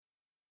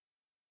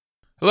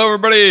Hello,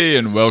 everybody,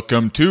 and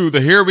welcome to the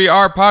Here We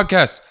Are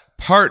podcast,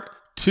 part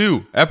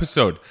 2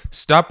 episode.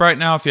 Stop right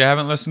now if you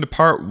haven't listened to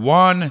part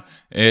 1.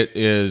 It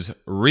is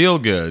real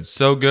good.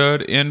 So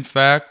good, in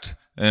fact,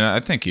 and I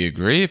think you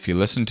agree if you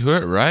listen to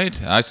it, right?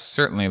 I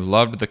certainly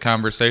loved the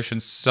conversation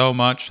so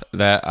much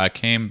that I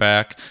came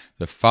back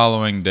the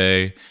following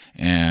day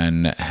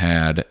and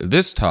had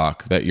this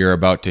talk that you're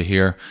about to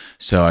hear.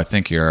 So I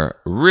think you're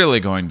really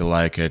going to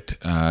like it,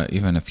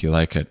 even if you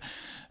like it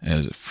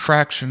a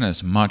fraction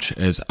as much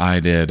as I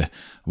did.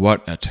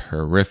 What a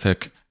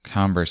terrific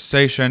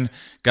conversation.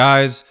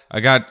 Guys,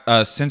 I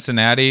got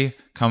Cincinnati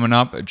coming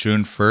up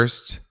June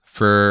 1st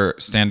for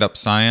Stand Up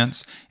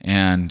Science,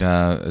 and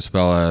as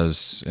well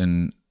as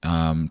in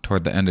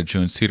toward the end of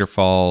June, Cedar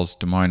Falls,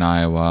 Des Moines,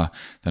 Iowa,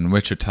 then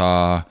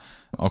Wichita,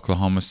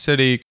 Oklahoma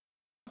City,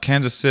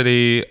 Kansas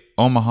City,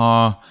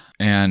 Omaha,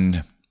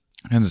 and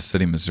Kansas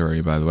City,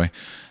 Missouri, by the way,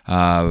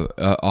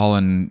 all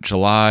in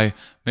July.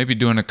 Maybe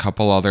doing a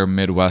couple other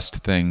Midwest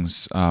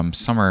things.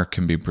 Summer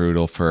can be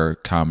brutal for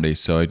comedy,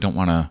 so I don't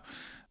want to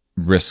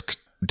risk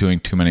doing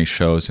too many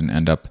shows and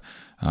end up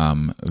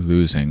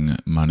losing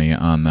money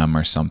on them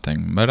or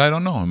something. But I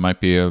don't know. It might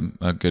be a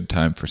good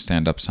time for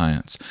stand-up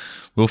science.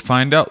 We'll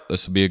find out.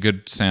 This will be a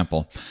good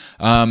sample.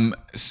 Guys,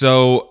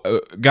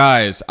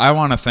 I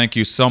want to thank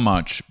you so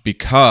much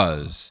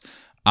because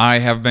I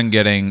have been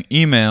getting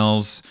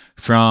emails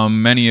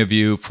from many of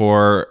you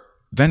for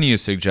venue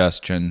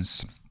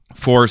suggestions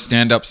for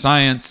stand-up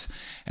science.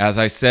 As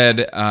I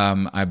said,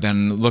 I've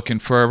been looking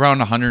for around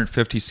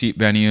 150 seat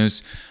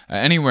venues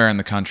anywhere in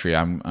the country.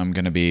 I'm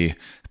going to be,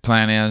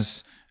 plan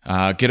is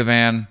get a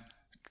van,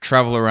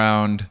 travel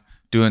around,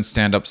 doing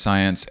stand-up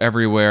science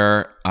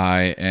everywhere.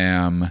 I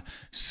am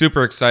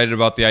super excited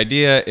about the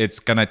idea. It's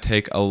going to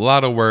take a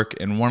lot of work,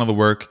 and one of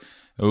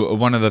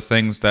the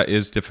things that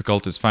is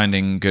difficult is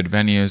finding good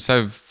venues.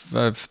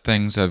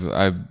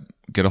 I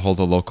get a hold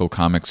of local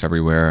comics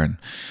everywhere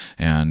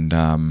and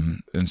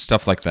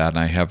stuff like that. And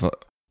I have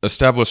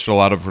established a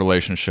lot of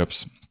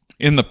relationships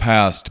in the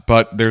past,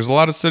 but there's a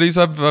lot of cities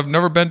I've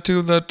never been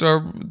to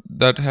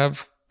that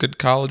have good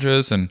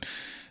colleges, and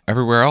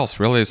everywhere else,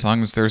 really, as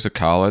long as there's a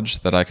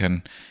college that I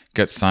can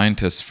get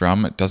scientists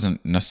from. It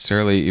doesn't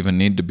necessarily even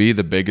need to be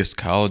the biggest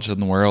college in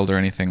the world or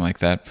anything like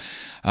that.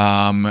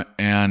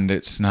 And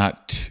it's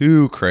not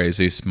too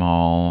crazy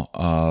small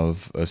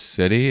of a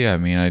city. I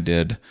mean, I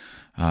did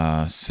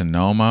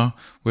Sonoma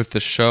with the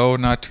show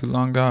not too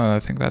long ago. I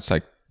think that's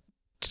like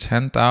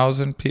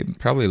 10,000 people,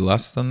 probably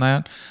less than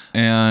that.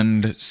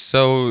 And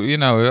so,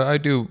 I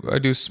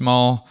do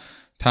small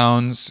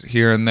towns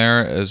here and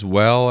there as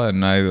well,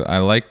 and I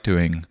like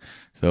doing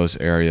those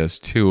areas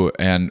too.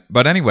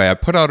 But anyway, I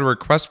put out a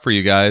request for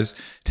you guys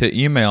to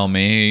email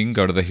me. You can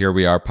go to the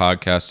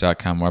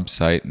herewearepodcast.com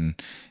website,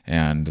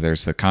 and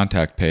there's the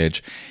contact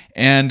page.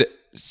 And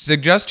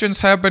suggestions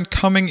have been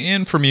coming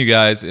in from you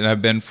guys, and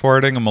I've been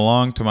forwarding them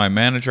along to my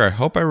manager. I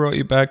hope I wrote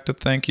you back to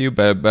thank you,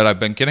 but I've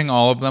been getting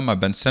all of them.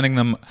 I've been sending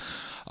them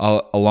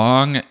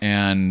along,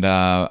 and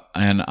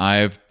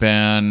I've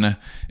been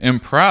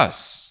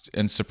impressed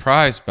and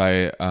surprised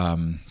by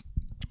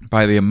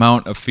the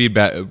amount of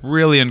feedback.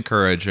 Really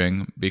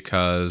encouraging,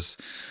 because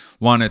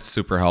one, it's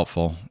super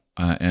helpful,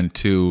 and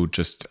two,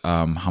 just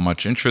how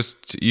much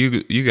interest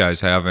you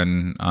guys have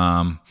in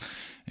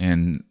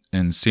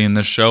seeing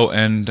this show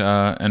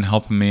and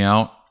helping me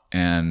out,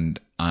 and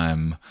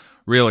I'm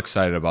real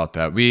excited about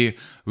that. We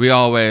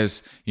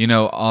always,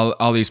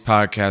 all these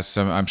podcasts.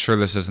 I'm sure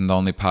this isn't the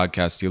only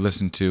podcast you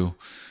listen to.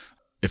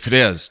 If it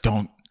is,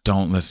 don't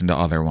listen to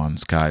other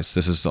ones, guys.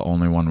 This is the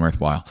only one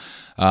worthwhile.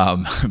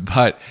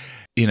 But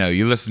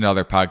you listen to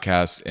other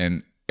podcasts,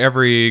 and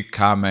every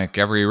comic,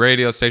 every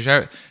radio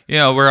station,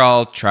 we're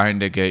all trying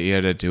to get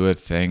you to do a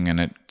thing, and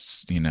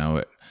it's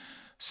it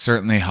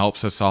certainly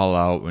helps us all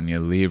out when you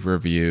leave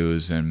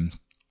reviews and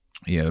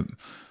you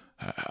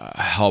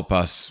help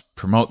us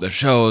promote the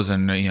shows,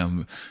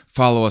 and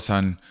follow us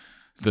on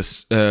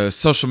this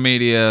social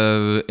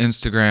media,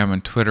 Instagram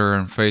and Twitter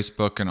and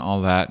Facebook and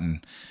all that,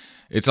 and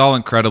it's all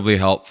incredibly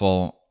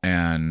helpful.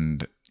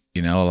 And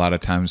a lot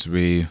of times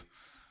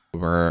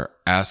we're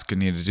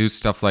asking you to do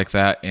stuff like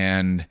that,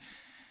 and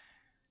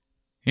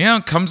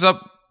it comes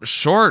up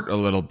short a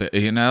little bit.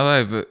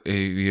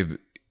 You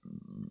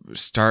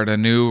start a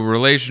new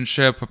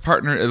relationship, a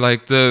partner,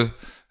 like the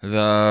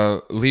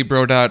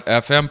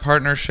Libro.fm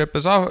partnership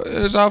is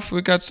off.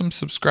 We got some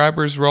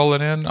subscribers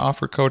rolling in.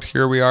 Offer code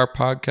Here We Are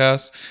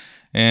Podcast,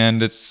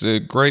 and it's a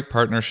great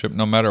partnership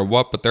no matter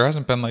what. But there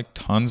hasn't been like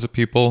tons of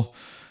people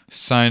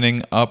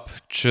signing up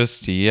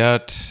just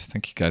yet. I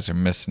think you guys are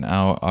missing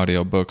out.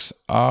 Audiobooks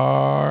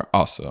are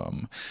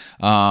awesome.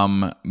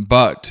 Or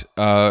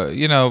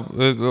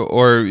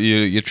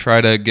you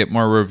try to get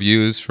more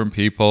reviews from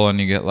people, and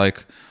you get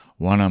like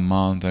one a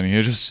month, and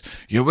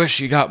you wish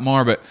you got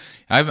more. But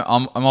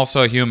I'm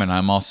also a human.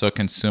 I'm also a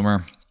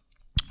consumer.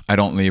 I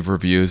don't leave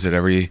reviews at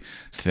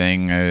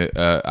everything.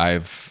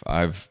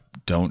 I've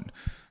don't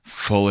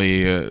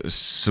fully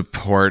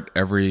support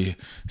every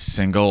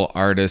single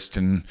artist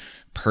and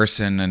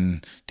person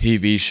and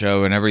TV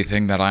show and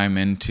everything that I'm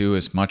into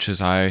as much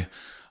as I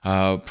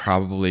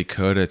probably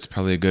could. It's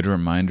probably a good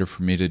reminder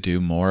for me to do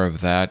more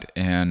of that.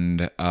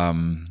 And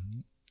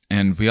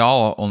we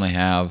all only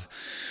have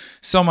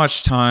so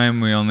much time.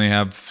 We only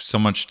have so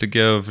much to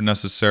give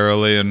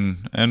necessarily.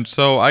 And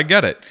so I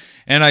get it.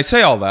 And I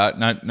say all that,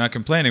 not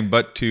complaining,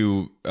 but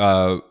to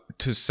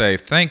say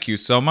thank you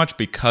so much,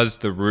 because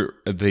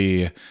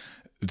the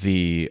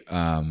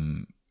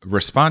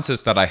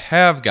responses that I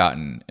have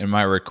gotten in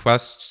my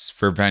requests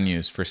for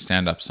venues for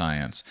Stand-Up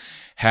Science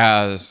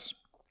has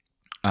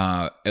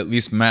at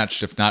least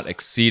matched, if not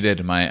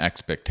exceeded, my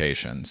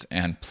expectations.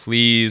 And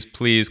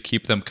please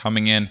keep them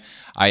coming in.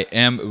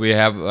 We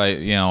have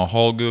a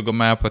whole Google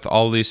map with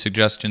all these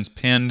suggestions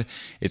pinned.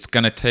 It's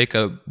going to take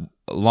a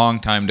long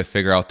time to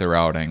figure out the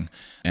routing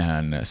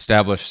and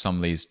establish some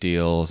of these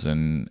deals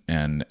and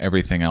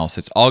everything else.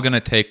 It's all going to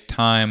take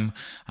time.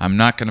 I'm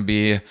not going to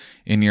be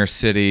in your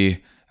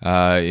city.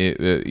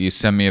 You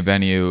send me a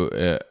venue,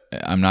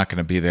 I'm not going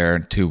to be there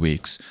in 2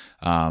 weeks.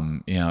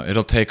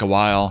 It'll take a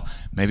while.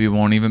 Maybe it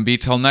won't even be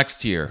till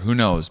next year. Who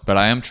knows? But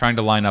I am trying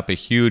to line up a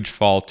huge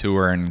fall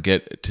tour and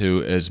get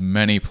to as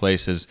many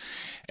places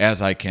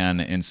as I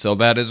can. And so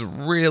that is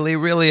really,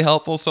 really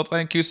helpful. So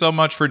thank you so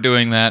much for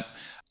doing that.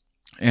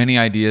 Any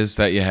ideas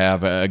that you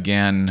have,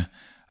 again,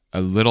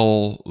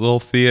 little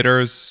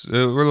theaters,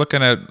 we're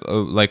looking at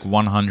like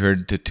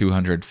 100 to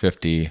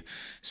 250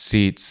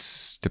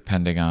 seats,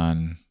 depending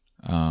on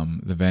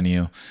the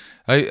venue,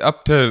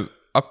 up to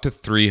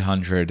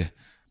 300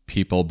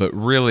 people, but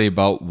really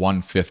about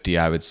 150,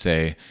 I would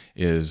say,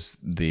 is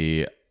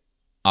the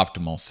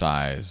optimal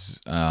size.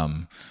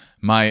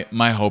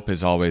 My hope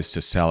is always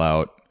to sell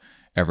out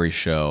every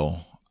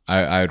show.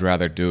 I'd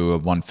rather do a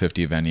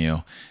 150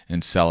 venue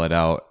and sell it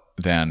out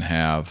than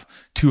have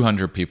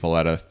 200 people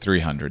at a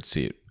 300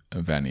 seat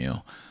venue.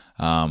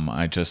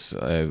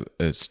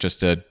 It's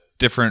just a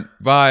different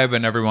vibe,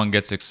 and everyone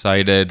gets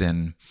excited,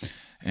 and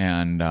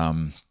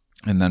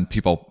then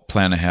people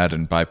plan ahead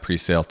and buy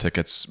pre-sale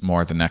tickets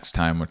more the next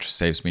time, which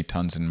saves me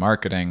tons in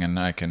marketing. And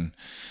I can,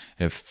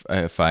 if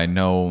I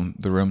know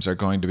the rooms are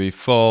going to be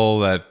full,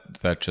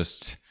 that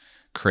just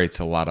creates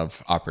a lot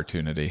of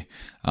opportunity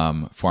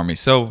for me.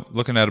 So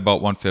looking at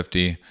about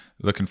 150,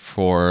 looking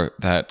for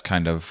that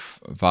kind of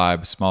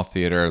vibe, small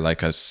theater,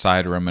 like a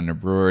side room in a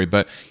brewery.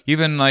 But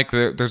even like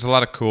there's a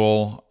lot of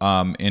cool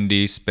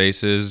indie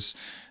spaces,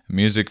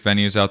 music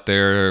venues out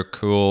there,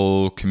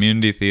 cool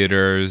community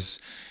theaters,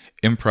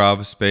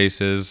 improv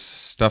spaces,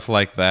 stuff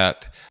like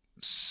that.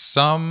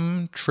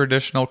 Some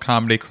traditional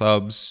comedy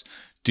clubs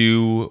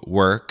do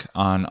work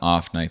on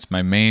off nights.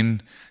 My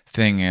main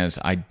thing is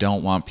I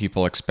don't want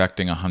people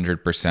expecting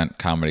 100%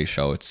 comedy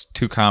show. It's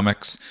 2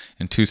 comics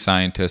and 2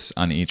 scientists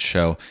on each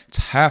show. It's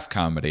half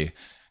comedy,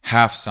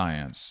 half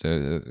science.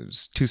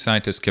 It's 2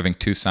 scientists giving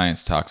 2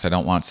 science talks. I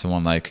don't want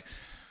someone like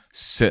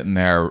sitting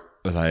there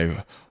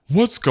like,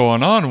 what's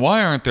going on?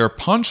 Why aren't there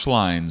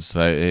punchlines?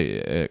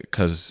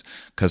 Because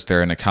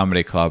they're in a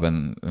comedy club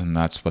and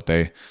that's what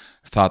they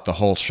thought the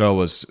whole show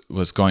was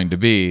going to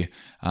be.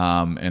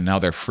 And now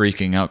they're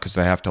freaking out because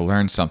they have to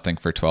learn something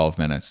for 12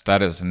 minutes.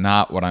 That is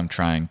not what I'm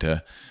trying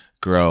to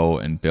grow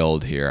and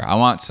build here. I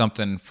want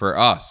something for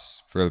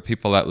us, for the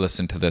people that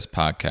listen to this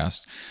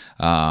podcast,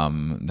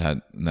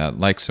 that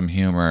like some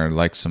humor,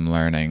 like some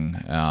learning,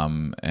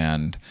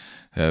 and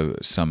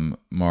some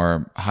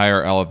more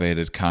higher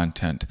elevated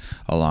content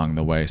along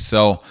the way.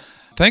 So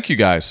thank you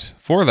guys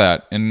for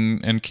that,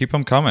 and keep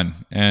them coming,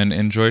 and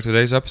enjoy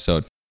today's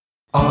episode.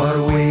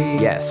 Are we?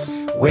 Yes.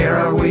 Where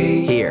are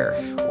we? Here.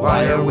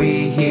 Why are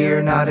we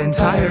here? Not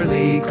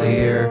entirely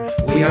clear.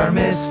 We are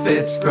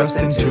misfits thrust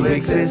into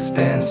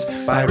existence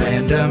by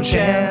random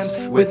chance,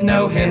 with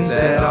no hints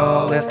at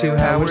all as to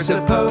how we're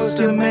supposed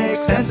to make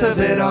sense of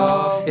it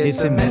all.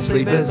 It's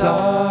immensely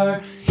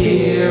bizarre.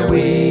 Here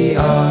we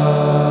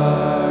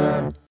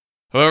are.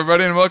 Hello,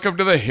 everybody, and welcome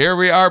to the Here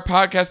We Are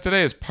podcast.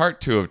 Today is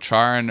part 2 of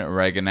Charan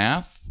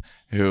Raghunath,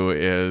 who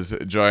is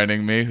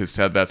joining me, who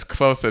said that's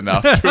close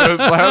enough to his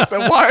last.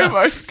 And why am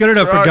I good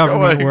enough for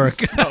government work?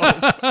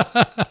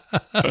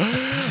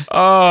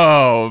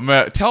 Oh,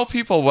 man. Tell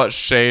people what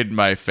shade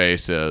my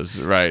face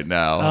is right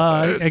now.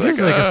 I guess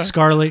it's like a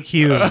scarlet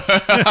hue.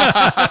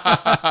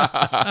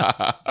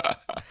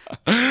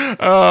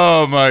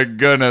 Oh my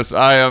goodness!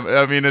 Believe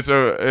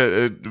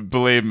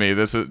me,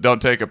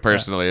 don't take it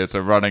personally. It's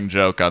a running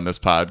joke on this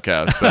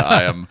podcast that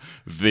I am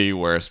the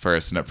worst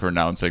person at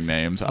pronouncing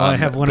names. I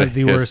have one of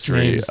the worst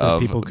names that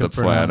people could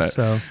pronounce.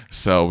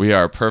 So we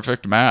are a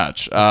perfect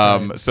match.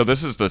 Right. So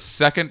this is the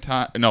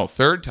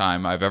third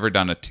time I've ever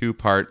done a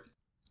 2-part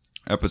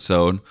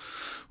episode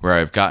where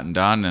I've gotten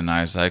done, and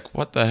I was like,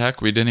 "What the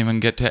heck? We didn't even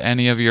get to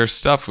any of your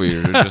stuff. We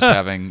were just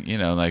having,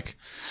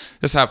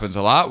 this happens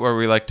a lot where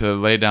we like to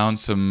lay down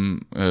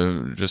some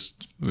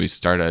just we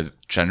start a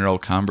general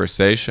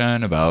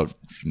conversation about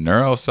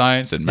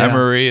neuroscience and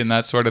memory and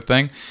that sort of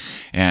thing,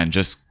 and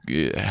just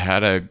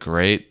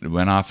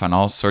went off on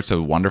all sorts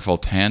of wonderful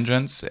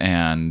tangents,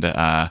 and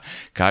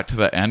got to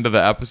the end of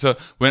the episode.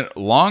 Went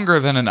longer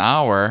than an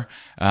hour,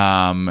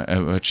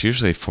 which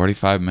usually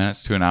 45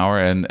 minutes to an hour,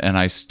 and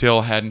I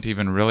still hadn't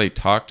even really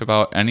talked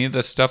about any of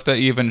the stuff that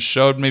you even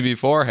showed me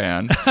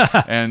beforehand.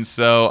 And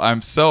so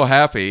I'm so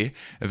happy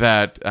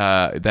that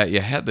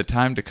you had the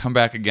time to come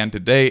back again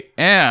today.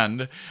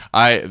 And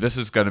this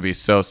is going to be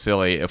so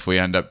silly if we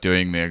end up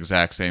doing the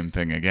exact same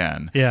thing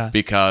again. Yeah.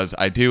 Because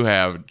I do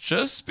have,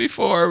 just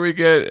before we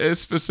get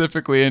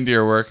specifically into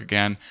your work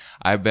again,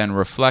 I've been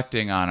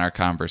reflecting on our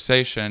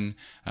conversation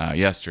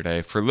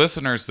yesterday. For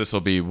listeners, this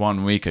will be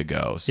 1 week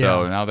ago.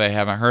 So now they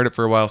haven't heard it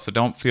for a while, so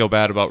don't feel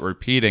bad about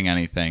repeating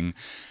anything.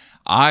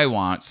 I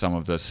want some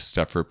of this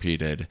stuff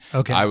repeated.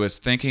 Okay. I was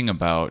thinking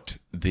about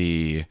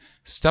the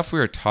stuff we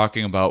were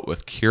talking about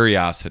with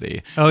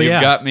curiosity. Oh, yeah.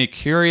 You've got me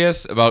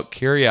curious about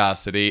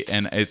curiosity,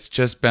 and it's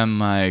just been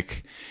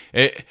like...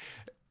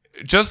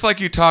 just like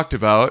you talked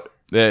about,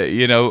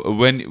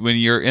 when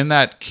you're in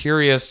that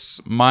curious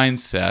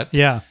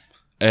mindset,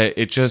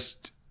 it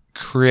just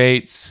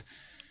creates,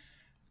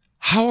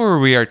 how are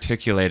we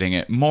articulating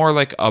it? More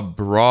like a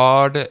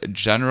broad,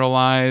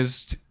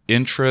 generalized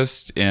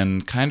interest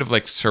in kind of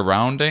like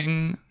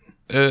surrounding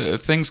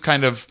things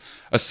kind of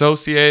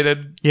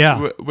associated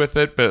with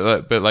it,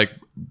 but like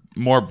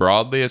more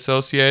broadly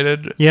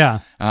associated. Yeah.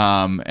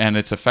 And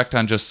its effect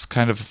on just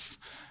kind of...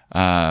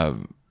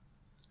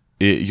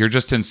 you're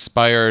just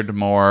inspired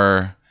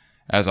more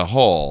as a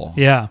whole.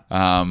 Yeah.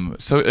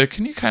 So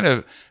can you kind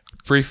of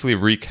briefly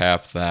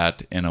recap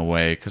that in a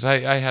way? Because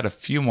I had a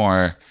few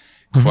more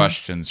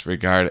questions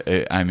regarding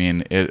it. I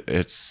mean,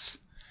 it's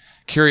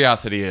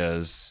curiosity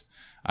is,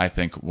 I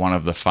think, one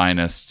of the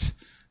finest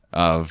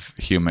of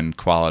human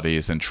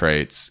qualities and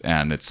traits,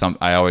 and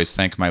I always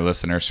thank my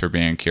listeners for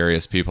being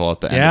curious people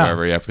at the end of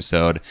every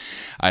episode.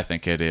 I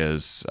think it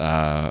is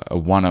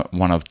one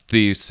of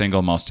the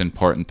single most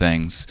important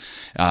things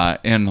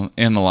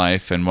in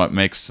life, and what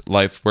makes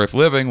life worth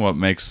living, what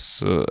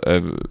makes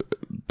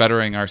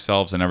bettering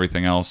ourselves and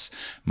everything else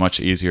much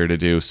easier to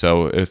do.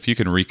 So if you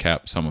can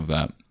recap some of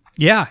that.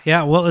 Yeah.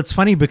 Well, it's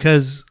funny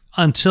because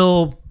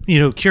until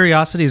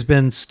curiosity has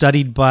been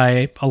studied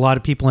by a lot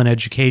of people in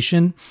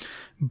education,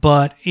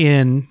 but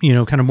in,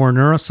 kind of more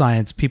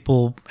neuroscience,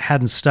 people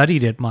hadn't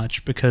studied it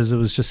much because it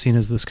was just seen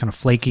as this kind of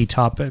flaky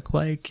topic.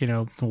 Like,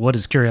 what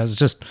is curiosity? It's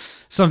just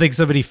something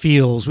somebody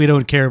feels. We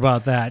don't care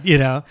about that,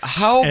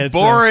 How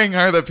boring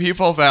are the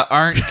people that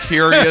aren't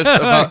curious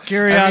about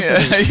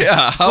curiosity?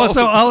 Well,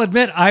 so I'll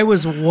admit I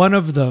was one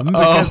of them.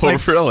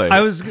 Because, really?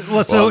 I was,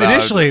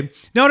 initially,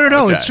 no,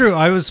 okay. It's true.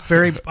 I was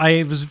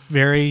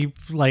very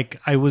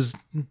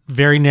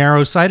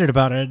narrow-sighted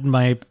about it.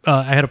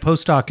 I had a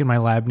postdoc in my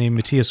lab named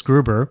Matthias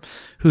Gruber,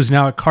 who's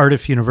now at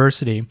Cardiff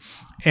University.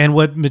 And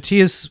what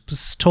Matthias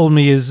told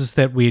me is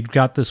that we'd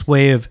got this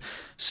way of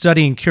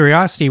studying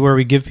curiosity where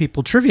we give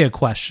people trivia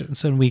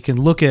questions, and we can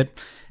look at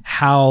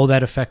how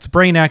that affects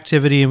brain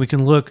activity, and we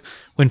can look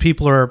when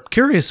people are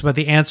curious about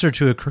the answer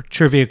to a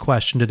trivia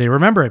question, do they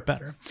remember it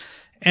better?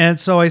 And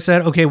so I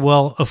said, okay,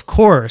 well, of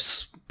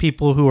course,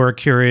 people who are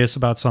curious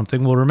about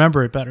something will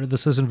remember it better.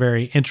 This isn't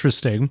very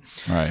interesting.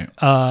 Right.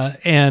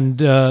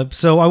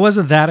 So I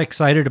wasn't that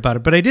excited about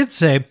it, but I did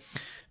say,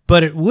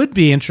 but it would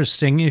be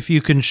interesting if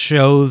you can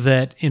show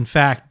that, in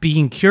fact,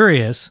 being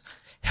curious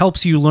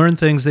helps you learn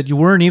things that you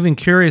weren't even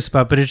curious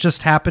about, but it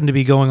just happened to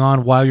be going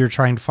on while you're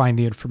trying to find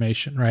the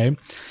information, right?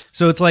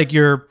 So it's like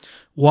you're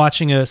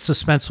watching a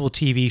suspenseful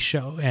TV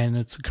show and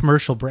it's a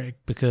commercial break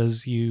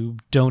because you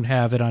don't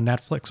have it on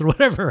Netflix or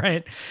whatever,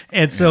 right?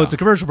 And so it's a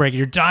commercial break.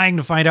 You're dying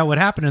to find out what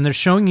happened, and they're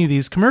showing you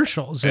these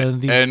commercials.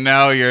 And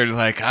now you're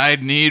like, I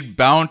need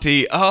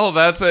Bounty. Oh,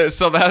 that's it.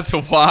 So that's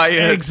why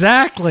it's...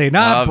 Exactly.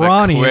 Not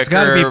Brawny. It's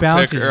got to be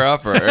Bounty.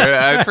 Picker-upper.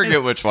 I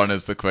forget which one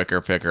is the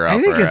quicker picker-upper.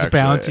 I think it's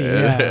Bounty,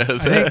 yeah. I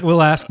think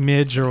we'll ask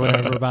Midge or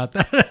whatever about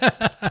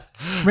that.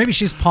 Maybe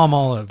she's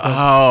Palmolive.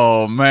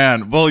 Oh,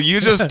 man. Well,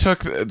 you just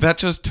took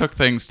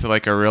things to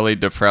like a really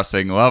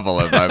depressing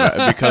level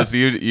because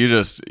you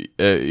just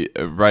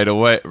right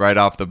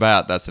off the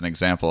bat, that's an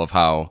example of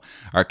how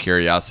our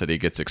curiosity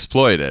gets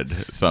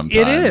exploited sometimes.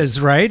 It is,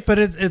 right? But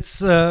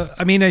it's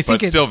I mean, I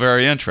think it's still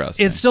very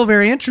interesting. It's still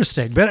very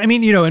interesting. But I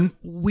mean, and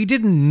we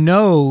didn't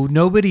know,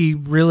 nobody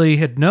really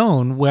had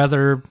known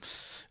whether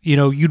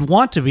you'd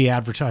want to be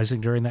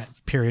advertising during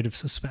that period of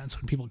suspense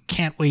when people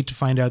can't wait to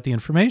find out the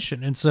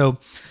information. And so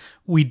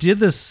we did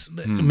this.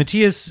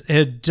 Matthias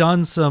had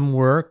done some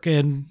work,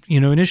 and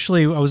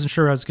initially I wasn't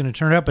sure how it was going to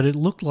turn out, but it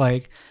looked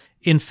like,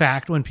 in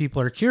fact, when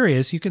people are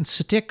curious, you can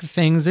stick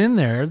things in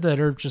there that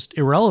are just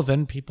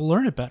irrelevant. People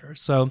learn it better.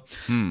 So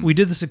we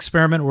did this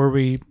experiment where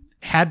we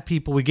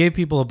gave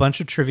people a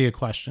bunch of trivia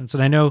questions.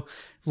 And I know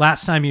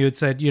last time you had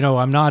said,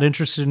 I'm not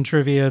interested in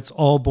trivia. It's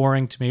all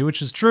boring to me,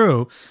 which is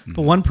true.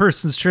 But one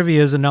person's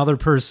trivia is another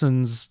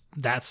person's,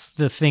 that's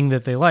the thing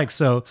that they like.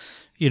 So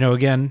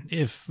again,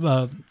 if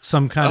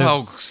some kind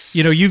Oh, of,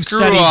 you've screw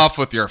studied. off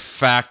with your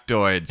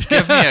factoids.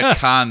 Give me a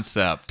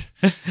concept.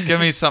 Give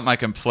me something I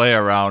can play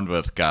around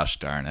with. Gosh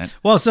darn it.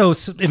 Well, so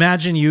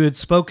imagine you had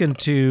spoken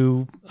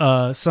to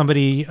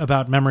somebody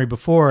about memory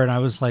before, and I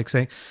was like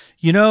saying,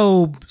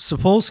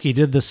 Sapolsky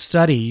did this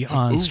study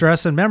on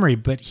stress and memory,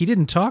 but he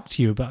didn't talk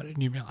to you about it.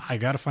 And you'd be like, I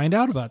got to find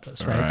out about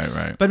this, right?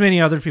 Right. But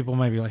many other people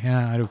might be like,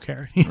 I don't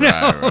care.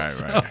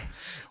 Right.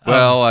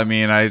 Well, I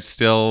mean, I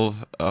still,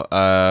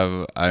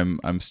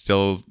 I'm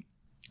still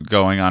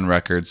going on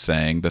record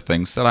saying the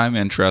things that I'm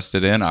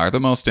interested in are the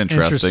most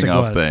interesting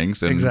of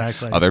things, and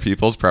exactly. Other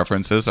people's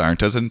preferences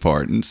aren't as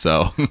important.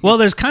 So, well,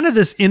 there's kind of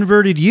this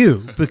inverted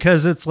U,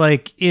 because it's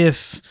like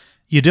if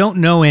you don't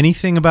know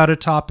anything about a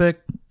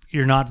topic,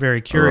 you're not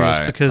very curious,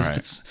 because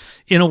it's,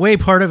 in a way,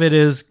 part of it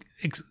is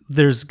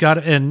there's got,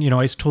 and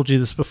I told you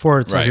this before,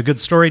 it's like a good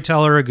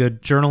storyteller, a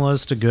good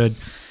journalist, a good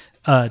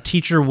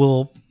teacher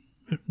will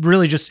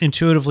really just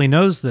intuitively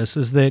knows this,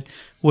 is that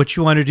what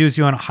you want to do is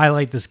you want to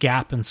highlight this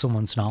gap in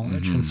someone's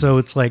knowledge. And so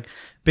it's like,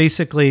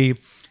 basically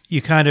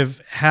you kind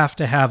of have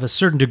to have a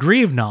certain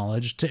degree of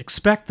knowledge to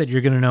expect that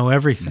you're going to know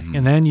everything.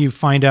 And then you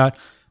find out,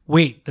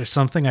 wait, there's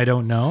something I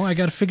don't know. I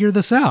got to figure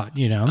this out,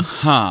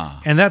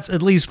 And that's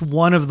at least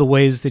one of the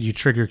ways that you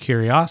trigger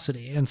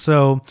curiosity. And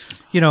so,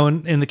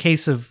 in the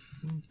case of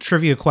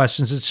trivia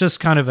questions, it's just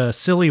kind of a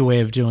silly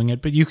way of doing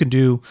it, but you can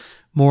do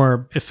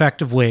more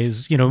effective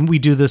ways. We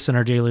do this in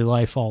our daily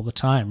life all the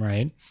time,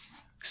 right?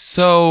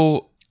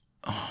 So,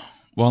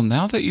 well,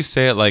 now that you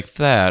say it like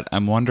that,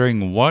 I'm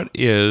wondering, what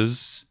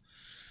is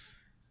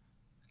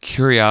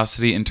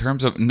curiosity in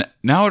terms of,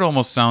 now it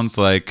almost sounds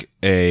like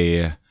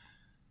a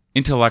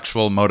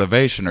intellectual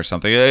motivation or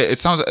something. It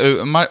sounds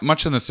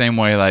much in the same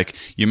way, like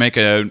you make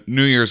a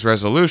New Year's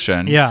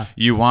resolution. Yeah.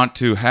 You want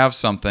to have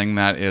something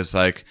that is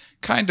like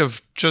kind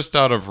of just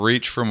out of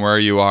reach from where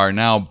you are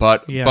now,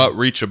 but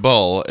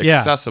reachable,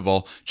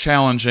 accessible,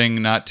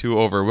 challenging, not too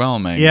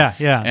overwhelming.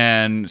 Yeah.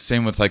 And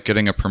same with like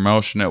getting a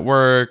promotion at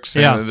work.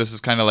 This is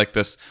kind of like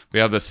this,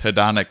 we have this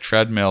hedonic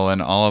treadmill in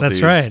all of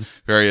these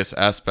various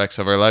aspects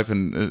of our life.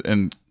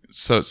 And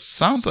so it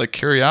sounds like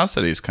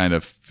curiosity is kind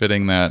of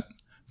fitting that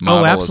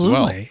model absolutely.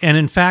 As well. And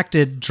in fact,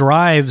 it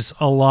drives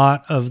a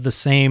lot of the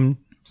same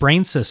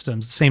brain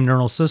systems, the same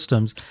neural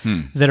systems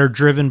that are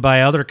driven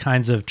by other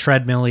kinds of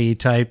treadmill-y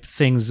type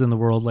things in the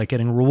world, like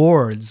getting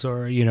rewards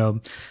or,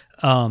 drugs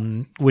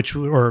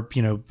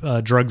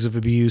of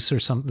abuse or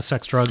the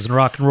sex, drugs, and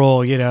rock and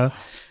roll,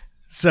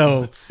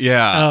 So,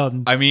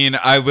 I mean,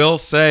 I will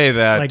say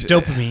that, like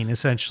dopamine,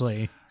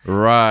 essentially.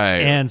 Right.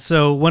 And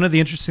so one of the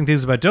interesting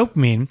things about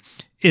dopamine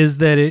is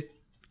that it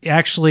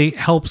actually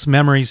helps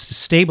memories to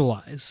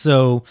stabilize.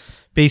 So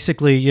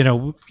basically,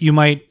 you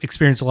might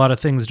experience a lot of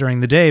things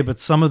during the day,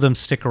 but some of them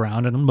stick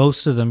around and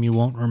most of them you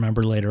won't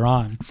remember later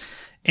on.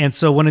 And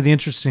so one of the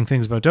interesting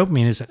things about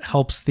dopamine is it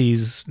helps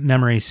these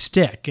memories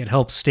stick. It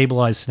helps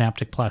stabilize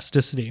synaptic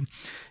plasticity.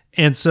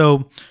 And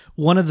so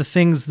one of the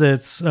things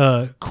that's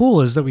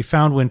cool is that we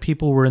found when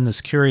people were in this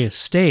curious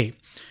state,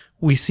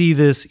 we see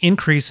this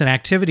increase in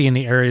activity in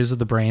the areas of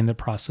the brain that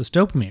process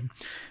dopamine.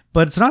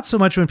 But it's not so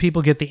much when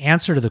people get the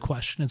answer to the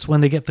question, it's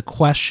when they get the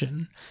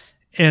question.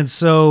 And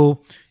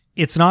so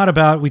it's not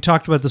about, we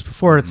talked about this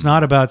before, it's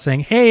not about saying,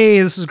 hey,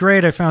 this is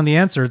great, I found the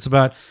answer. It's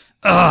about,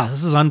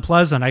 this is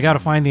unpleasant, I got to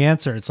find the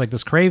answer. It's like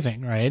this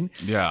craving, right?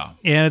 Yeah.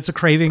 And it's a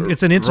craving,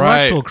 it's an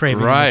intellectual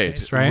craving. Right.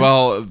 Days, right.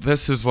 Well,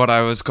 this is what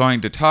I was going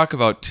to talk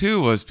about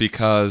too, was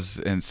because,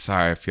 and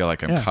sorry, I feel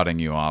like I'm cutting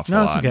you off a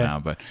lot now,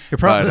 but you're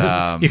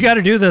probably, you got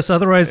to do this,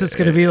 otherwise it's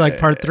going to be like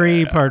part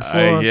 3, part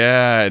 4.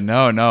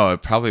 No,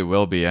 it probably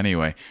will be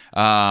anyway.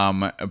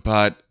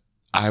 But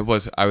I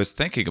was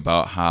thinking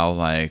about how,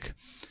 like,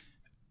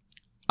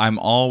 I'm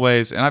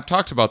always, and I've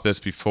talked about this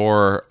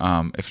before,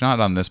 if not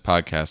on this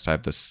podcast, I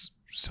have this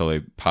silly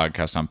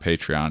podcast on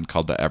Patreon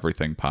called the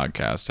Everything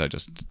Podcast. I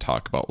just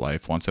talk about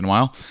life once in a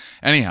while.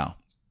 Anyhow,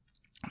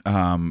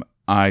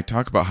 I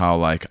talk about how,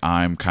 like,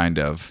 I'm kind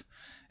of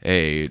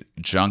a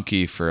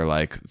junkie for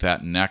like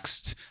that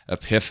next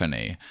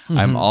epiphany.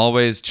 I'm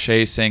always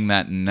chasing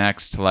that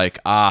next like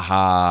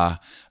aha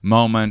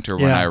moment, or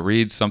when I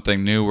read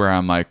something new where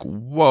I'm like,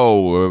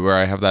 whoa, where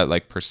I have that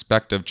like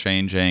perspective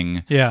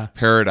changing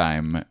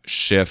paradigm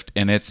shift.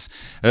 And it's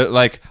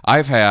like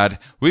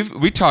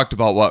we talked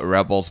about what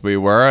rebels we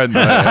were in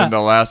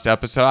the last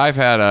episode. I've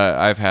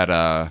had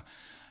a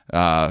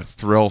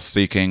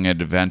thrill-seeking,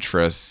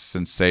 adventurous,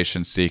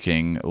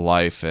 sensation-seeking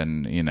life,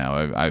 and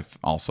I've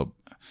also,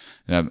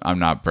 I'm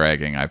not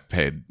bragging, I've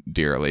paid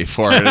dearly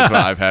for it as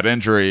well. I've had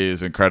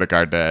injuries and credit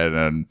card debt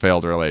and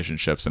failed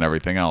relationships and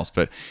everything else.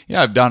 But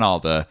I've done all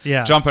the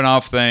jumping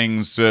off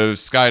things,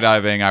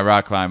 skydiving, I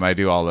rock climb, I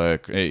do all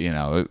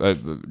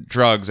the,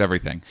 drugs,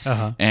 everything.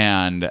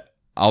 And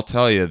I'll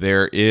tell you,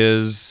 there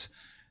is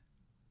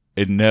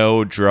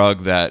no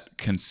drug that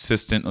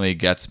consistently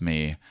gets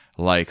me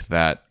like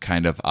that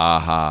kind of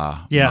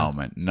aha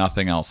moment.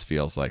 Nothing else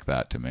feels like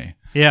that to me.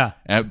 Yeah.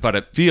 But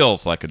it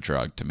feels like a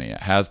drug to me.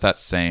 It has that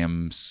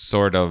same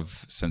sort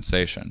of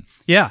sensation.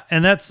 Yeah.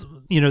 And that's,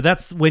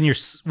 that's when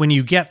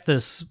you get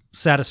this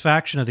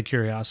satisfaction of the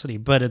curiosity.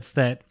 But it's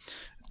that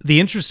the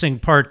interesting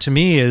part to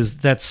me is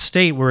that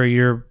state where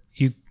you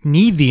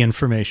need the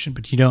information,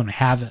 but you don't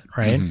have it,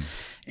 right? Mm-hmm.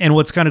 And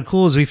what's kind of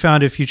cool is we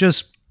found if you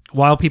just,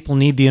 while people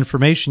need the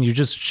information, you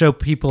just show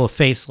people a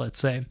face, let's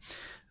say,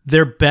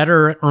 they're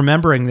better at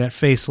remembering that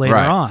face later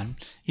on,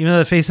 even though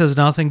the face has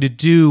nothing to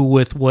do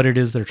with what it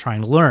is they're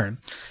trying to learn.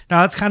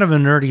 Now, that's kind of a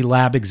nerdy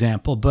lab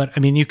example, but I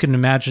mean, you can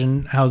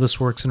imagine how this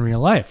works in real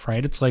life,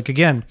 right? It's like,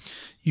 again,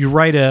 you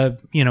write an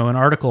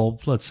article,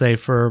 let's say,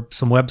 for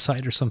some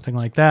website or something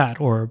like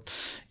that, or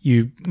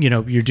you're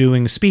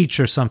doing a speech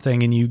or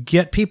something, and you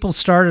get people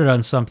started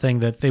on something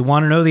that they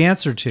want to know the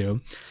answer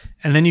to,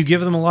 and then you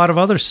give them a lot of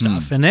other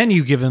stuff, and then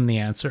you give them the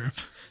answer.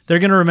 They're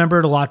going to remember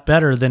it a lot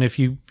better than if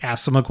you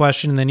ask them a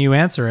question and then you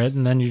answer it,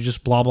 and then you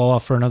just blah, blah, blah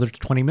for another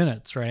 20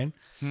 minutes, right?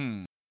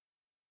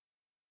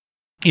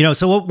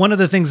 So one of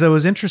the things that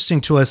was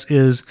interesting to us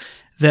is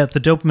that the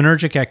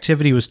dopaminergic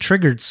activity was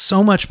triggered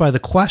so much by the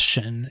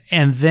question,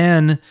 and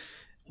then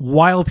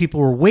while people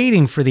were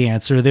waiting for the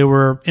answer, they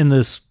were in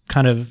this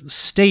kind of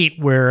state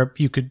where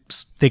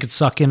they could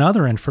suck in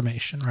other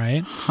information,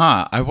 right?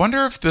 I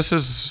wonder if this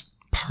is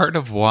part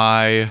of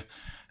why,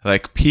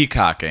 like,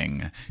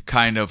 peacocking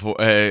kind of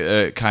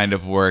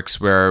works,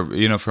 where,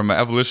 from an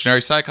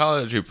evolutionary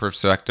psychology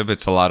perspective,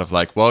 it's a lot of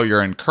like, well,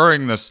 you're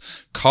incurring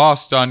this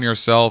cost on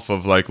yourself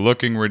of like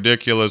looking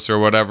ridiculous or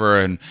whatever,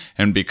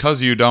 and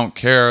because you don't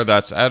care,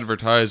 that's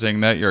advertising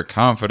that you're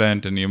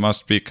confident, and you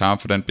must be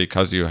confident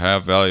because you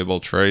have valuable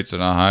traits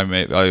and a high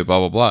value, blah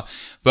blah blah.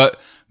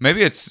 But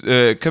maybe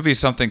it could be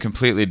something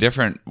completely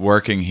different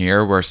working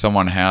here, where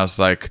someone has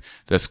like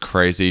this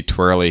crazy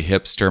twirly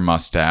hipster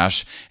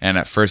mustache, and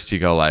at first you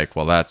go like,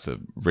 well, that's a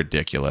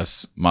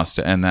ridiculous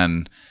mustache, and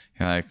then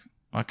you're like,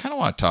 well, I kind of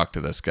want to talk to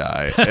this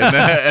guy,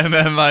 and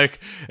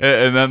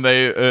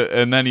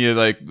then you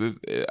like,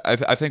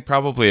 I think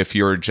probably if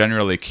you're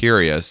generally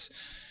curious,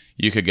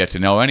 you could get to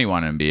know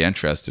anyone and be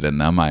interested in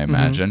them, I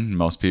imagine.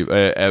 Most people,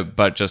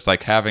 but just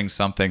like having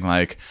something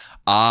like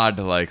odd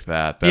like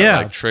that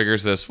like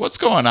triggers this, what's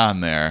going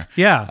on there?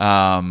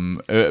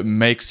 It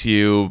makes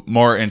you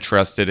more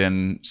interested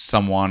in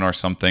someone or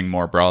something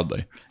more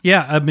broadly.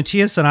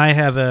 Matthias and I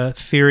have a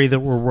theory that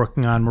we're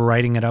working on. We're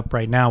writing it up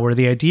right now, where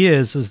the idea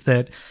is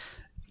that,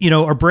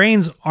 our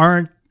brains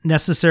aren't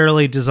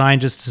necessarily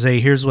designed just to say,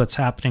 here's what's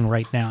happening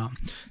right now.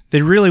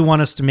 They really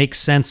want us to make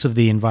sense of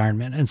the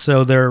environment. And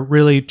so they're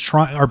really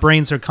our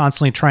brains are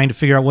constantly trying to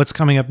figure out what's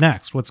coming up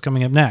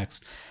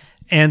next.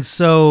 And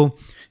so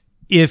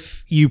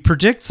if you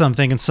predict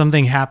something and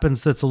something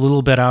happens that's a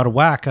little bit out of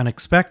whack,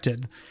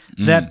 unexpected,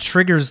 that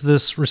triggers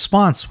this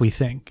response, we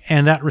think.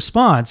 And that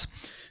response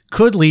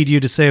could lead you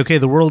to say, okay,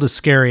 the world is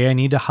scary, I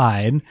need to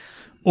hide.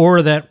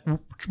 Or that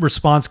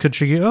response could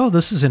trigger, oh,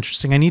 this is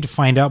interesting, I need to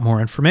find out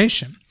more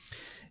information.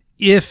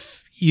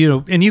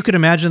 And you could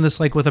imagine this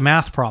like with a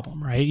math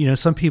problem, right?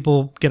 Some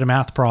people get a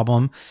math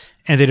problem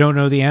and they don't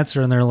know the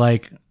answer, and they're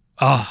like,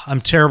 oh, I'm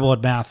terrible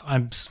at math.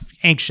 I'm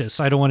anxious.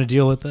 I don't want to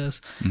deal with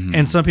this. Mm-hmm.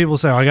 And some people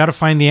say, I got to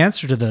find the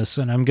answer to this,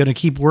 and I'm going to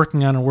keep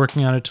working on it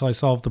until I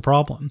solve the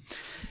problem.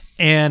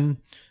 And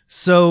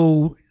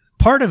so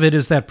part of it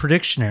is that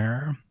prediction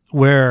error,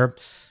 where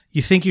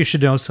you think you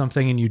should know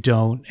something and you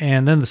don't.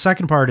 And then the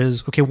second part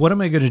is, okay, what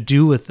am I going to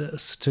do with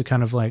this to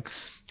kind of like,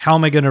 how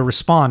am I going to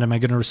respond? Am I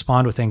going to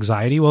respond with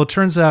anxiety? Well, it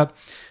turns out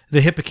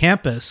the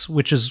hippocampus,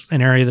 which is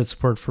an area that's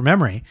important for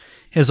memory,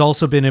 has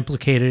also been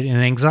implicated in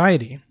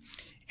anxiety.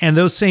 And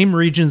those same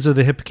regions of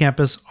the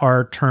hippocampus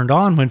are turned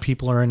on when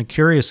people are in a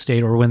curious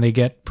state, or when they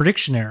get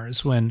prediction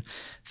errors, when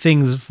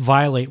things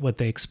violate what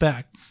they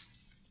expect.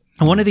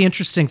 And one of the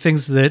interesting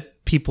things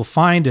that people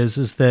find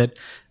is that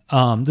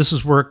this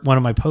was work, one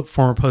of my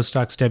former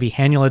postdocs, Debbie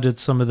Hanula, did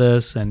some of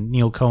this, and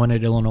Neil Cohen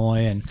at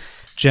Illinois and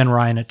Jen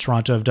Ryan at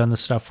Toronto have done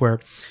this stuff, where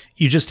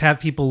you just have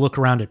people look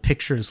around at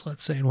pictures,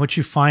 let's say. And what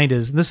you find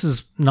is, this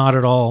is not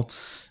at all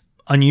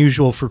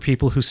unusual for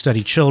people who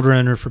study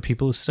children, or for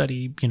people who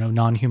study,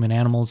 non-human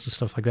animals and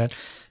stuff like that.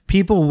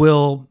 People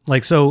will,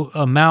 so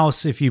a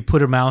mouse, if you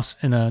put a mouse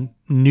in a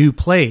new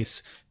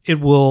place, it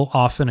will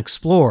often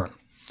explore.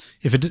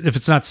 If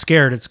it's not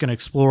scared, it's going to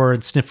explore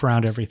and sniff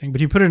around everything.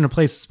 But you put it in a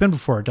place it's been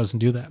before, it doesn't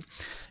do that.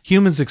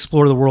 Humans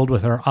explore the world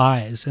with our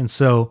eyes. And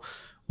so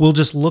we'll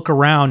just look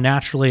around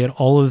naturally at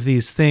all of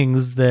these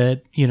things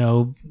that,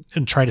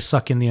 and try to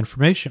suck in the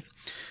information.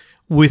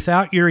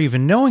 Without your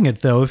even knowing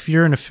it, though, if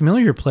you're in a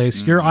familiar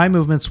place, your eye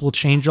movements will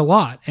change a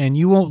lot, and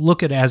you won't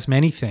look at as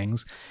many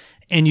things.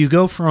 And you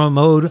go from a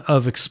mode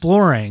of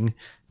exploring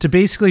to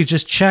basically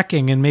just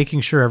checking and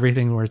making sure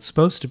everything where it's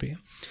supposed to be.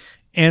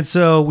 And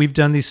so we've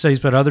done these studies,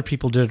 but other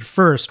people did it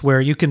first,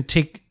 where you can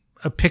take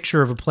a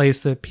picture of a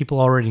place that people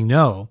already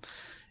know,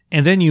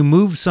 and then you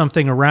move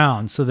something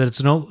around so that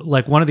it's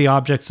like one of the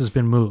objects has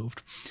been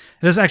moved.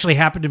 And this actually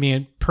happened to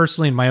me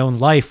personally in my own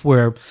life,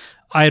 where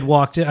I had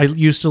walked in. I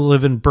used to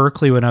live in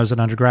Berkeley when I was an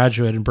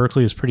undergraduate, and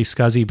Berkeley was pretty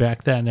scuzzy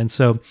back then. And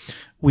so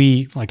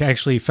I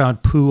actually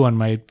found poo on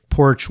my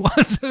porch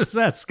once. It was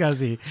that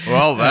scuzzy.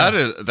 Well,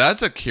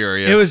 that's a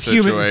curious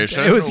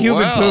situation. It was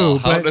human poo.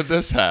 How did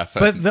this happen?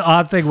 But the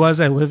odd thing was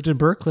I lived in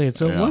Berkeley, and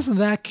so it wasn't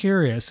that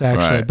curious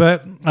actually.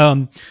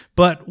 Right.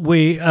 But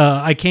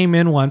I came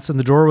in once and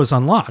the door was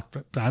unlocked.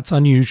 That's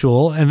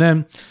unusual. And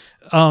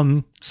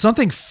then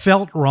something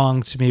felt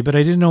wrong to me, but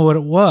I didn't know what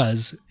it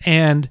was.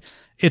 And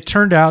it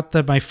turned out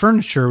that my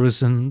furniture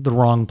was in the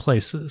wrong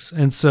places.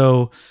 And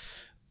so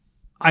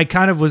I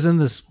kind of was in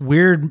this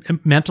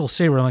weird mental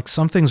state where I'm like,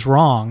 something's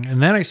wrong.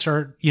 And then I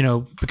start,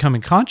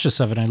 becoming conscious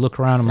of it. And I look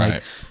around and I'm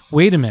like,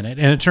 wait a minute.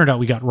 And it turned out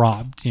we got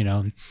robbed,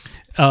 And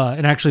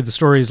actually the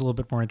story is a little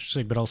bit more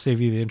interesting, but I'll save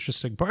you the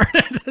interesting part.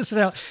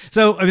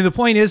 So, I mean, the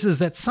point is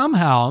that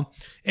somehow,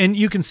 and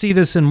you can see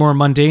this in more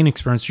mundane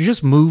experience, you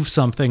just move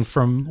something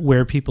from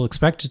where people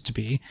expect it to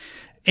be.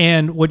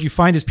 And what you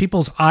find is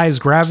people's eyes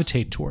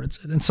gravitate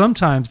towards it. And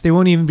sometimes they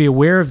won't even be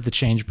aware of the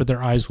change, but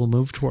their eyes will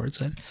move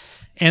towards it.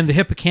 And the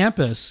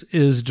hippocampus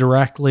is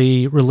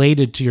directly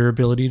related to your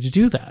ability to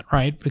do that,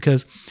 right?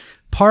 Because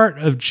part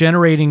of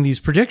generating these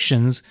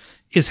predictions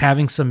is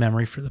having some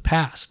memory for the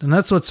past. And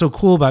that's what's so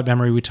cool about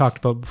memory we talked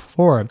about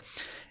before,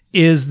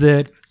 is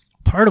that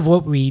part of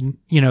what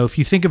if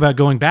you think about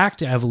going back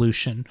to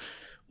evolution,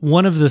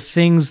 one of the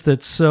things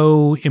that's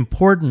so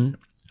important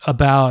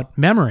about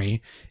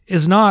memory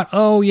is not,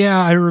 oh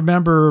yeah, I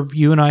remember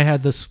you and I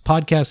had this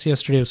podcast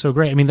yesterday. It was so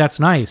great. I mean, that's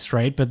nice,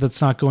 right? But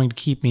that's not going to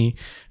keep me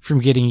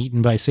from getting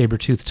eaten by a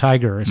saber-toothed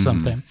tiger or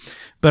something.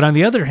 But on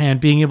the other hand,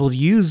 being able to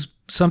use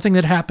something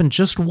that happened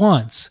just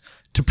once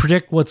to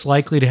predict what's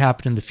likely to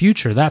happen in the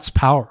future, that's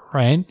power,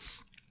 right?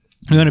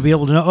 You're going to be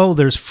able to know, oh,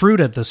 there's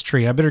fruit at this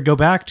tree. I better go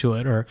back to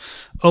it. Or,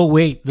 oh,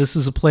 wait, this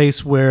is a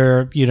place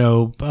where,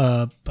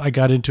 I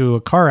got into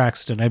a car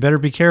accident. I better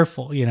be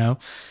careful,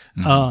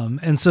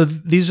 And so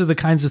these are the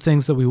kinds of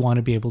things that we want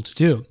to be able to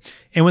do.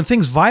 And when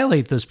things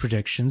violate those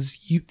predictions,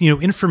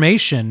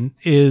 information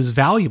is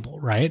valuable,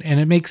 right? And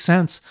it makes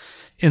sense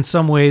in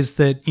some ways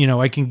that,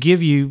 I can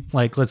give you,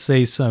 like, let's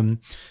say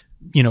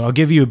I'll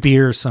give you a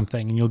beer or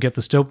something and you'll get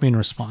this dopamine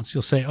response.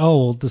 You'll say, oh,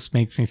 well, this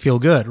makes me feel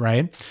good,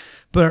 right?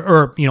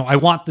 Or I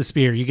want this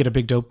beer, you get a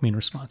big dopamine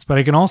response. But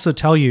I can also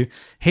tell you,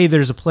 hey,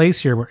 there's a place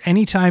here where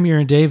anytime you're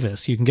in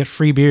Davis, you can get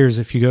free beers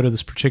if you go to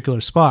this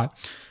particular spot.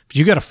 But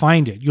you got to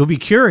find it. You'll be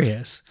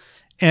curious.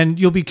 And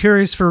you'll be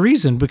curious for a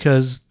reason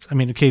because,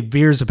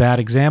 beer's a bad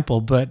example.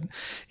 But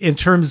in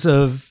terms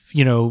of,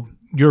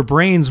 your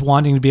brain's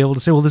wanting to be able to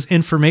say, well, this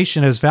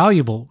information has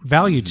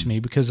value to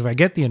me because if I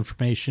get the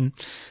information,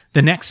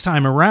 the next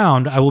time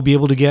around, I will be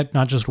able to get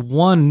not just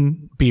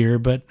one beer,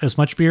 but as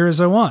much beer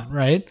as I want,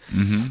 right?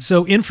 Mm-hmm.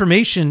 So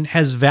information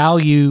has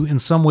value in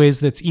some ways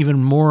that's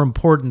even more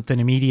important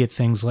than immediate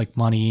things like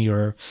money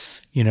or,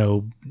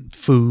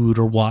 food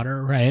or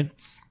water, right?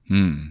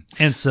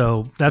 And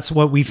so that's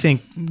what we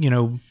think,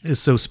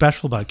 is so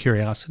special about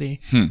curiosity.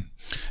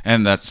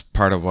 And that's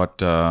part of what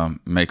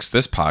makes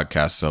this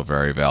podcast so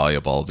very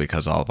valuable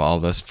because of all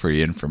this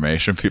free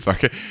information. People are,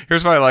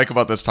 here's what I like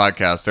about this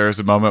podcast. There's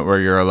a moment where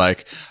you're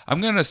like,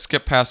 I'm going to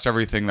skip past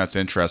everything that's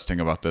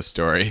interesting about this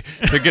story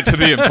to get to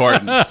the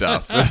important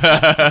stuff.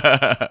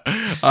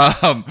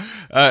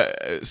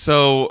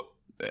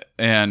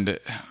 And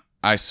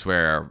I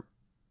swear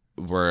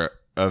we're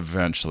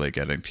eventually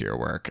getting to your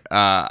work.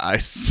 I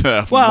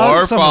have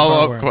more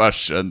follow-up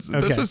questions. Okay.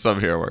 This is some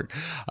of your work.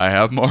 I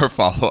have more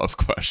follow-up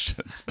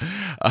questions.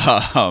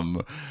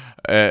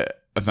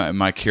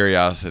 My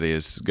curiosity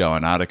is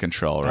going out of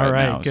control right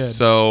now. Good.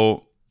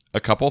 So a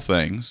couple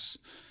things.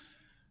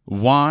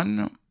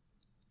 One,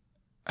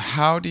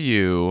 how do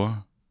you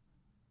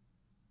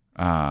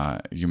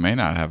may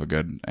not have a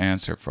good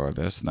answer for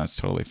this, and that's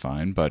totally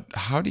fine, but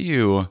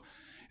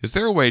is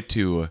there a way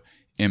to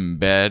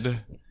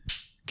embed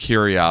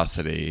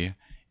curiosity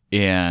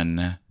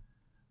in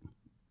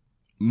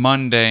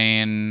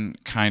mundane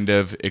kind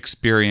of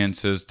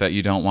experiences that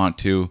you don't want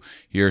to?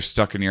 You're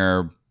stuck in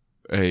your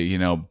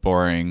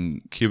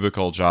boring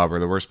cubicle job, or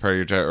the worst part of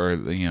your job, or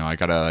I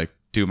gotta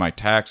do my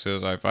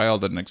taxes, I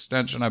filed an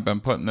extension, I've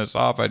been putting this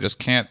off, I just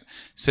can't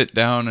sit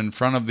down in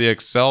front of the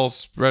Excel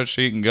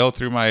spreadsheet and go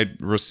through my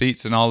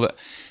receipts and all that.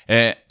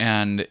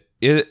 And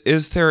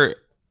is there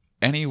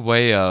any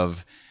way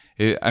of,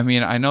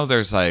 I know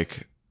there's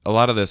like a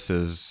lot of this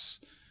is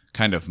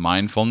kind of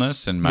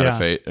mindfulness, and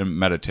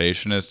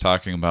meditation is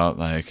talking about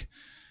like,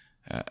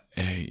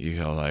 you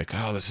go like,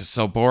 oh, this is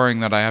so boring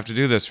that I have to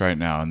do this right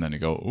now. And then you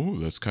go, oh,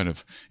 that's kind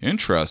of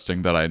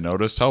interesting that I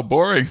noticed how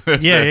boring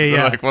this is.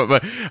 Yeah.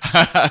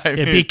 Like,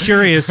 be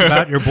curious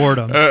about your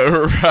boredom.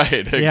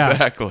 Right,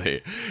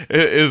 exactly.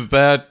 Is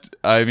that,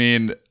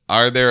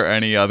 are there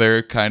any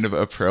other kind of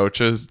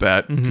approaches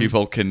that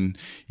people can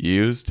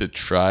use to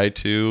try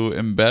to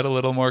embed a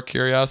little more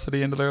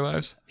curiosity into their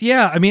lives?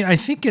 Yeah, I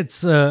think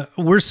it's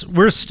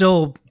we're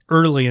still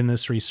early in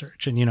this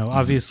research. And,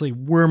 obviously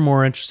we're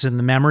more interested in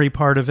the memory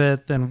part of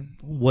it than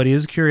what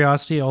is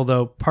curiosity,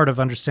 although part of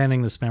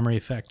understanding this memory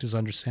effect is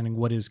understanding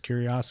what is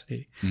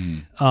curiosity.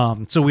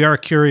 So we are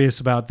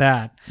curious about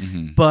that.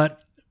 But,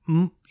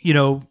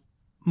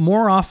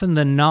 more often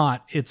than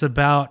not, it's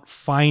about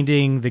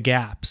finding the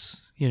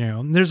gaps.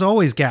 There's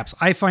always gaps.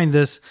 I find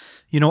this,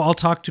 I'll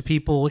talk to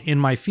people in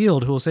my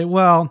field who will say,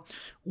 well,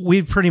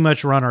 we've pretty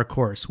much run our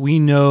course. We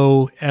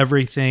know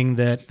everything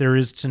that there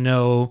is to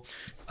know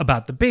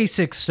about the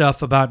basic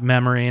stuff about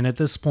memory. And at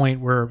this point,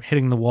 we're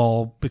hitting the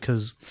wall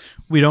because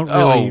we don't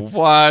really... Oh,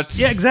 what?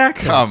 Yeah,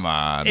 exactly. Come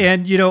on.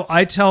 And,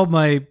 I tell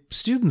my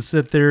students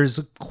that there's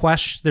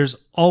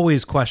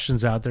always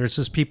questions out there. It's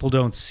just people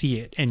don't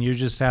see it. And you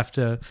just have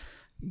to...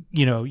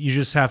 you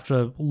just have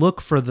to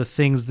look for the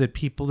things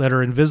that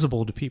are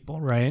invisible to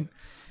people, right?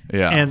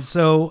 Yeah. And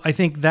so I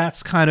think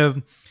that's kind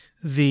of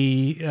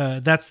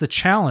that's the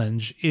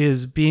challenge,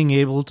 is being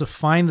able to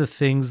find the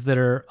things that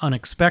are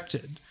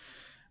unexpected.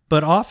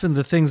 But often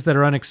the things that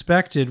are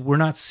unexpected, we're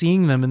not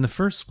seeing them in the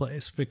first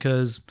place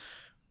because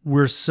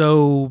we're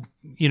so,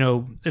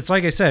 it's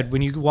like I said,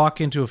 when you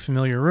walk into a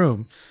familiar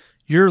room,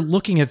 you're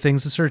looking at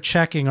things and sort of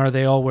checking, are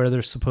they all where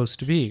they're supposed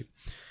to be?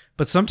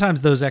 But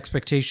sometimes those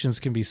expectations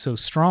can be so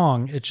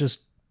strong,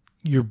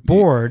 you're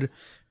bored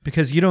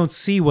because you don't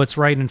see what's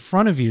right in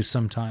front of you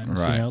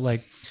sometimes.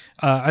 Right.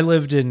 I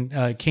lived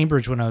in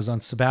Cambridge when I was on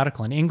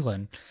sabbatical in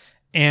England,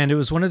 and it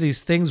was one of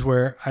these things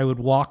where I would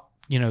walk,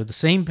 the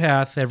same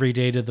path every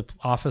day to the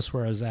office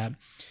where I was at,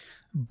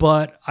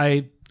 but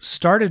I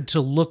started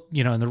to look,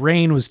 and the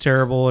rain was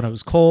terrible and it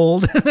was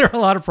cold. There were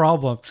a lot of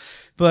problems.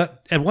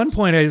 But at one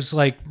point I was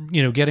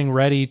getting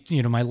ready,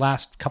 my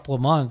last couple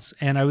of months,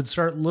 and I would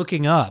start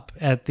looking up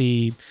at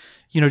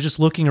just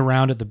looking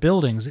around at the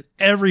buildings.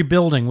 Every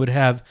building would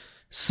have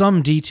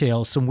some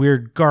detail, some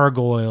weird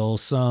gargoyle,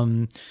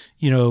 some,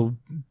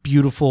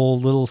 beautiful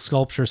little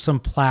sculpture,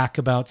 some plaque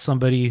about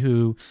somebody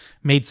who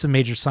made some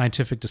major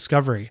scientific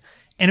discovery.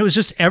 And it was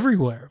just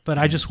everywhere, but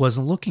I just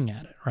wasn't looking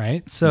at it,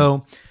 right?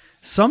 So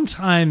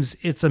sometimes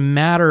it's a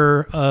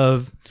matter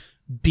of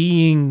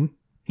being,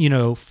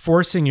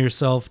 forcing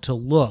yourself to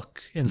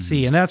look and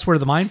see. And that's where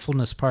the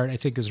mindfulness part, I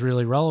think, is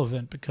really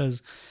relevant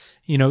because,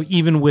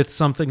 even with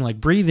something like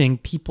breathing,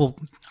 people,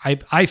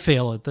 I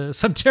fail at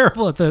this. I'm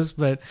terrible at this,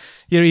 but,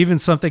 even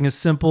something as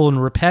simple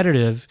and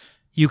repetitive,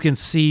 you can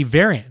see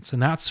variance,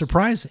 and that's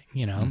surprising,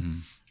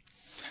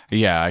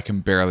 Yeah, I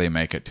can barely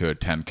make it to a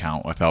 10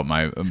 count without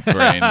my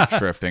brain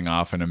drifting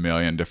off in a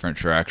million different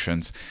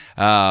directions.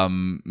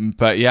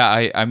 But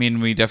yeah, I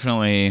mean, we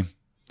definitely,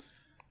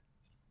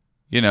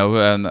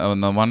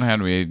 on the one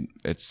hand,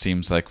 it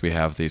seems like we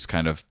have these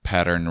kind of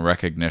pattern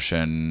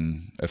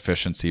recognition,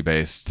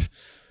 efficiency-based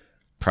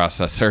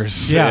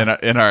processors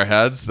in our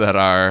heads that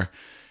are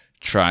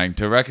trying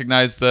to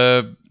recognize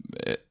the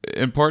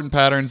important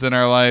patterns in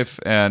our life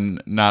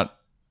and not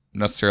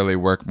necessarily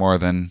work more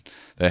than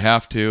they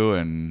have to,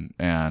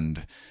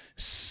 and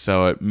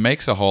so it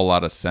makes a whole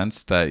lot of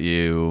sense that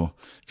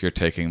if you're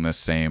taking the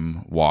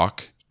same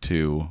walk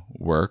to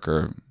work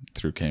or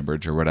through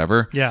Cambridge or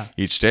whatever,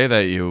 each day,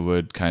 that you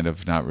would kind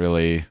of not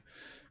really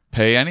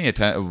pay any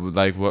attention,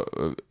 like what,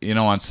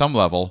 on some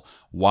level,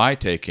 why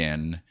take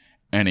in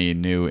any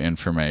new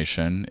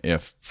information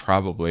if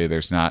probably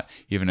there's not,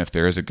 even if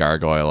there is a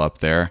gargoyle up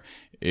there,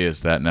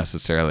 is that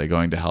necessarily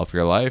going to help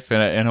your life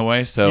in a way?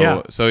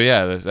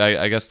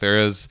 I guess there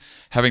is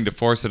having to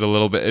force it a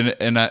little bit.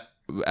 And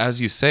as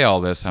you say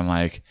all this, I'm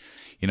like,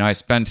 I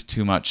spend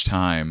too much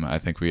time, I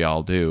think we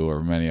all do,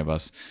 or many of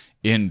us,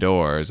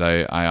 indoors.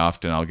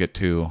 I'll get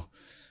to,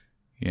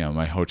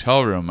 my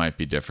hotel room might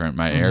be different.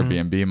 My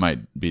Airbnb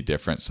might be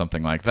different,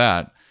 something like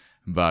that.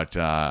 But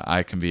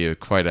I can be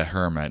quite a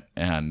hermit,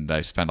 and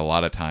I spend a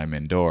lot of time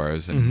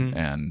indoors,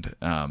 and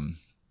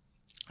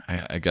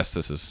I guess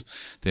this is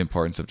the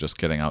importance of just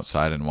getting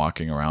outside and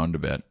walking around a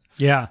bit.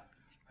 Yeah.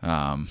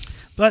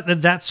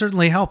 But that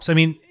certainly helps. I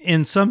mean,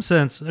 in some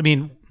sense,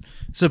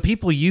 so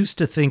people used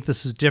to think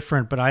this is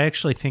different, but I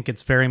actually think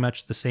it's very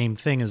much the same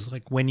thing as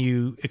like when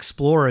you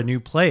explore a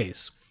new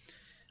place,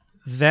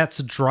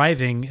 that's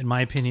driving, in my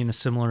opinion, a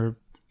similar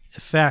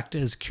effect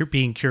as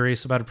being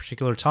curious about a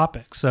particular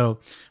topic. So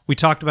we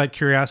talked about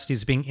curiosity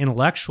as being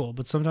intellectual,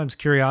 but sometimes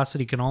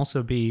curiosity can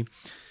also be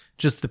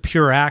just the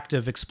pure act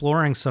of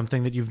exploring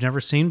something that you've never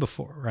seen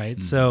before, right?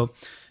 Mm-hmm. So,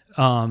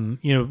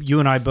 you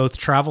and I both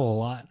travel a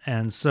lot.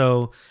 And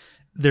so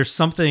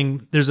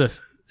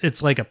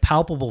it's like a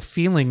palpable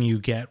feeling you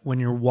get when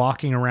you're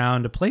walking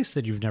around a place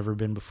that you've never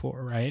been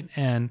before, right?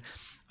 And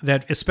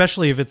that,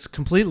 especially if it's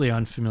completely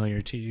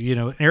unfamiliar to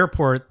you, an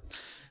airport,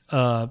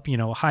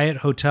 Hyatt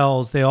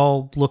hotels, they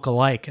all look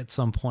alike at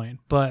some point,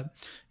 but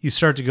you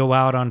start to go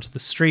out onto the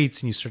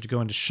streets and you start to go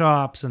into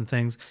shops and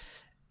things.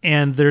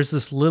 And there's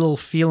this little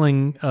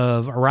feeling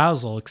of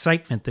arousal,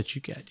 excitement that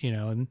you get,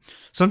 and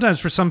sometimes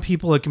for some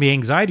people it can be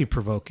anxiety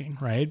provoking,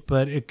 right?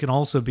 But it can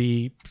also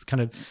be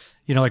kind of,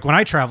 like when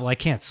I travel, I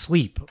can't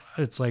sleep.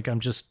 It's like, I'm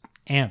just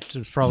amped.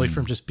 It's probably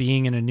from just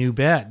being in a new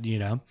bed,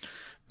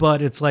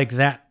 but it's like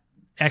that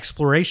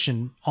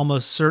exploration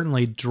almost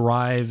certainly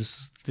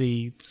drives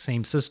the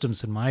same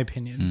systems, in my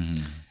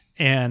opinion.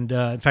 And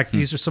in fact,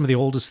 these are some of the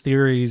oldest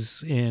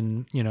theories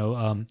in,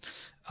 Lynn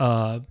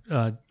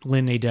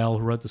Nadell,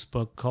 who wrote this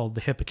book called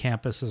The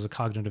Hippocampus as a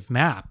Cognitive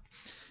Map.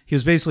 He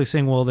was basically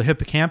saying, well, the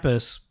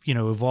hippocampus,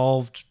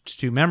 evolved to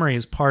do memory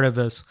as part of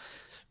this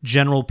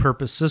general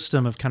purpose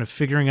system of kind of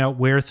figuring out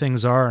where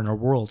things are in our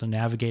world and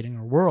navigating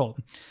our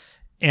world.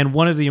 And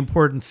one of the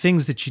important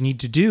things that you need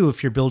to do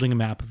if you're building a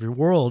map of your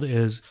world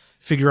is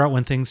figure out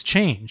when things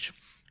change.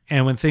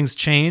 And when things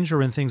change or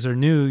when things are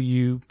new,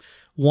 you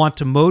want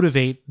to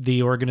motivate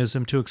the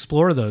organism to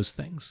explore those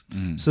things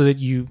so that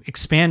you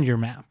expand your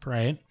map,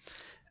 right?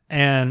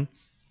 And,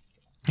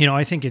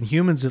 I think in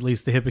humans, at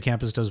least, the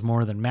hippocampus does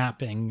more than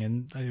mapping.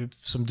 And I have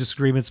some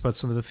disagreements about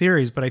some of the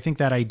theories, but I think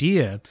that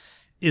idea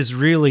is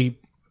really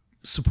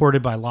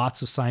supported by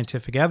lots of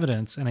scientific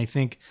evidence. And I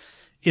think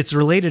it's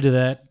related to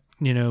that,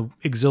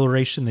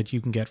 exhilaration that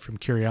you can get from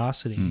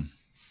curiosity.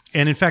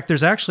 And in fact,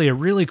 there's actually a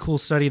really cool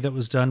study that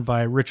was done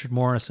by Richard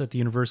Morris at the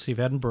University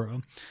of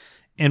Edinburgh.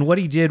 And what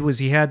he did was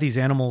he had these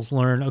animals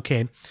learn,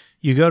 okay,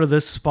 you go to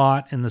this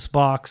spot in this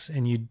box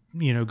and you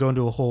go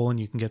into a hole and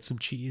you can get some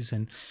cheese.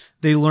 And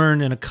they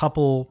learn in a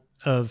couple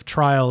of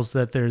trials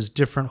that there's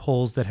different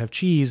holes that have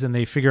cheese, and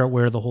they figure out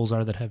where the holes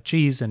are that have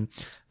cheese. And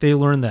they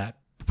learn that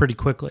pretty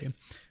quickly,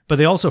 but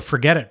they also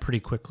forget it pretty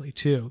quickly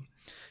too.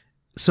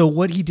 So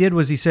what he did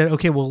was he said,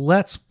 okay, well,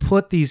 let's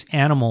put these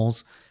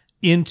animals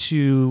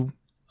into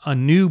a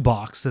new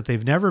box that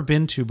they've never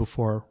been to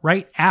before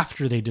right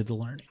after they did the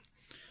learning.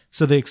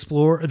 So they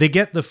explore, they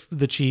get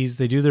the cheese,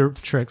 they do their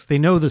tricks, they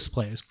know this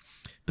place,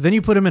 but then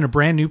you put them in a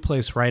brand new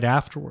place right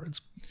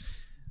afterwards.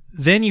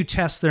 Then you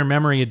test their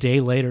memory a day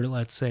later,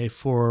 let's say,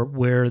 for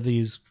where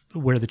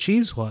the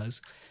cheese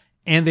was,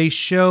 and they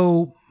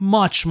show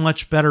much,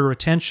 much better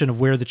retention of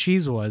where the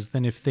cheese was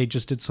than if they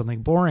just did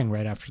something boring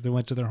right after they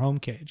went to their home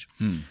cage.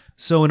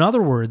 So in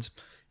other words,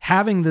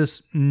 having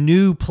this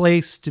new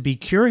place to be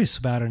curious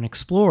about and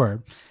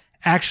explore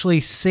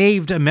actually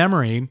saved a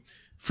memory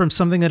from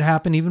something that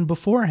happened even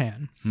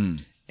beforehand.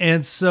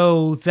 And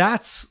so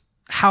that's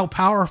how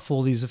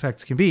powerful these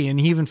effects can be. And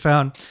he even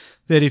found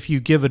that if you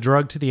give a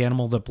drug to the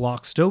animal that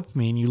blocks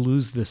dopamine, you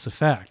lose this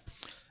effect.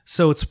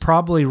 So it's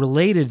probably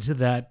related to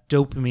that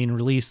dopamine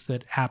release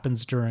that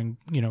happens during,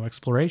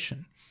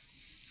 exploration.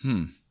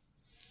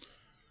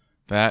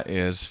 That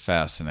is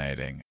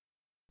fascinating.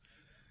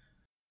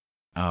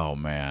 Oh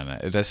man,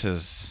 this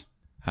is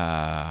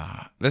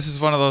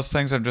one of those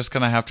things I'm just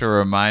gonna have to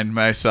remind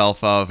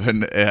myself of,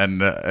 and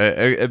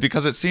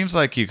because it seems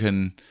like you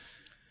can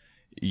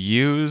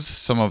use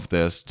some of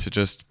this to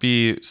just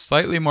be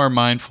slightly more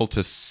mindful,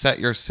 to set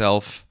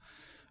yourself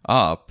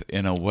up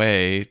in a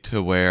way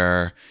to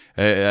where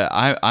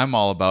I'm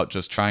all about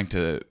just trying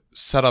to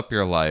set up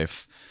your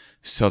life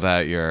so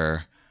that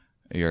your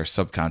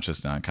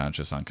subconscious,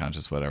 non-conscious,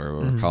 unconscious, whatever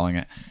we're calling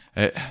it.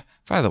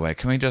 By the way,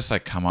 can we just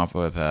come up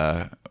with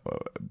a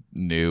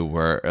new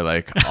word,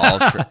 like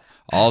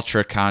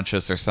ultra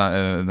conscious or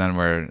something, and then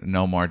we're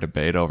no more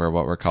debate over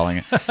what we're calling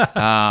it.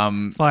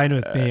 Fine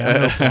with me.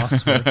 I'm no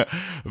philosopher.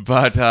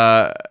 But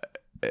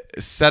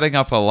setting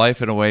up a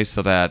life in a way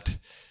so that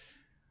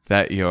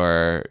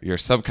your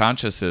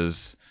subconscious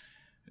is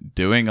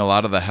doing a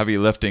lot of the heavy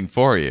lifting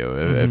for you.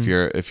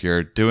 If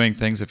you're doing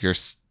things, if you're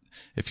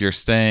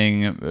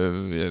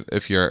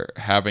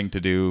having to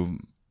do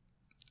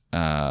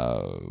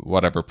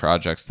whatever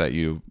projects that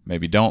you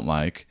maybe don't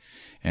like,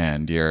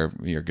 and you're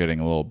getting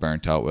a little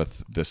burnt out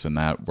with this and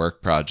that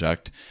work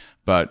project,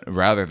 but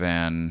rather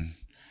than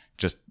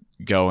just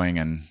going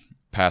and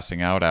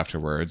passing out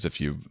afterwards, if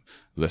you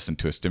listen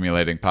to a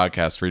stimulating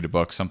podcast, read a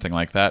book, something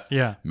like that,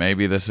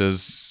 maybe this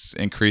is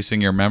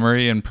increasing your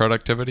memory and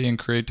productivity and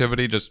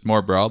creativity just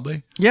more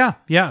broadly. Yeah.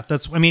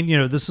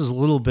 This is a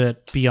little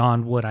bit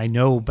beyond what I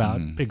know about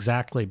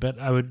exactly, but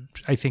I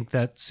think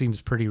that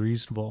seems pretty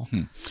reasonable.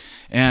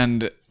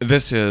 And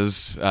this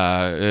is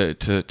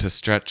to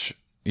stretch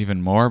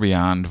even more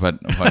beyond what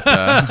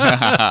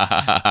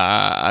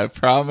I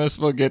promise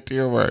we'll get to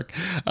your work.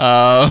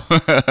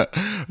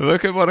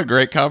 Look at what a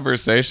great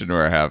conversation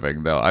we're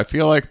having, though. I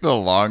feel like the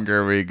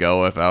longer we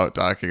go without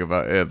talking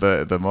about it,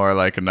 the more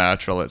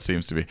natural it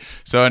seems to be.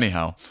 So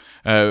anyhow,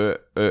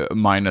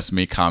 minus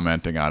me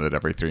commenting on it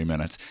every 3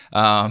 minutes.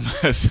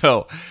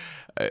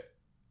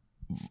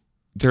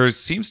 There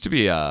seems to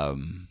be a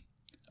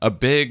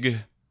big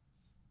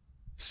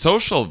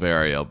social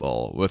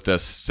variable with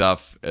this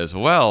stuff as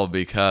well,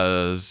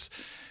 because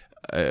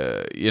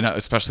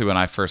especially when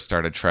I first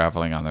started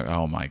traveling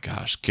oh my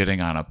gosh,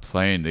 getting on a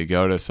plane to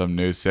go to some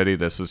new city,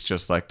 this was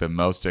just the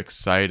most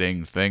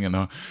exciting thing.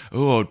 And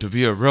to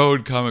be a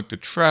road comic, to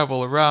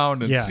travel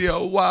around and see,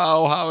 oh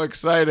wow, how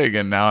exciting.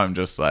 And now I'm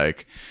just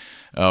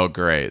oh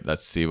great,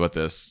 let's see what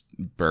this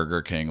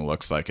Burger King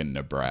looks like in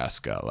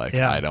Nebraska.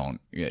 I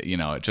don't,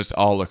 it just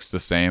all looks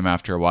the same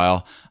after a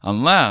while,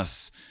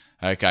 unless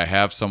I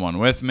have someone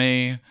with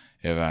me.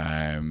 If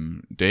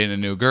I'm dating a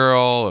new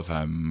girl, if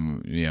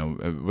I'm,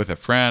 with a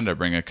friend, I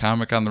bring a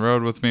comic on the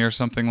road with me or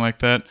something like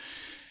that.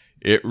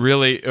 it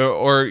really,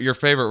 or your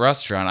favorite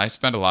restaurant. I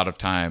spend a lot of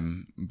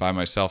time by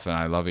myself, and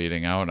I love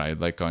eating out. I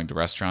like going to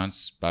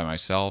restaurants by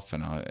myself,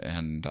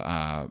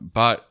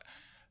 but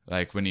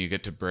like when you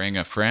get to bring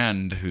a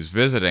friend who's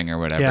visiting or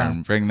whatever,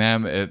 and bring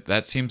them,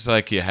 that seems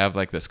like you have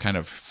like this kind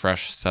of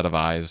fresh set of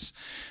eyes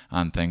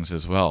on things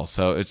as well.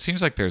 So it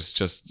seems like there's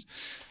just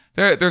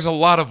there's a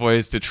lot of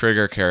ways to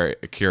trigger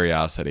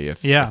curiosity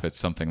if it's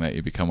something that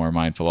you become more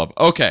mindful of.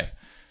 Okay,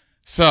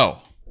 so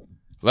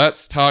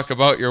let's talk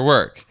about your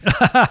work.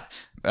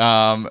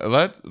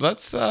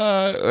 Let's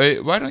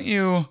why don't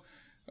you?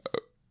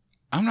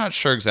 I'm not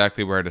sure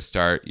exactly where to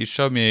start. You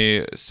showed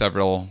me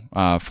several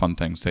fun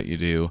things that you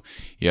do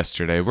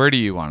yesterday. Where do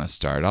you want to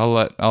start?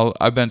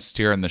 I've been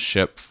steering the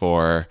ship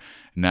for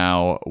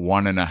now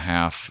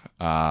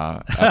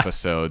 1.5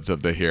 episodes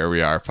of the Here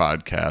We Are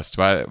podcast.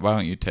 Why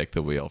don't you take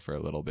the wheel for a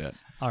little bit?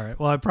 All right.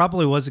 Well, I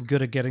probably wasn't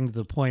good at getting to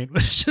the point,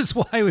 which is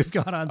why we've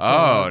gone on so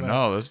long.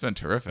 No, this has been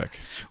terrific.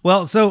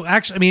 Well, so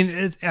actually, I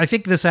mean, I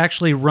think this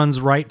actually runs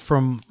right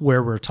from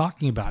where we're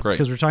talking about. Great.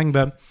 Because we're talking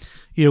about,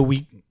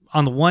 we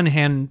on the one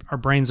hand, our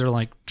brains are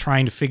like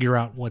trying to figure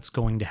out what's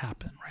going to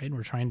happen, right?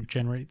 We're trying to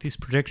generate these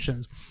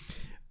predictions.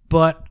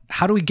 But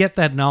how do we get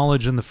that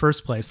knowledge in the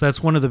first place?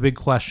 That's one of the big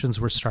questions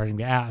we're starting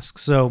to ask.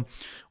 So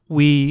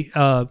we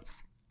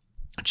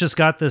just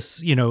got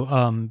this,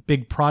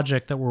 big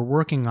project that we're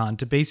working on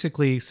to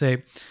basically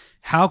say,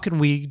 how can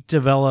we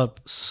develop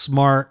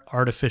smart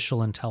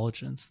artificial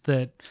intelligence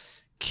that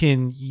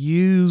can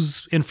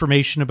use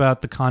information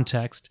about the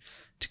context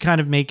to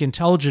kind of make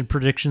intelligent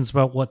predictions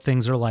about what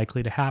things are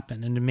likely to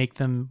happen and to make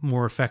them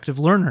more effective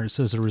learners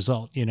as a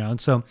result,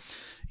 And so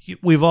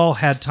we've all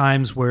had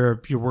times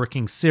where you're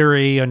working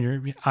Siri on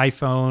your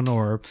iPhone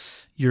or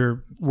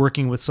you're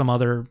working with some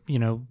other,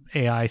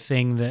 AI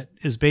thing that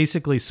is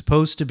basically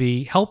supposed to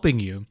be helping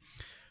you,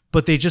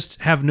 but they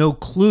just have no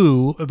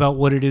clue about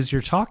what it is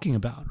you're talking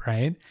about,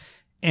 right?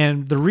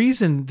 And the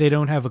reason they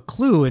don't have a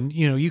clue, and,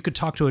 you could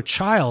talk to a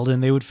child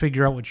and they would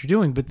figure out what you're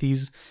doing, but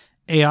these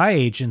AI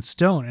agents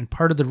don't. And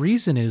part of the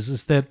reason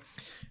is that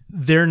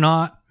they're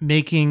not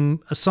making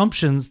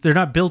assumptions. They're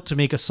not built to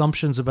make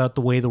assumptions about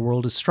the way the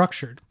world is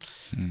structured.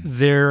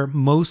 They're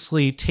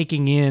mostly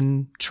taking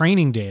in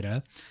training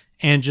data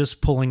and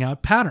just pulling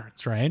out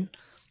patterns, right?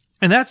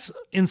 And that's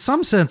in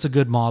some sense a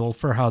good model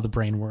for how the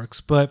brain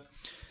works, but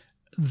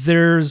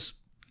there's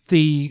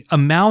the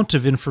amount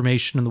of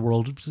information in the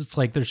world. It's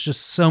like there's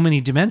just so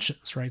many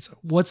dimensions, right? So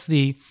what's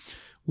the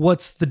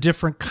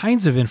different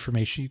kinds of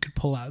information you could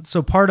pull out?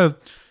 So part of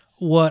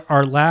what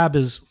our lab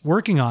is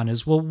working on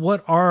is, well,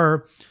 what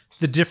are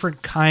the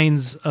different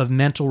kinds of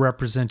mental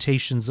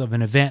representations of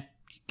an event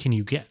can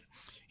you get?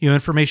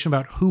 Information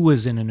about who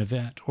was in an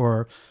event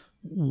or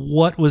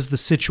what was the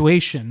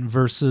situation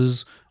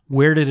versus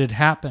where did it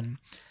happen?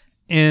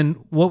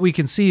 And what we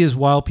can see is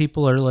while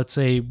people are, let's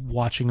say,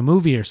 watching a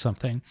movie or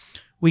something,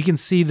 we can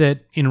see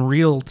that in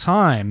real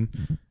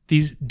time,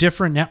 these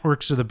different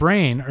networks of the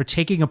brain are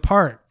taking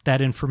apart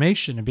that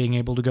information and being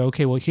able to go,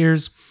 okay, well,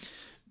 here's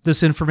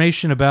this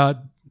information about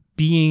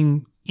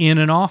being in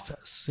an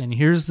office, and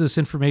here's this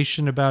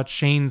information about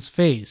Shane's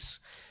face,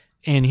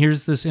 and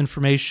here's this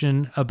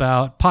information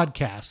about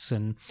podcasts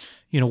and,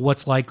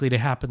 what's likely to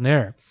happen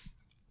there.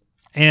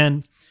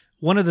 And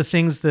one of the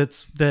things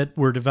that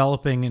we're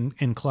developing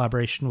in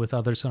collaboration with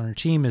others on our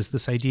team is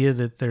this idea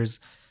that there's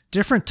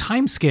different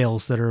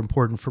timescales that are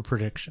important for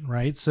prediction,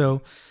 right?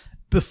 So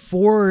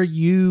before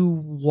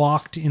you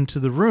walked into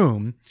the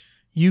room,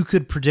 you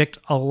could predict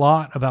a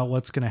lot about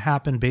what's going to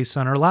happen based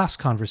on our last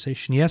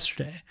conversation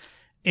yesterday.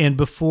 And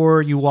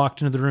before you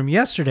walked into the room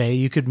yesterday,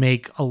 you could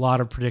make a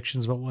lot of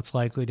predictions about what's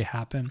likely to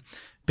happen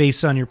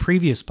based on your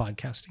previous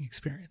podcasting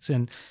experience.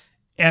 And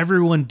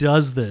everyone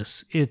does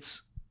this.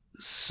 It's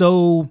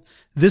so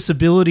this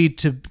ability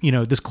to,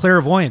 this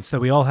clairvoyance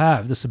that we all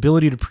have, this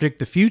ability to predict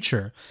the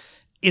future,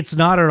 it's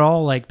not at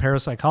all like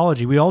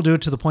parapsychology. We all do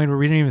it to the point where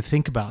we don't even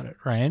think about it,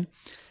 right?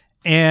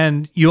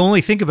 And you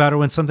only think about it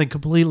when something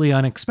completely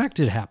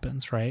unexpected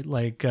happens, right?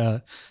 Like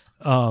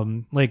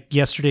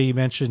yesterday you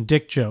mentioned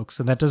dick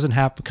jokes, and that doesn't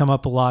come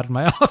up a lot in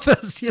my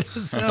office,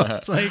 so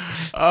it's like,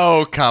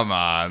 oh, come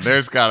on,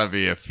 there's got to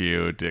be a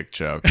few dick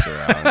jokes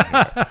around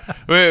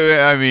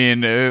here. I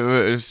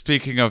mean,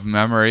 speaking of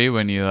memory,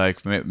 when you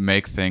like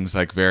make things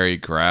like very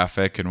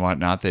graphic and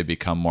whatnot, they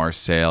become more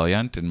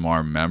salient and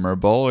more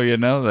memorable.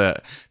 The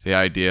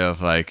idea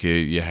of like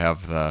you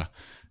have the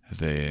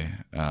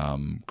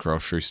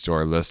grocery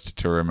store list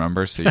to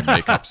remember, so you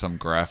make up some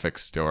graphic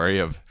story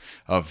of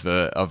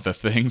the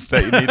things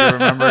that you need to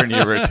remember, and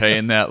you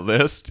retain that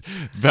list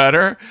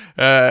better.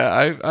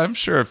 I'm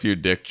sure a few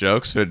dick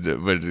jokes would be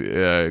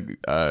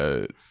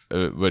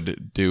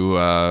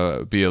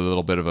a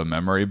little bit of a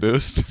memory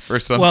boost for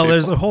some people.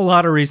 There's a whole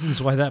lot of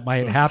reasons why that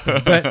might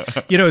happen,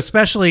 but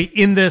especially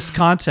in this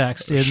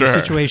context, in the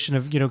situation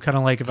of kind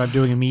of like if I'm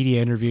doing a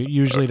media interview, it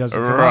usually doesn't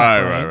come up,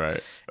 right.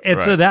 And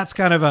so Right. that's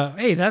kind of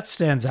hey, that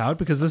stands out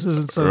because this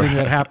isn't something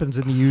that happens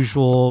in the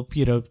usual,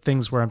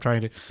 things where I'm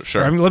trying to.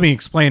 Sure. Let me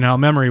explain how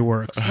memory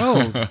works.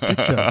 Oh, dick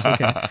jokes.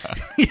 Okay.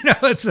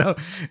 And so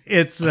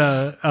it's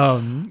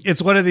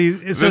one of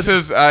these. This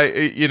is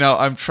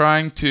I'm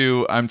trying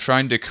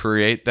to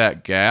create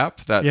that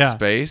gap, that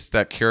space,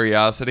 that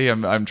curiosity.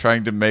 I'm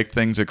trying to make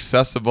things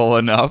accessible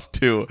enough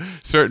to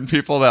certain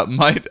people that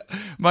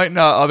might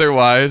not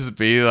otherwise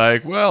be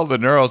like, well, the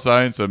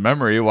neuroscience of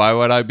memory, why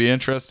would I be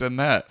interested in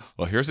that?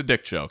 Well, here's a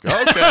dick joke.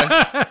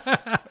 Okay.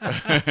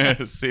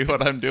 See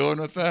what I'm doing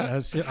with that?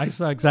 I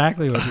saw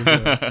exactly what you're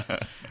doing.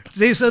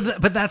 See,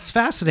 but that's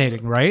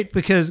fascinating, right?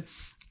 Because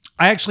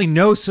I actually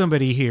know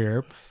somebody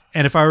here,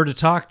 and if I were to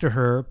talk to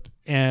her,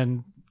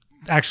 and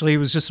actually it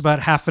was just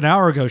about half an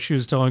hour ago, she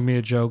was telling me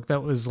a joke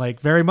that was like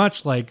very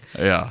much like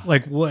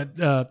what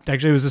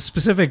actually it was a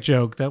specific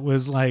joke that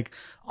was like,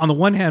 on the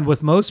one hand,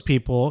 with most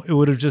people, it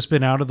would have just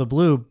been out of the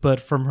blue, but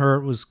from her,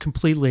 it was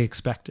completely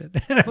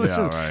expected. And it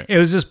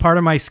was just part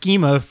of my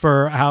schema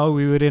for how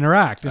we would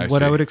interact and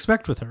I would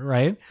expect with her,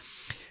 right?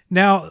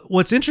 Now,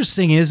 what's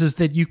interesting is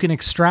that you can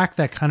extract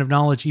that kind of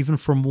knowledge even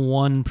from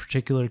one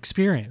particular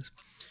experience.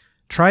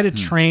 Try to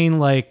train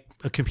like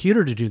a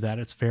computer to do that.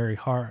 It's very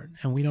hard,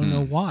 and we don't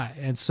know why.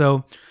 And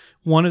so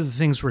one of the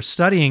things we're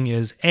studying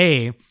is,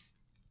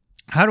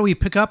 how do we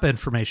pick up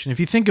information? If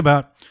you think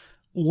about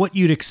what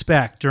you'd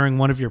expect during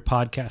one of your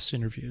podcast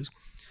interviews,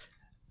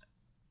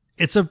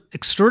 it's an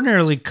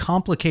extraordinarily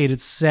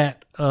complicated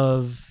set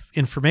of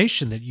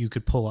information that you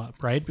could pull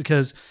up, right?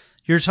 Because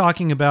you're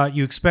talking about,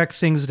 you expect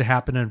things to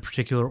happen in a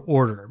particular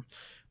order.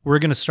 We're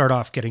going to start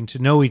off getting to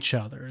know each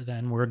other.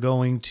 Then we're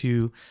going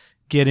to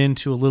get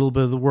into a little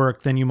bit of the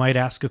work. Then you might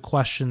ask a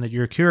question that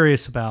you're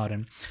curious about.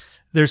 And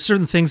there's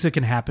certain things that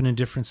can happen in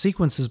different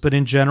sequences, but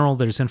in general,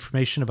 there's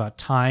information about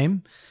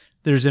time.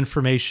 There's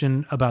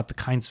information about the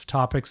kinds of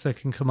topics that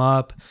can come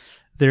up.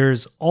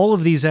 There's all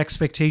of these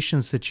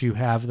expectations that you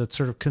have that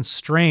sort of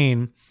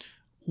constrain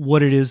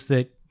what it is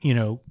that,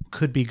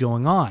 could be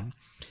going on.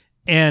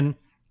 And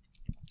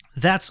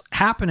that's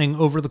happening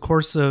over the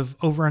course of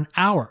over an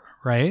hour,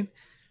 right?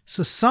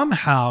 So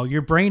somehow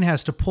your brain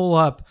has to pull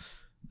up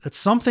that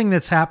something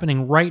that's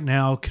happening right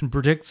now can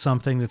predict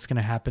something that's going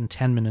to happen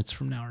 10 minutes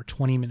from now or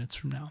 20 minutes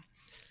from now.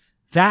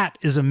 That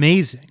is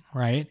amazing,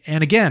 right?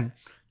 And again,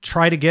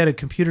 try to get a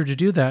computer to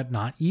do that,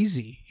 not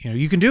easy.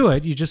 You can do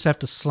it. You just have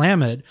to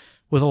slam it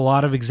with a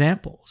lot of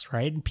examples,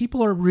 right? And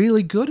people are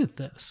really good at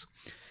this.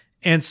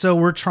 And so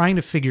we're trying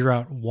to figure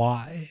out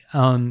why.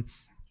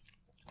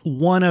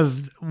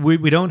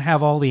 We don't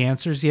have all the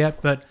answers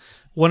yet, but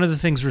one of the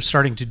things we're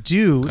starting to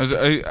do...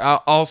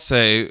 I'll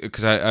say,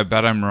 because I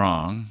bet I'm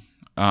wrong,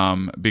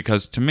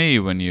 because to me,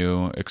 when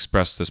you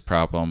express this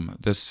problem,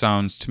 this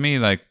sounds to me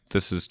like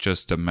this is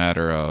just a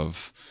matter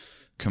of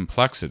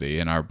complexity,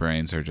 and our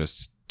brains are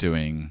just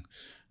doing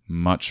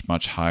much,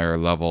 much higher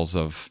levels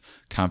of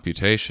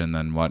computation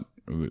than what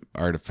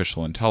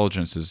artificial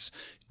intelligence is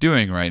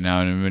doing right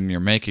now. And when you're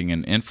making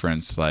an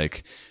inference,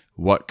 like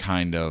what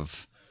kind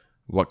of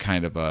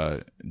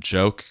a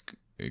joke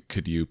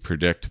could you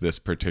predict this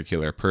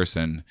particular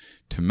person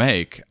to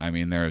make? I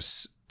mean,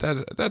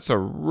 that's a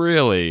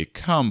really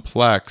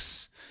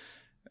complex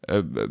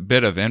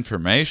bit of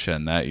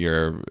information that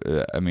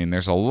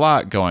there's a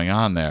lot going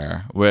on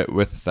there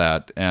with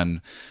that.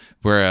 And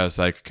whereas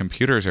like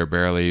computers are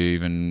barely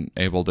even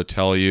able to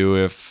tell you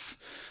if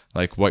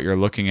like what you're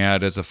looking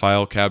at is a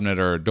file cabinet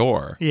or a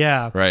door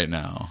right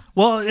now.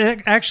 Well,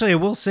 actually, I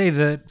will say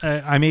that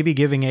I may be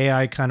giving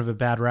AI kind of a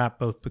bad rap,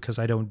 both because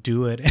I don't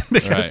do it and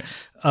because,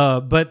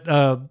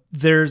 but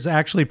there's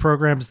actually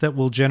programs that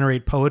will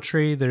generate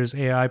poetry. There's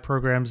AI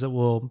programs that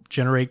will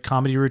generate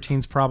comedy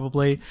routines.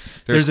 Probably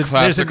there's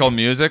classical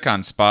music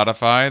on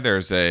Spotify.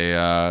 There's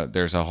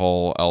a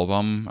whole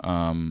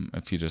album.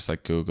 If you just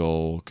like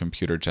Google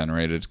computer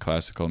generated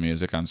classical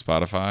music on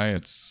Spotify,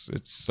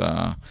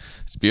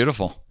 it's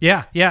beautiful.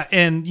 Yeah,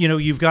 and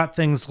you've got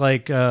things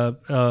like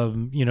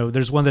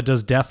there's one that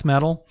does death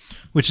metal,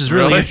 which is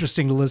really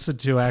interesting to listen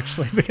to,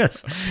 actually,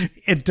 because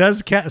it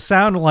does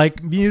sound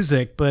like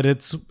music, but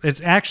it's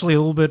actually a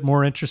little bit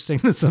more interesting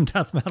than some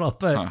death metal.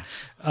 But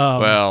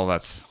well,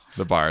 that's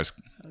the bar's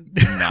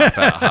not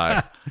that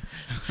high.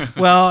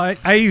 Well,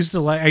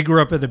 I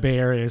grew up in the Bay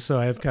Area, so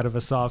I have kind of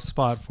a soft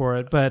spot for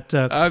it. But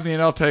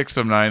I'll take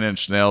some 9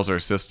 Inch Nails or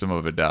System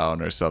of a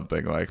Down or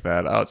something like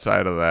that.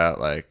 Outside of that,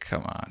 like,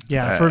 come on.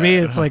 Yeah, for me,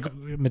 it's like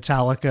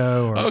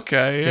Metallica. Or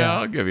okay,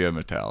 I'll give you a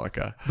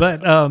Metallica.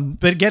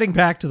 But getting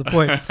back to the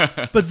point,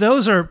 but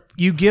those are,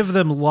 you give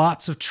them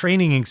lots of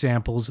training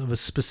examples of a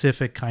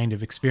specific kind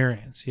of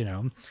experience,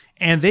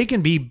 and they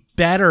can be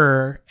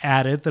better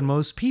at it than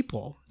most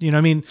people.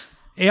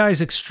 AI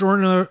is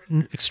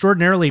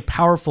extraordinarily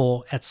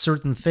powerful at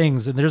certain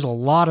things, and there's a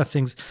lot of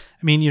things.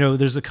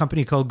 There's a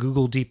company called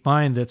Google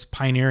DeepMind that's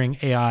pioneering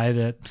AI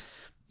that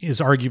is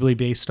arguably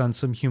based on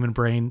some human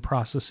brain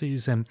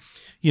processes, and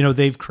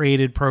they've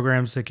created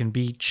programs that can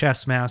beat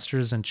chess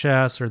masters in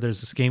chess, or there's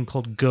this game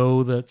called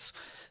Go that's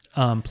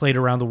played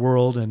around the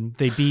world, and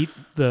they beat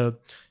the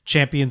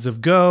champions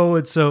of Go,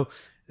 and so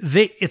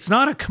it's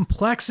not a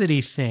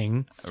complexity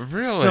thing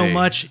Really? so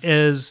much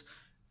as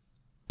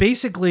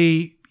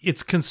basically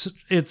it's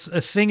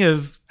a thing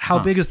of how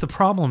big is the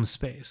problem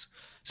space.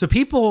 So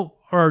people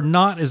are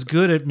not as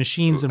good at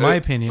machines, in my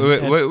opinion.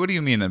 What do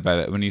you mean then by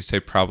that when you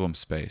say problem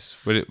space?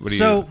 What do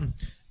so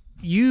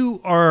you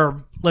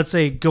are, let's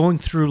say, going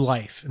through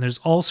life, and there's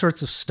all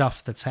sorts of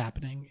stuff that's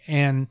happening,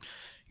 and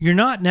you're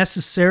not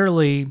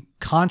necessarily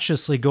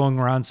consciously going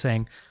around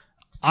saying,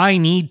 I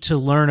need to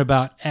learn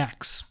about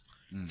X.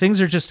 Things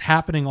are just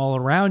happening all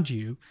around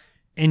you,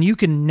 and you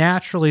can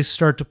naturally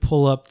start to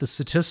pull up the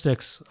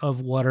statistics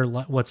of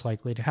what's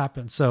likely to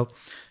happen. So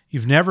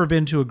you've never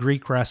been to a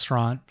Greek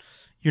restaurant.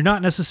 You're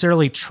not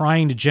necessarily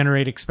trying to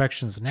generate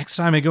expectations. Next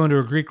time I go into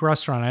a Greek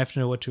restaurant, I have to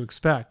know what to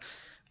expect.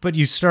 But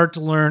you start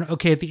to learn,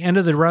 okay, at the end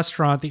of the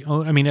restaurant,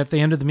 at the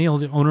end of the meal,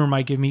 the owner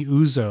might give me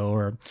ouzo,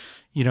 or,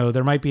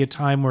 there might be a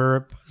time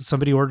where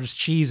somebody orders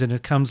cheese and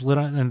it comes lit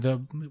on, and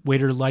the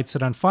waiter lights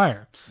it on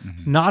fire.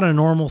 Mm-hmm. Not a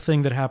normal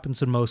thing that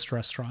happens in most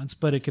restaurants,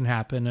 but it can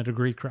happen at a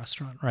Greek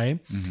restaurant, right?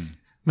 Mm-hmm.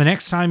 The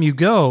next time you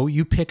go,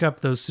 you pick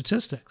up those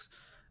statistics.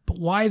 But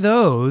why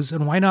those,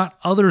 and why not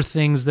other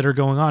things that are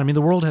going on? I mean,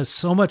 the world has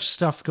so much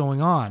stuff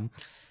going on.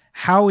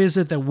 How is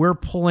it that we're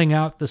pulling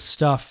out the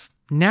stuff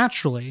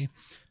naturally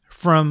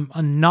from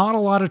not a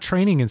lot of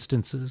training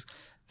instances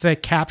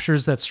that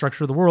captures that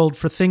structure of the world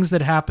for things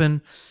that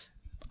happen?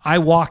 I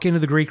walk into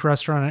the Greek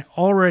restaurant and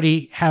I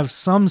already have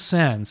some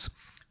sense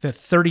that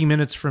 30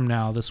 minutes from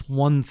now, this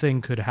one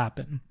thing could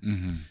happen.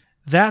 Mm-hmm.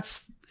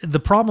 That's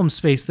the problem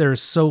space there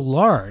is so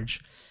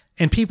large,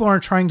 and people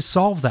aren't trying to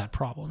solve that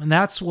problem. And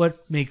that's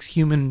what makes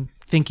human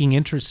thinking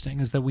interesting,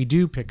 is that we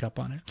do pick up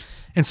on it.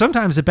 And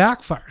sometimes it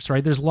backfires,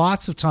 right? There's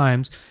lots of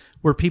times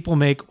where people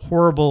make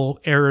horrible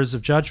errors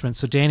of judgment.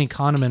 So Danny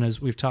Kahneman,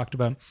 as we've talked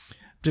about,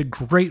 did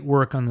great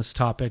work on this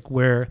topic,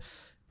 where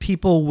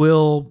people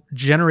will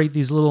generate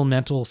these little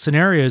mental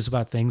scenarios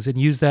about things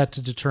and use that to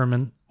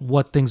determine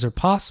what things are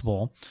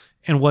possible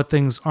and what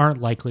things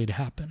aren't likely to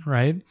happen,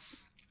 right?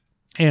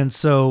 And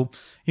so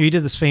he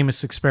did this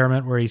famous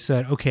experiment where he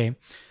said, okay,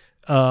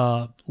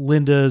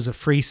 Linda is a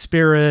free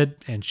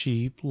spirit and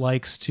she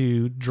likes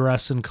to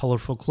dress in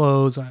colorful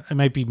clothes. I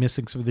might be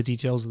missing some of the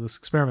details of this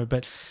experiment,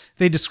 but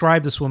they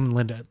describe this woman,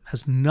 Linda. It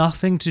has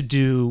nothing to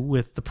do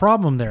with the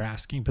problem they're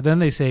asking. But then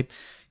they say,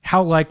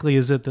 how likely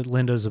is it that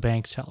Linda is a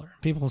bank teller?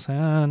 People say,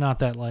 not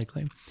that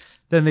likely.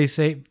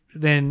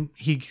 Then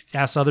he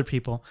asks other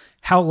people,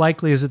 how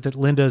likely is it that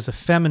Linda is a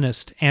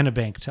feminist and a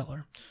bank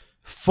teller?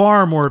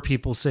 Far more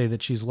people say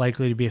that she's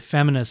likely to be a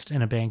feminist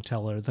and a bank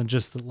teller than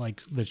just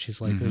that she's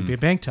likely to be a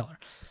bank teller.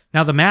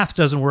 Now, the math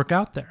doesn't work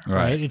out there,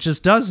 right? It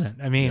just doesn't.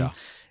 I mean,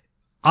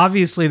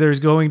 obviously there's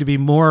going to be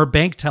more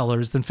bank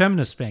tellers than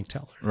feminist bank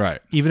tellers,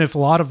 right? Even if a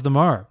lot of them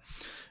are.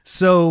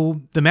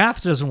 So the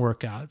math doesn't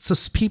work out. So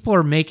people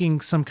are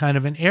making some kind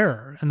of an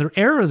error. And the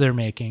error they're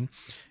making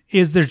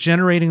is they're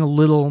generating a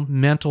little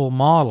mental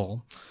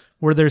model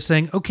where they're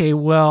saying, okay,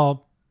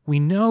 well, we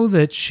know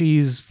that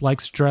she's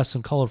likes to dress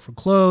in colorful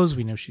clothes.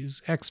 We know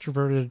she's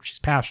extroverted. She's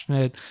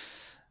passionate.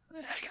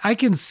 I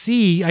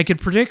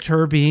could predict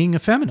her being a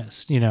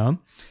feminist,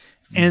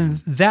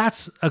 And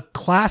that's a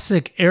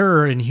classic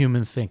error in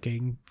human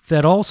thinking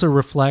that also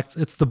reflects,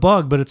 it's the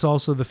bug, but it's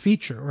also the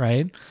feature,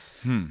 right?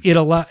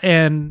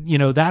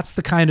 That's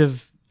the kind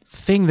of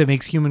thing that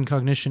makes human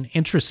cognition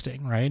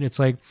interesting, right? It's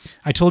like,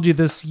 I told you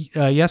this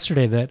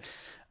yesterday, that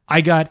I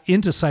got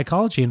into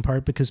psychology in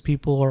part because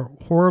people are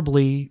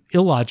horribly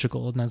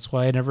illogical, and that's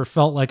why I never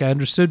felt like I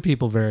understood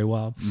people very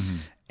well. Mm-hmm.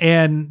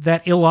 And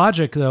that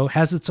illogic, though,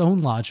 has its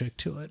own logic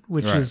to it,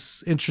 which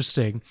is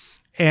interesting.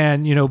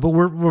 And, but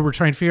we're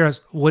trying to figure out,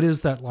 what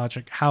is that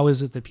logic? How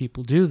is it that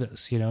people do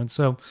this? And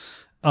so,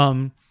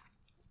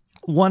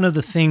 one of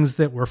the things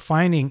that we're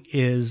finding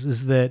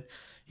is that,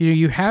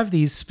 you have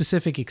these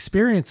specific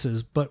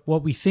experiences, but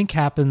what we think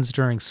happens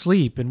during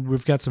sleep, and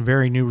we've got some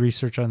very new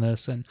research on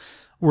this, and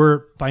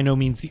we're by no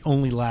means the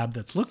only lab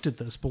that's looked at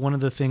this, but one of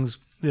the things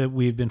that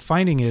we've been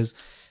finding is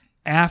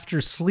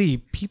after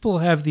sleep, people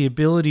have the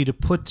ability to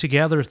put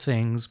together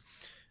things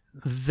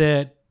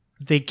that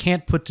they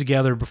can't put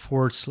together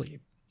before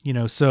sleep.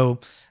 So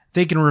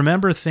they can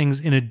remember things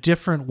in a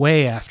different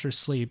way after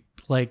sleep,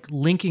 like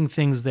linking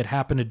things that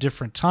happen at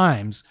different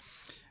times,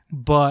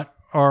 but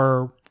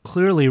are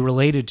clearly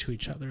related to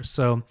each other.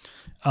 So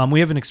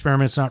we have an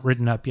experiment. It's not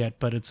written up yet,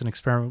 but it's an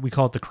experiment. We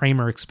call it the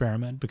Kramer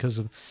experiment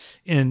because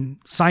in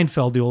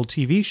Seinfeld, the old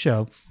TV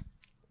show,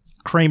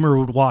 Kramer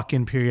would walk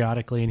in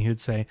periodically and he would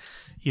say,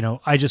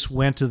 I just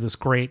went to this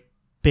great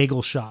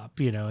bagel shop,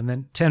 and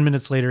then 10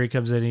 minutes later he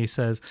comes in and he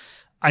says,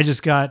 I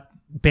just got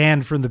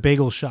banned from the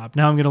bagel shop.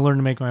 Now I'm going to learn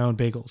to make my own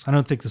bagels. I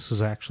don't think this was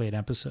actually an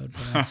episode,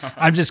 but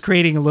I'm just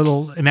creating a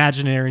little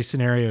imaginary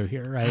scenario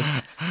here,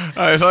 right?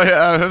 I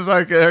was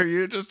like, are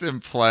you just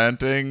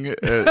implanting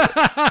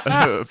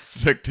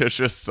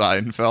fictitious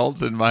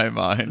Seinfelds in my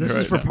mind? This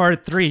is for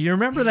part 3. You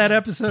remember that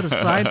episode of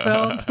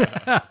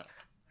Seinfeld?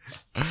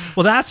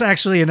 Well, that's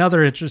actually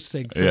another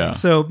interesting thing. Yeah.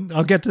 So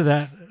I'll get to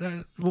that.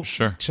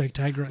 Sure. Should I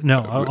tiger?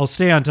 No, I'll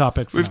stay on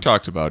topic. We've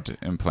talked about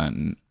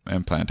implanting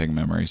implanting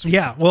memories.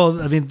 Yeah.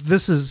 Well, I mean,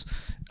 this is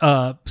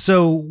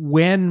so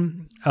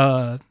when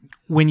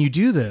you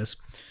do this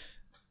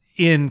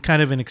in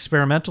kind of an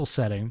experimental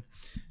setting,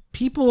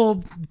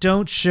 people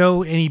don't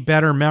show any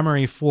better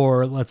memory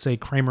for, let's say,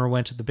 Kramer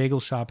went to the bagel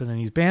shop and then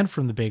he's banned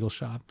from the bagel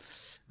shop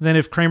than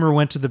if Kramer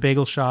went to the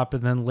bagel shop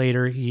and then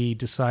later he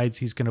decides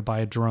he's going to buy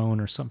a drone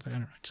or something. I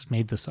don't know, I just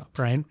made this up,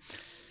 right?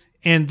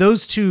 And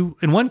those two,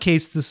 in one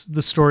case,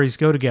 the stories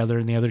go together.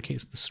 In the other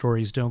case, the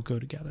stories don't go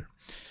together.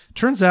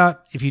 Turns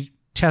out if you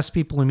test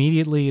people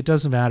immediately, it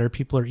doesn't matter.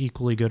 People are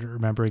equally good at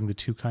remembering the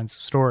two kinds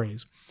of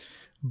stories.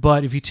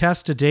 But if you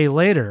test a day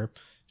later,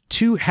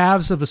 two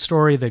halves of a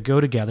story that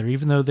go together,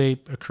 even though they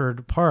occurred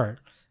apart,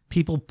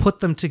 people put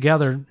them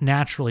together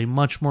naturally,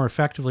 much more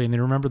effectively, and they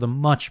remember them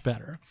much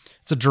better.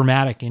 It's a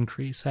dramatic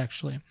increase,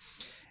 actually.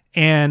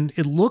 And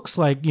it looks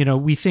like,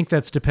 we think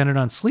that's dependent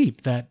on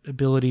sleep, that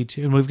ability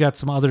to, and we've got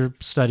some other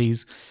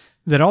studies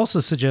that also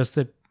suggest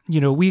that,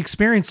 we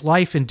experience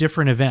life in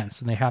different events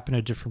and they happen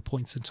at different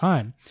points in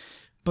time.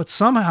 But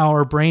somehow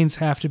our brains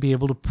have to be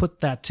able to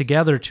put that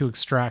together to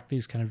extract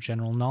these kind of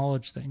general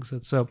knowledge things.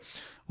 And so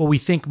what we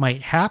think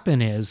might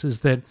happen is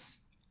that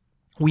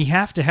we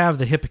have to have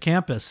the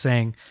hippocampus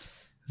saying,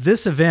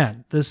 this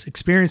event, this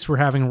experience we're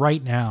having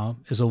right now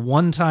is a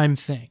one-time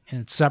thing,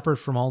 and it's separate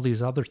from all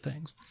these other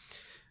things.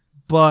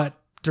 But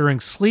during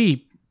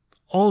sleep,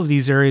 all of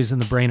these areas in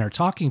the brain are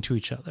talking to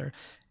each other.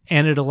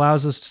 And it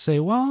allows us to say,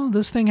 well,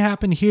 this thing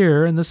happened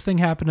here, and this thing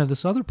happened at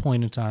this other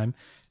point in time.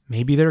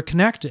 Maybe they're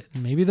connected.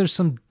 Maybe there's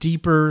some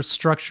deeper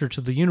structure to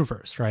the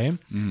universe, right?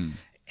 Mm.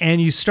 And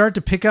you start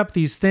to pick up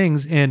these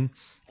things, and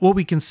what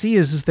we can see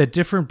is that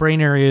different brain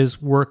areas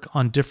work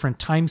on different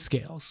time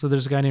scales. So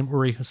there's a guy named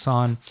Uri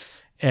Hassan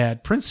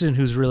at Princeton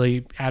who's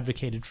really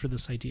advocated for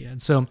this idea.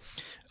 And so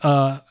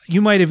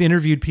you might have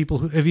interviewed people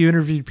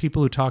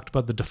who talked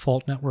about the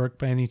default network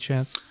by any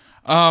chance?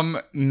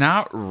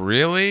 Not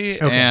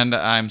really. Okay. And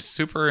I'm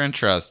super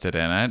interested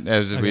in it.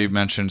 As we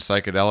mentioned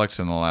psychedelics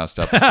in the last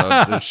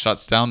episode, it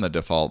shuts down the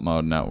default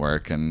mode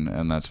network.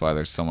 And that's why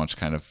there's so much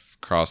kind of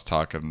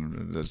crosstalk,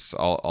 and it's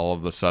all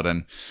of a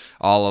sudden,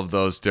 all of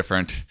those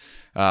different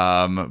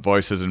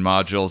voices and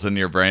modules in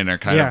your brain are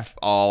kind of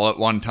all at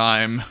one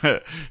time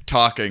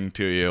talking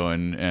to you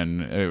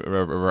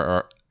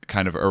and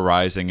kind of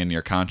arising in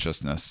your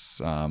consciousness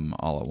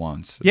all at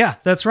once. Yeah,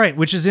 that's right,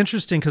 which is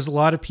interesting because a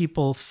lot of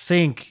people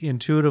think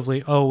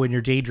intuitively, when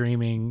you're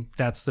daydreaming,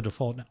 that's the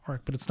default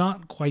network, but it's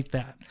not quite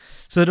that.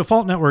 So the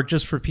default network,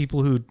 just for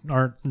people who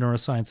aren't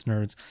neuroscience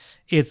nerds,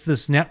 it's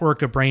this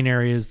network of brain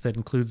areas that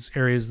includes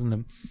areas in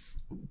the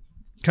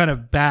kind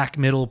of back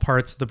middle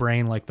parts of the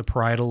brain, like the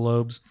parietal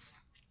lobes,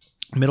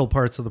 middle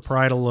parts of the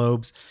parietal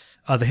lobes.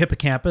 The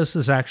hippocampus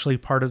is actually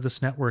part of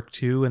this network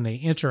too, and they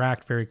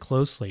interact very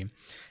closely.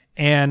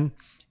 And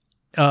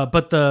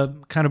but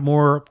the kind of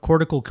more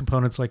cortical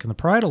components, like in the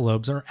parietal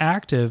lobes, are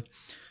active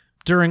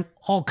during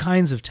all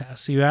kinds of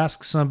tests. So you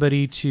ask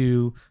somebody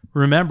to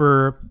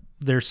remember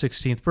their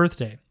 16th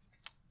birthday,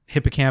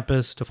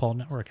 hippocampus, default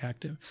network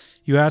active.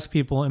 You ask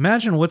people,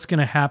 imagine what's going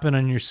to happen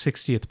on your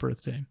 60th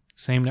birthday.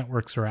 Same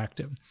networks are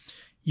active.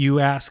 You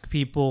ask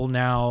people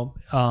now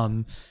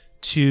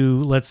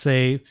to, let's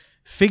say,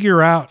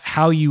 figure out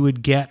how you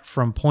would get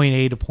from point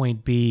A to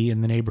point B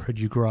in the neighborhood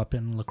you grew up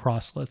in, La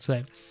Crosse, let's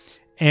say,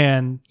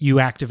 and you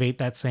activate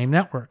that same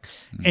network.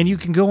 Mm-hmm. And you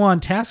can go on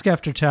task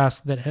after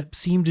task that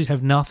seem to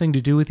have nothing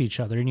to do with each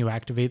other, and you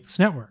activate this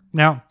network.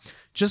 Now,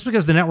 just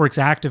because the network's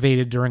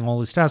activated during all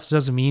these tests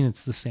doesn't mean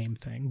it's the same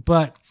thing.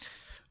 But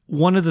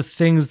one of the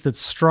things that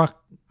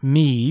struck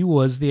me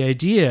was the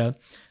idea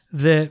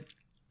that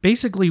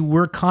basically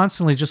we're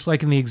constantly, just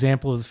like in the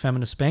example of the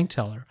feminist bank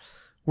teller,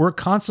 we're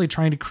constantly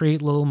trying to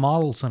create little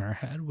models in our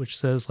head, which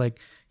says, like,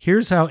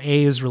 here's how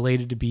A is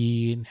related to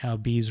B and how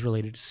B is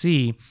related to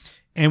C.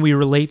 And we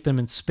relate them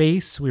in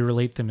space, we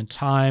relate them in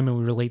time, and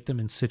we relate them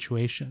in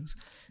situations.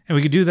 And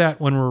we could do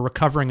that when we're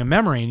recovering a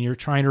memory and you're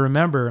trying to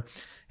remember,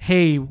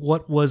 hey,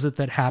 what was it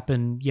that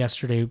happened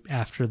yesterday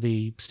after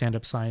the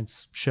stand-up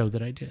science show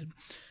that I did?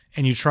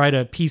 And you try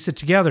to piece it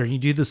together and you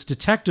do this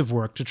detective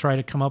work to try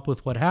to come up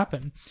with what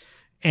happened.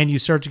 And you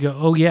start to go,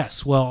 oh,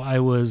 yes, well, I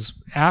was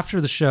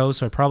after the show,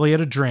 so I probably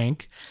had a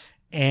drink.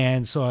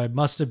 And so I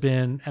must have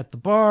been at the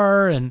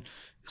bar, and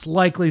it's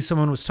likely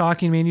someone was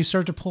talking to me. And you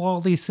start to pull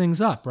all these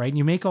things up, right? And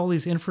you make all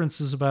these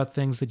inferences about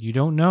things that you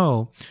don't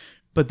know,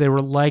 but they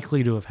were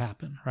likely to have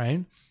happened,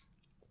 right?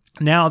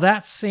 Now,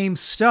 that same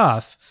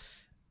stuff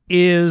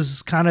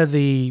is kind of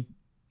the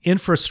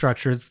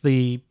infrastructure. It's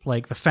the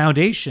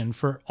foundation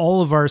for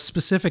all of our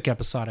specific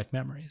episodic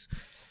memories,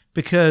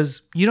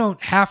 because you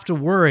don't have to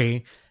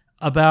worry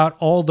about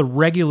all the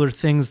regular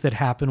things that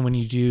happen when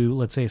you do,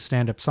 let's say, a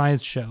stand-up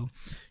science show.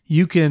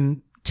 You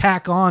can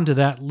tack on to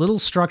that little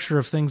structure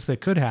of things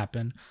that could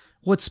happen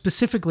what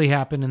specifically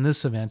happened in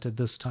this event at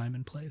this time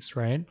and place,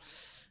 right?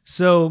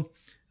 So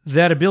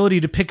that ability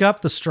to pick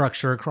up the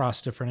structure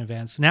across different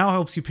events now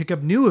helps you pick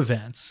up new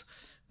events,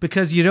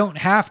 because you don't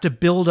have to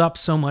build up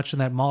so much in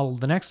that model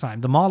the next time.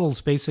 The model's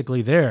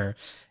basically there,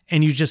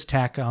 and you just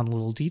tack on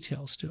little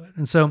details to it.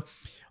 And so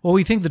what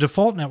we think the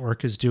default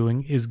network is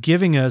doing is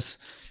giving us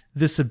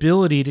this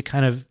ability to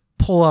kind of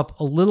pull up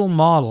a little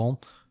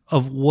model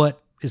of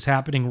what is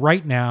happening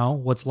right now,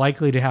 what's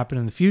likely to happen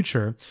in the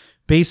future,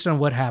 based on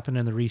what happened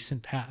in the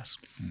recent past.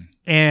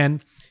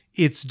 And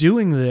it's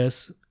doing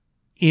this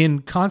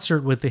in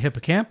concert with the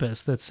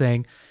hippocampus that's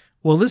saying,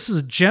 well, this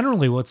is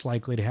generally what's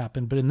likely to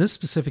happen, but in this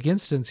specific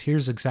instance,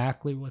 here's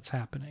exactly what's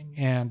happening.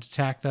 And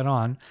tack that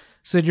on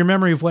so that your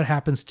memory of what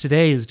happens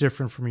today is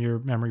different from your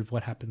memory of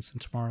what happens in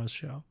tomorrow's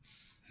show.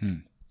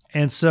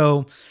 And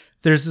so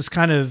there's this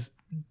kind of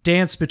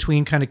dance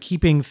between kind of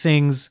keeping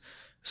things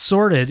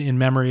sorted in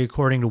memory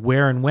according to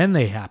where and when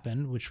they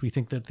happen, which we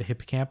think that the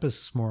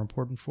hippocampus is more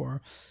important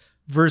for,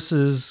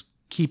 versus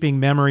keeping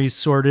memories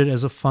sorted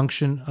as a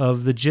function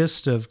of the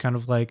gist of kind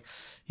of like,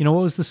 you know,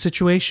 what was the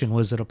situation?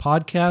 Was it a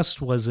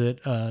podcast? Was it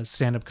a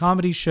stand-up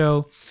comedy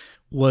show?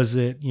 Was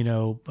it, you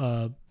know,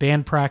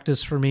 band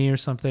practice for me or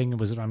something?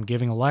 Was it I'm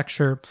giving a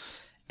lecture?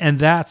 And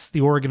that's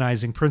the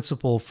organizing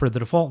principle for the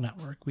default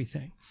network, we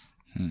think.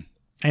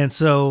 And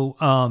so,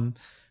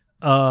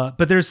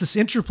 but there's this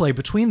interplay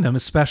between them,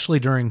 especially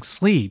during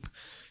sleep,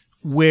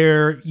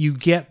 where you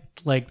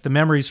get like the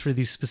memories for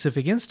these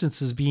specific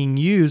instances being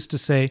used to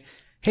say,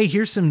 hey,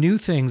 here's some new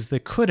things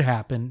that could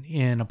happen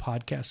in a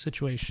podcast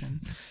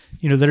situation,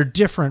 you know, that are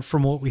different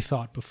from what we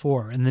thought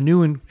before. And the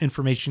new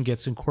information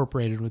gets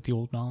incorporated with the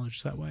old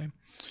knowledge that way.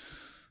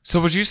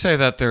 So would you say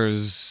that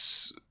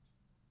there's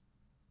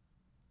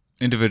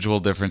individual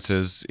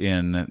differences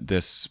in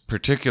this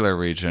particular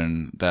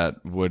region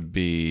that would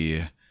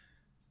be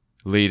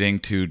leading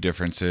to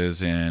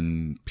differences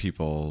in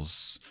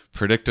people's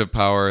predictive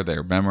power,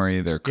 their memory,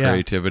 their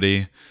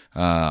creativity,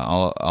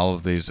 all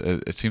of these?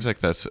 It seems like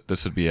this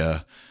would be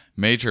a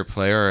major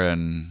player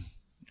in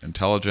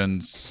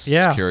intelligence,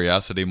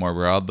 curiosity more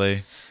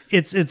broadly.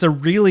 It's a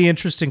really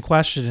interesting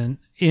question. And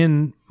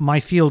in my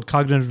field,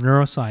 cognitive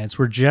neuroscience,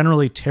 we're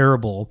generally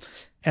terrible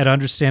at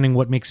understanding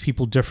what makes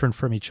people different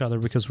from each other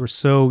because we're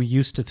so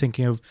used to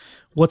thinking of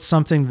what's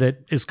something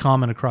that is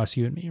common across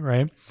you and me,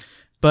 right?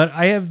 But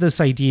I have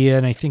this idea,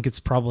 and I think it's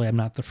probably, I'm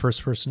not the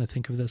first person to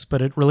think of this,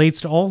 but it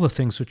relates to all the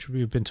things which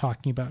we've been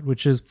talking about,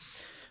 which is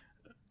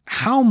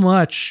how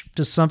much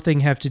does something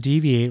have to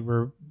deviate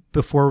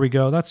before we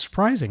go, that's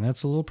surprising,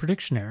 that's a little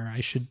prediction error, I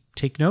should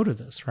take note of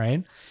this, right?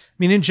 I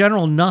mean, in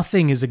general,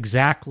 nothing is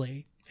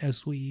exactly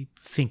as we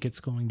think it's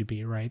going to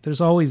be, right? There's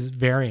always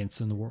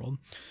variance in the world.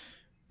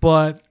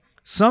 But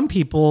some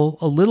people,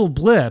 a little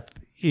blip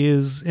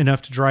is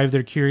enough to drive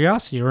their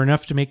curiosity or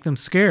enough to make them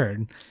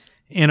scared.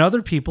 And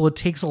other people, it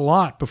takes a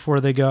lot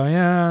before they go,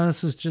 yeah,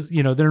 this is just,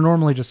 you know, they're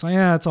normally just like,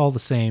 yeah, it's all the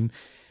same.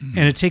 Mm-hmm.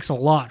 And it takes a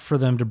lot for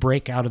them to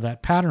break out of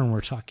that pattern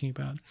we're talking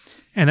about.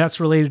 And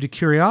that's related to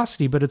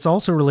curiosity, but it's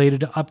also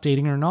related to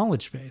updating our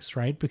knowledge base,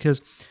 right?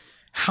 Because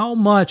how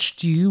much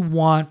do you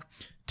want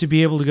to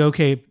be able to go,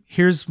 okay,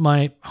 here's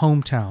my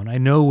hometown. I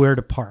know where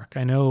to park.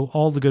 I know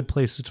all the good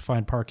places to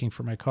find parking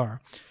for my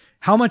car.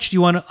 How much do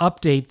you want to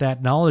update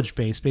that knowledge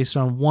base based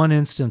on one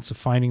instance of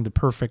finding the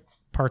perfect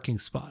parking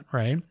spot,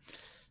 right?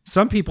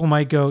 Some people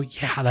might go,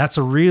 yeah, that's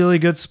a really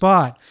good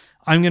spot.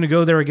 I'm going to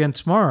go there again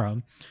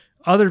tomorrow.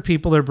 Other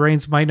people, their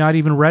brains might not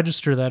even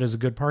register that as a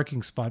good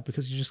parking spot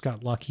because you just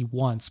got lucky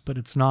once, but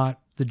it's not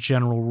the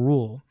general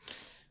rule.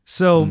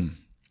 So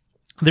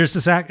there's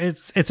this,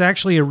 it's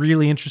actually a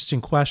really interesting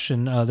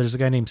question. There's a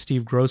guy named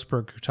Steve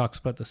Grossberg who talks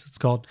about this. It's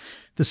called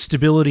the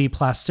stability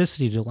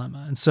plasticity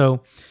dilemma. And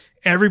so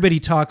everybody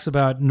talks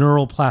about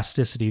neural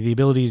plasticity, the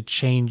ability to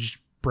change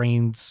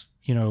brains,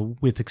 you know,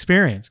 with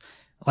experience.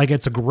 Like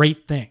it's a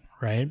great thing,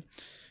 right?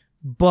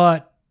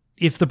 But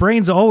if the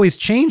brain's always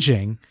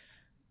changing,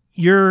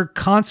 you're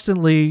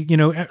constantly, you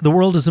know, the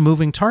world is a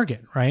moving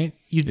target, right?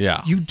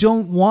 You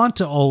don't want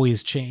to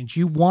always change.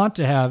 You want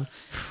to have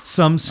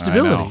some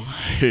stability.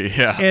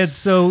 Yeah. And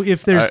so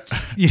if there's,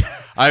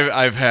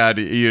 I've had,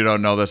 you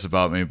don't know this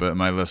about me, but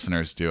my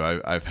listeners do.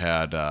 I've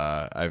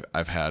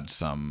had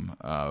some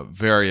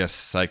various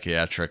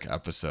psychiatric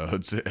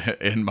episodes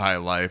in my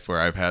life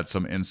where I've had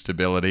some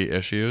instability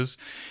issues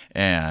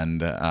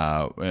and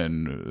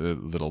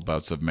little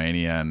bouts of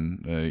mania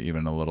and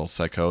even a little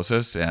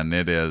psychosis. And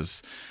it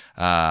is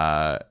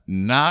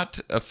not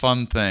a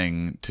fun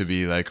thing to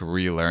be like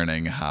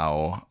relearning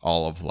how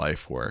all of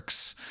life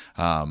works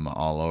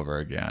all over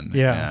again.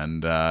 Yeah.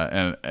 And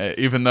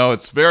even though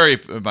it's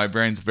my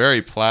brain's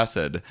very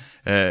plastic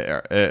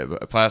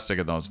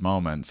in those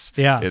moments.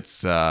 Yeah.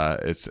 It's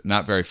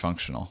not very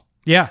functional.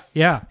 Yeah.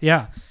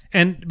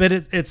 But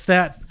it's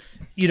that,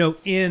 you know,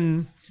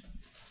 in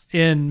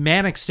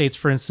manic states,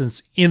 for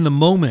instance, in the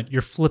moment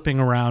you're flipping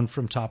around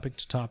from topic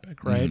to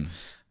topic, right?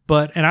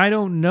 And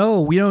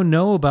we don't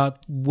know about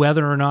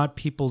whether or not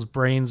people's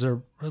brains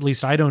are, at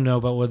least I don't know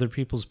about whether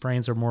people's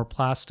brains are more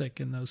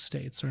plastic in those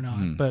states or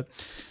not. But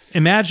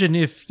imagine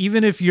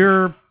even if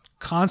you're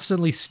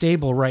constantly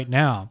stable right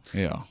now,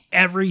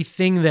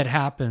 everything that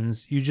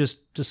happens, you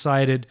just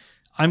decided,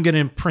 I'm going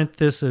to imprint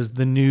this as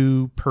the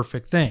new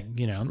perfect thing,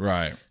 you know?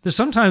 Right. There's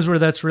sometimes where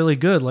that's really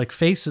good, like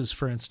faces,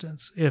 for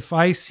instance. If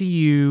I see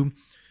you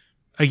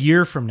a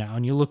year from now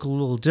and you look a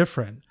little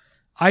different,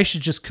 I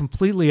should just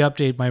completely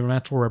update my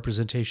mental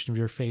representation of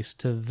your face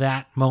to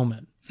that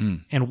moment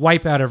and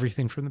wipe out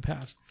everything from the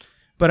past.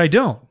 But I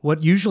don't.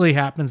 What usually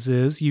happens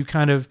is you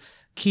kind of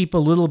keep a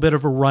little bit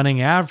of a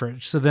running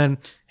average. So then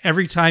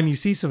every time you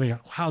see somebody,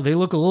 wow, they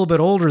look a little bit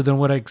older than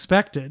what I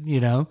expected, you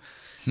know?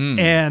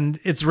 And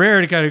it's rare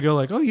to kind of go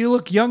like, oh, you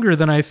look younger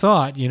than I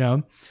thought, you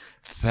know?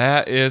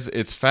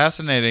 It's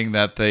fascinating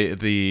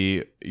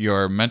that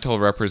your mental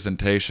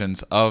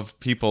representations of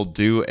people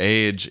do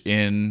age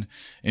in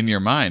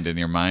your mind, in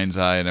your mind's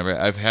eye, and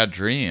I've had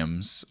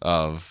dreams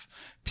of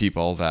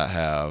people that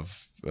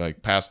have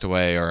like passed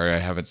away or I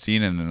haven't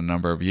seen in a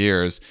number of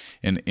years,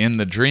 and in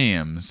the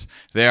dreams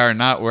they are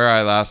not where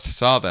I last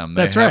saw them.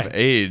 They have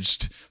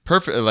aged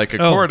perfectly, like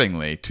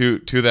accordingly to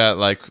that,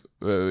 like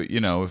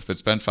if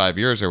it's been 5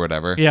 years or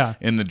whatever. Yeah.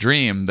 In the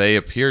dream, they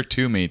appear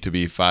to me to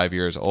be 5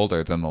 years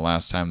older than the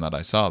last time that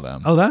I saw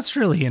them. Oh, that's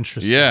really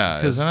interesting.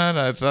 Yeah, isn't it?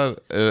 I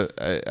thought.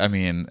 I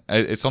mean,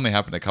 it's only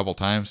happened a couple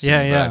times to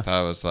me, but I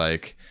thought it was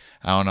like,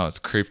 I don't know, it's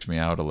creeped me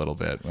out a little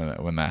bit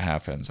when that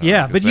happens.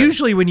 Yeah, but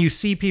usually when you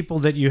see people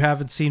that you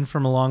haven't seen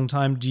from a long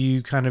time,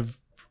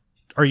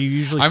 are you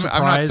usually surprised?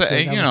 I'm not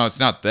saying, it's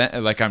not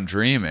that, like I'm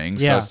dreaming,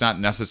 so it's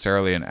not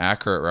necessarily an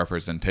accurate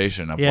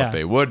representation of what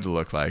they would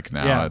look like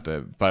now.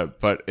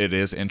 But it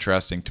is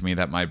interesting to me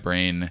that my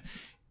brain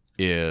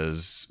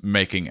is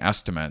making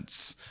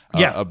estimates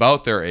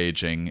about their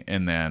aging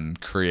and then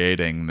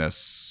creating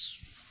this.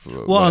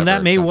 Well, and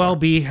that may well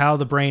be how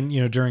the brain,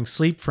 during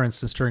sleep, for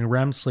instance, during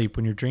REM sleep,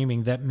 when you're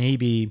dreaming, that may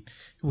be,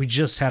 we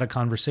just had a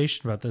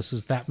conversation about this,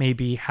 is that may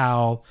be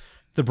how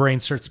the brain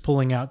starts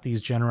pulling out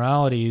these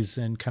generalities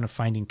and kind of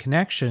finding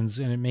connections.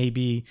 And it may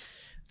be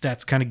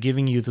that's kind of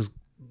giving you this,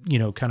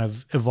 kind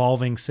of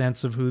evolving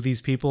sense of who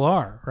these people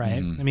are,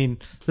 right? I mean,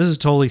 this is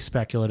totally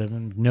speculative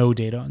and no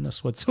data on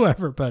this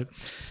whatsoever, but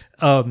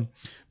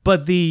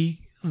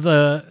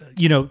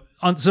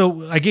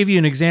so I gave you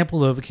an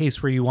example of a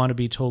case where you want to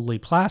be totally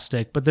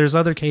plastic, but there's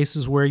other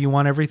cases where you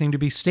want everything to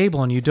be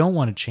stable and you don't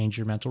want to change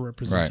your mental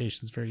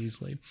representations very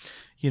easily.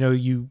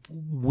 You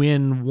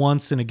win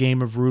once in a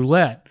game of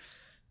roulette,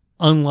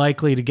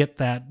 unlikely to get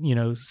that,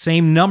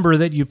 same number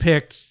that you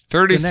picked.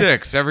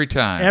 36 every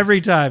time.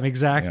 Every time,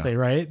 exactly,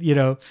 right?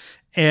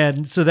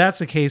 And so that's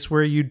a case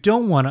where you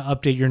don't want to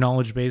update your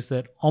knowledge base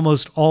that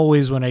almost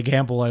always when I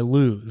gamble, I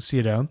lose,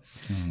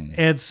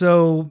 And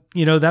so,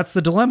 that's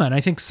the dilemma. And I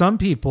think some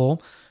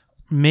people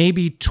may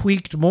be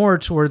tweaked more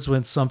towards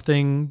when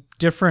something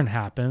different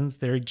happens,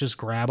 they just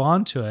grab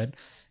onto it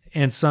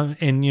and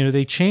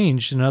they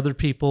change, and other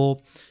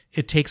people,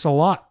 it takes a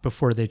lot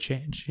before they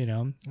change.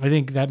 I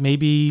think that may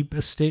be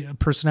a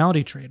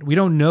personality trait. We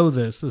don't know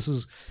this. This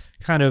is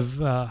kind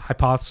of a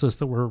hypothesis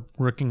that we're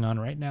working on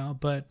right now,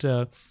 but,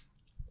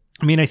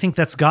 I think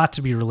that's got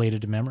to be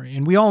related to memory.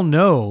 And we all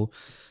know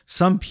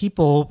some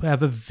people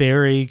have a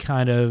very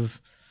kind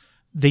of,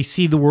 they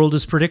see the world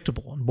as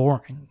predictable and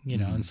boring,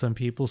 and some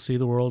people see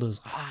the world as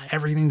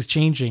everything's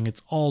changing.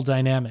 It's all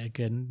dynamic,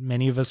 and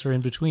many of us are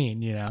in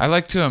between, I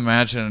like to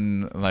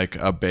imagine like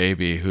a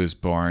baby who's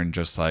born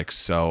just like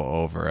so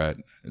over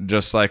it.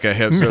 Just like a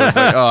hipster that's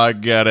like, oh, I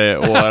get it,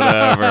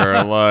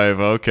 whatever, life,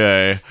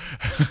 okay.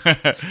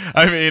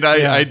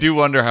 I do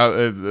wonder how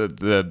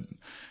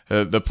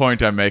the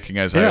point I'm making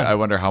is I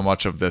wonder how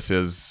much of this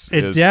is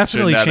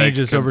definitely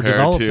changes over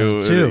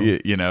development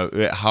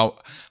too.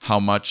 How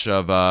much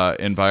of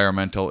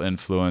environmental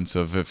influence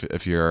of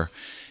if your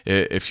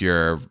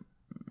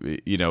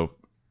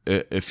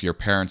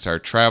parents are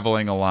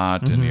traveling a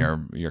lot and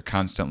you're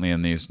constantly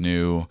in these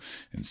new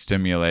and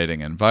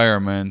stimulating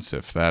environments,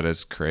 if that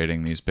is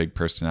creating these big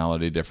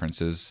personality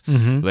differences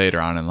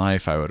later on in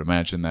life, I would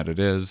imagine that it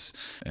is.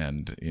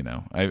 And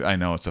I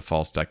know it's a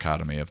false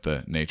dichotomy of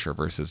the nature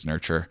versus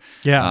nurture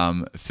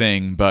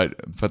thing, but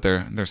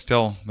there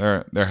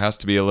has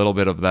to be a little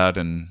bit of that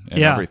in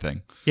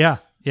everything. No,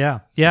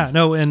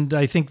 and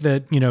I think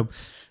that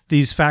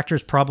these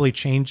factors probably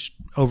changed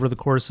over the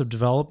course of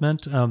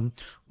development.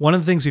 One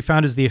of the things we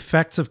found is the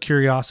effects of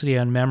curiosity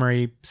on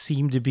memory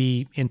seem to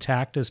be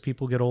intact as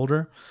people get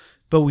older.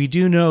 But we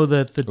do know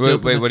that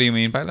Wait, what do you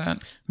mean by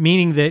that?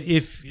 Meaning that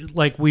if,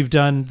 like, we've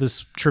done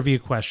this trivia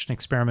question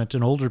experiment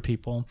in older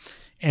people,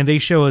 and they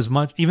show as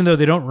much, even though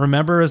they don't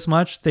remember as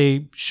much,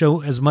 they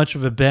show as much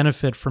of a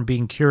benefit from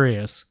being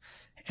curious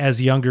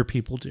as younger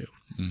people do.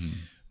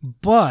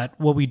 But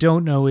what we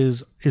don't know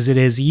is it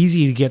as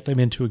easy to get them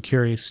into a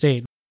curious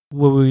state?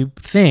 What we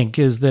think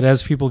is that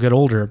as people get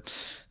older,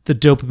 the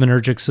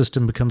dopaminergic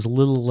system becomes a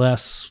little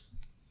less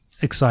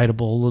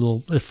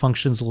excitable, it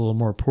functions a little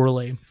more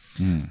poorly.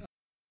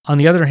 On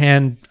the other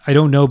hand, I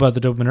don't know about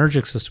the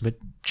dopaminergic system, but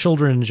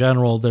children in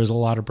general, there's a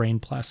lot of brain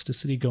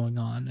plasticity going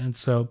on. And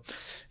so,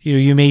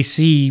 you may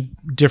see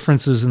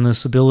differences in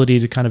this ability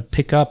to kind of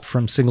pick up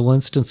from single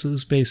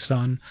instances based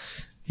on,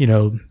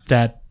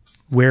 that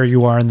where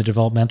you are in the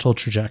developmental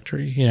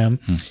trajectory.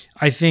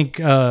 I think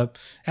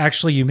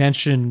actually you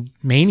mentioned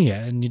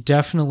mania, and you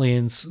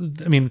definitely,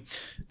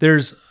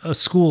 there's a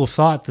school of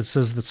thought that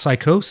says that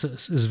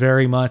psychosis is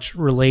very much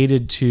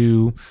related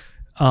to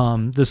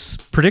this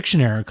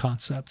prediction error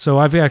concept. So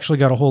I've actually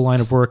got a whole line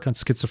of work on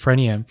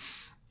schizophrenia.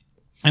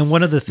 And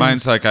one of the things...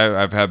 Mine's like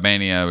I've had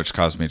mania, which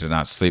caused me to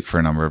not sleep for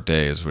a number of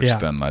days, which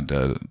then led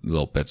to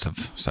little bits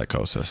of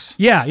psychosis.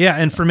 Yeah.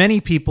 And for many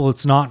people,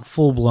 it's not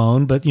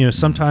full-blown, but,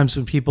 sometimes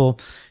when people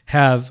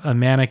have a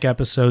manic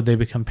episode, they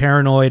become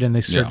paranoid and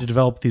they start to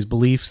develop these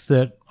beliefs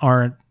that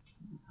aren't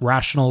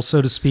rational,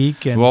 so to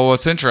speak. And well,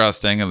 what's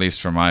interesting, at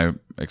least from my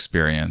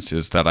experience,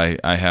 is that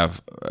I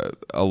have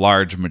a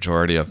large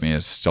majority of me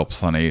is still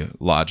plenty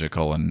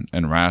logical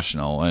and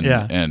rational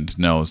and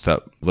knows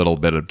that little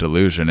bit of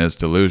delusion is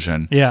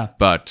delusion. Yeah.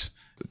 But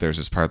there's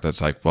this part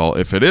that's like, well,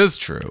 if it is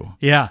true,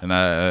 and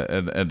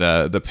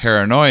the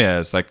paranoia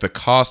is like the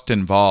cost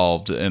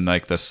involved in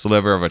like the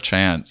sliver of a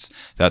chance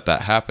that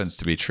happens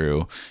to be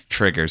true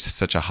triggers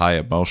such a high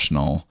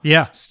emotional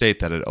state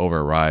that it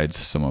overrides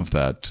some of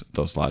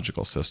those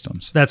logical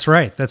systems. That's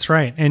right.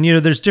 And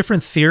there's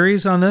different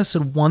theories on this,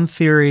 and one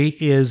theory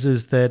is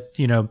that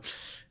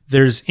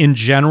there's in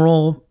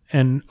general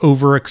an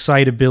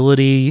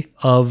overexcitability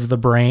of the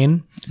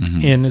brain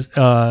in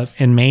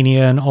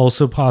mania and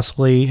also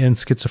possibly in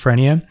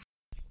schizophrenia.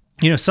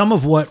 Some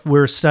of what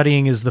we're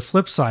studying is the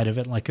flip side of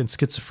it. Like in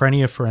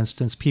schizophrenia, for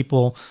instance,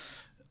 people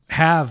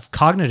have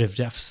cognitive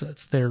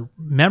deficits. Their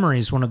memory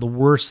is one of the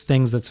worst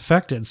things that's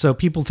affected. So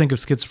people think of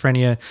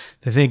schizophrenia,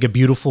 they think a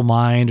beautiful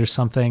mind or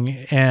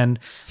something, and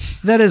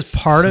that is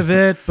part of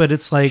it. But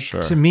it's like,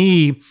 to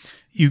me,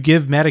 you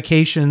give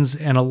medications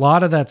and a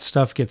lot of that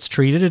stuff gets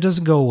treated. It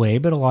doesn't go away,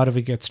 but a lot of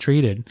it gets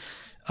treated.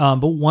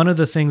 But one of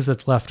the things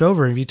that's left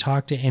over, if you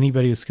talk to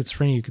anybody with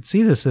schizophrenia, you could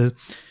see this, is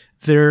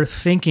their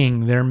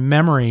thinking, their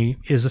memory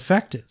is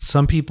affected.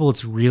 Some people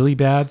it's really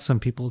bad, some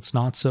people it's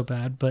not so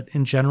bad, but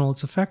in general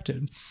it's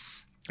affected.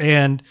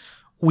 And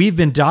we've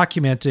been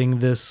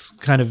documenting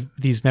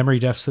these memory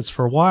deficits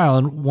for a while.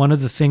 And one of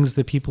the things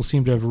that people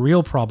seem to have a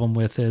real problem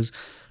with is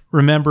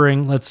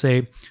remembering, let's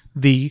say,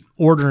 the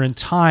order and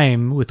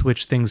time with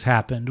which things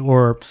happened,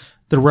 or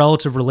the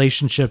relative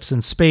relationships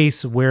in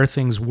space of where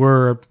things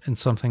were in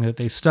something that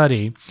they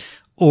study,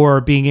 or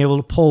being able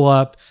to pull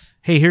up,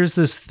 hey, here's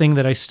this thing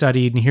that I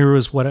studied, and here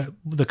was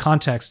the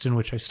context in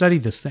which I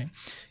studied this thing.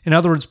 In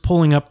other words,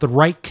 pulling up the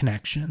right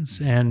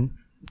connections and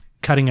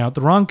cutting out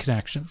the wrong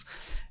connections.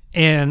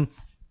 And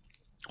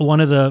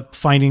one of the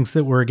findings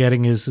that we're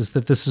getting is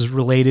that this is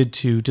related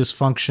to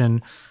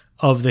dysfunction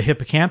of the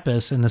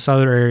hippocampus, and this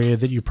other area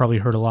that you probably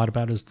heard a lot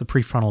about is the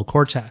prefrontal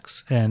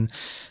cortex. And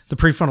the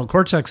prefrontal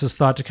cortex is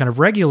thought to kind of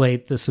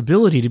regulate this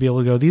ability to be able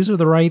to go, these are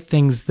the right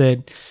things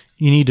that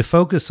you need to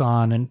focus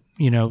on, and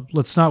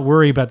let's not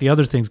worry about the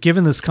other things.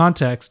 Given this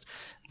context,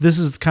 this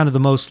is kind of the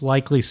most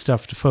likely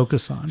stuff to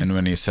focus on. And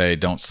when you say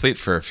don't sleep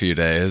for a few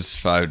days,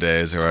 5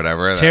 days or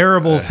whatever,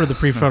 terrible for the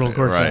prefrontal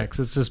cortex.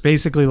 Right. It's just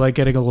basically like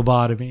getting a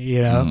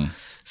lobotomy,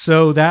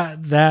 So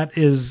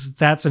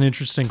that's an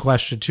interesting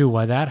question too,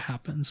 why that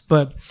happens.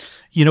 But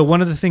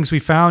one of the things we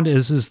found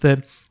is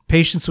that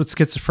patients with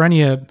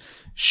schizophrenia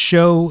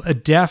show a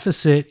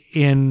deficit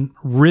in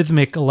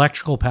rhythmic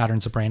electrical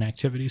patterns of brain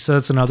activity. So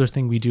that's another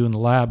thing we do in the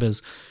lab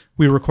is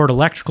we record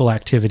electrical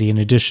activity in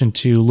addition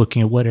to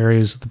looking at what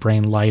areas of the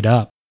brain light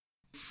up.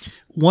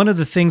 One of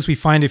the things we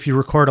find if you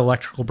record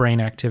electrical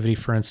brain activity,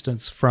 for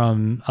instance,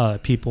 from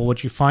people,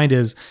 what you find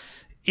is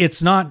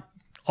it's not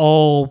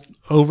all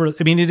over.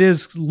 I mean,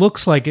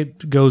 looks like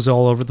it goes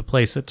all over the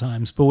place at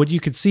times, but what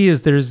you could see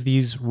is there's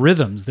these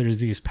rhythms, there's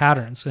these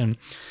patterns, and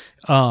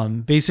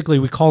basically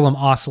we call them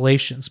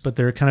oscillations, but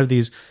they're kind of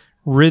these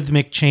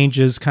rhythmic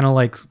changes, kind of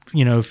like,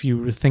 if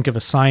you think of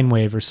a sine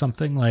wave or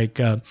something like,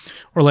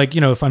 or like,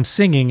 if I'm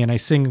singing and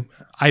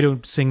I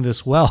don't sing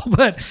this well,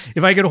 but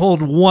if I could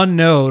hold one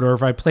note, or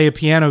if I play a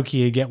piano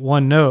key and get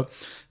one note,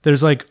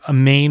 there's like a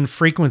main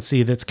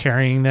frequency that's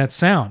carrying that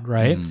sound,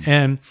 right?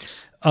 And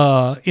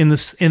in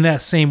that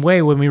same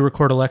way, when we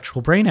record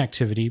electrical brain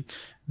activity,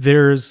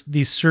 there's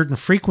these certain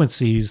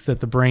frequencies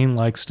that the brain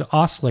likes to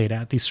oscillate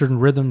at, these certain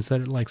rhythms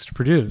that it likes to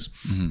produce.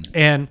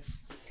 And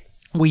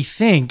we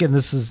think, and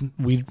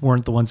we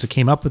weren't the ones who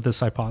came up with this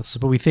hypothesis,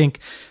 but we think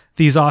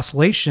these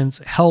oscillations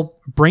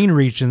help brain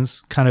regions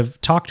kind of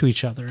talk to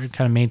each other and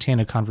kind of maintain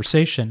a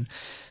conversation,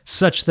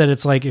 such that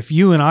it's like if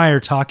you and I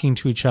are talking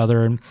to each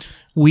other and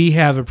we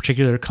have a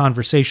particular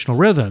conversational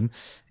rhythm,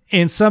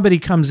 and somebody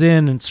comes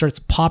in and starts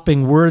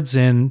popping words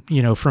in,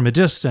 from a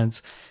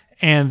distance,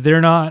 and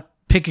they're not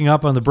picking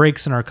up on the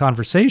breaks in our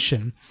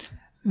conversation,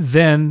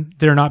 then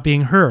they're not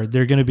being heard.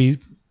 They're going to be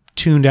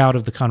tuned out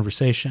of the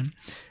conversation.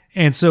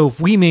 And so if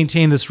we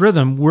maintain this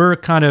rhythm, we're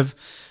kind of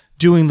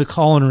doing the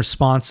call and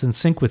response in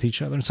sync with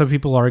each other. And some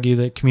people argue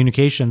that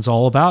communication is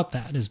all about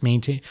that, is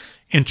maintaining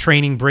and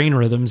training brain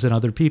rhythms in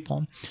other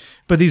people.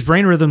 But these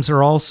brain rhythms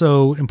are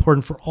also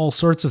important for all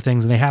sorts of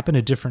things, and they happen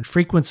at different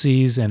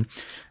frequencies. And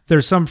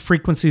there's some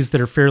frequencies that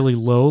are fairly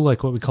low,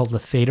 like what we call the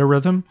theta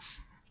rhythm.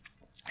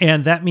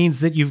 And that means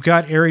that you've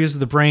got areas of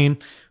the brain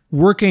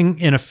working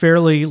in a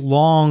fairly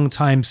long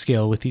time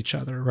scale with each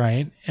other,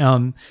 right?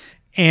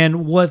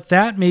 And what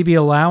that may be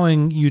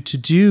allowing you to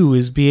do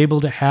is be able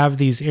to have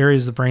these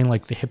areas of the brain,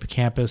 like the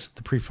hippocampus,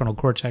 the prefrontal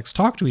cortex,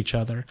 talk to each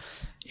other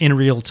in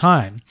real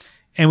time.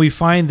 And we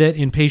find that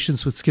in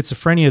patients with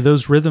schizophrenia,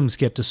 those rhythms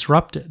get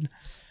disrupted.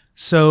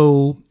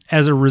 So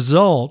as a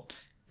result,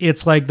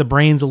 it's like the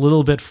brain's a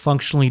little bit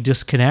functionally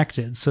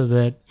disconnected, so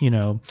that,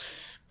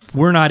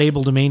 we're not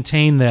able to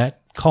maintain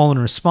that call and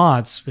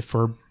response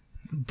for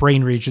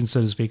brain region,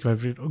 so to speak.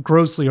 I've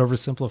grossly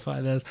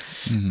oversimplify this.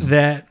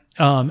 That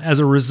as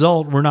a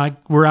result,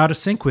 we're out of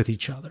sync with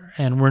each other,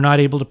 and we're not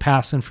able to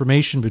pass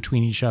information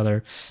between each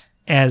other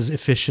as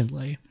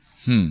efficiently.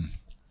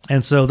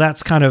 And so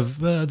that's kind of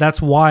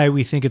that's why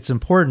we think it's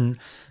important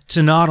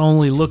to not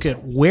only look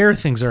at where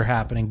things are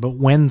happening, but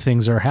when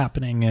things are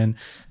happening, and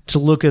to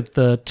look at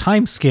the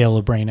time scale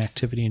of brain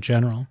activity in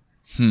general.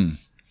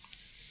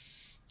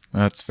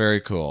 That's very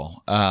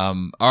cool.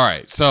 All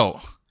right. So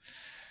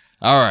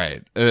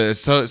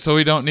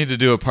we don't need to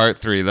do a part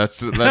 3.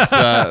 Let's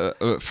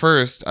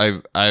first,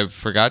 I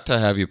forgot to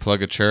have you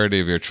plug a charity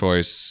of your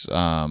choice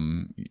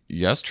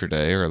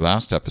yesterday or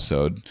last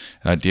episode.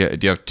 Do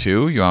you have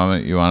 2? You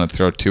want to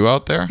throw 2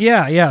 out there?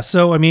 Yeah.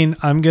 So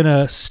I'm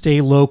gonna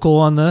stay local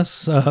on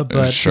this,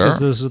 but sure, because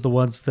those are the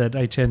ones that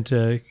I tend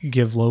to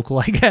give local,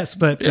 I guess.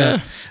 But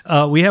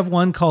we have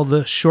one called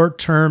the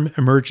Short-Term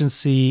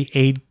Emergency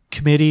Aid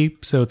Committee.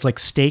 So it's like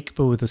STAKE,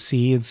 but with a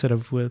C instead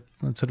of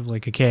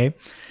like a K.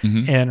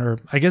 Or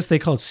I guess they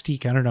call it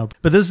STEAK, I don't know.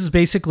 But this is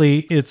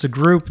basically, it's a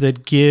group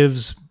that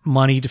gives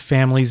money to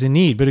families in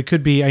need. But it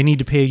could be, I need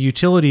to pay a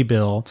utility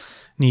bill,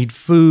 need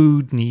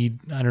food,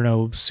 I don't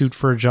know, suit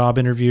for a job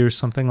interview or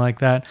something like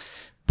that.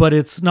 But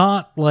it's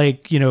not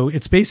like,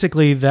 it's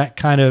basically that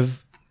kind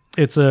of,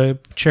 it's a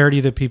charity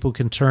that people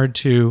can turn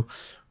to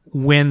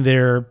when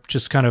they're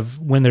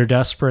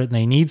desperate and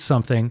they need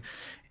something.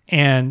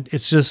 And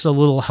it's just a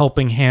little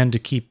helping hand to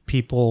keep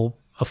people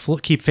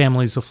afloat, keep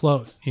families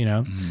afloat,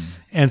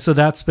 And so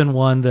that's been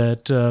one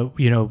that,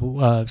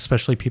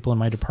 especially people in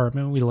my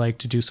department, we like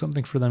to do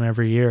something for them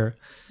every year.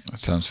 That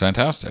sounds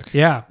fantastic.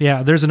 Yeah.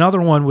 There's another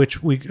one which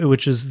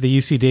is the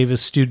UC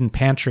Davis Student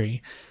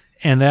Pantry.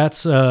 And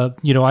that's, I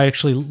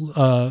actually,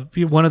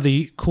 one of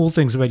the cool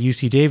things about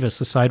UC Davis,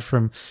 aside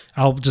from,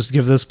 I'll just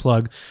give this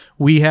plug,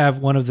 we have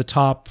one of the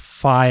top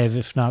 5,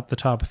 if not the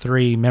top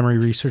 3 memory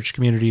research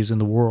communities in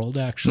the world,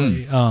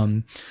 actually.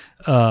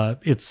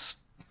 It's,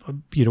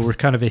 we're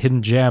kind of a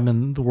hidden gem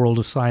in the world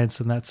of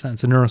science in that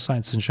sense, and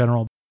neuroscience in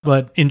general.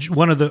 But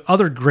one of the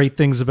other great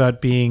things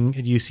about being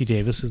at UC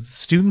Davis is the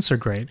students are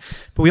great.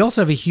 But we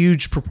also have a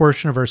huge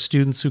proportion of our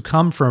students who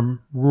come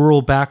from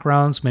rural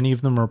backgrounds. Many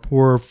of them are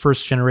poor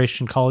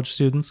first-generation college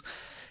students.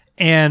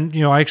 And,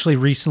 I actually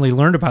recently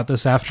learned about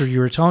this after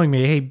you were telling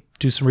me, hey,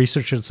 do some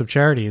research at some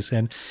charities.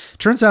 And it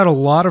turns out a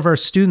lot of our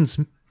students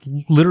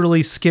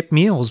literally skip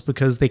meals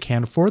because they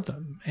can't afford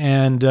them.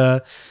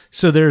 And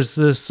so there's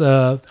this thing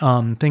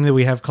that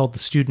we have called the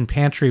Student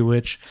Pantry,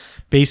 which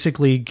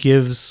basically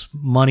gives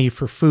money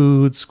for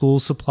food, school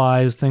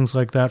supplies, things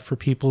like that for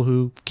people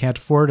who can't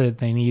afford it.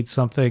 They need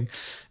something,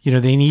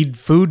 they need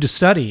food to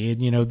study.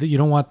 And, you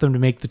don't want them to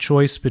make the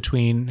choice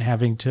between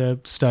having to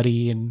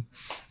study and,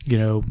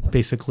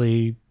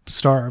 basically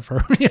starve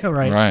or,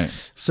 right. Right.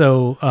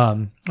 So,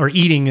 or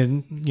eating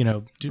and,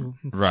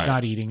 right.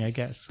 not eating, I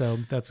guess. So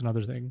that's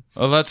another thing.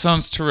 Well, that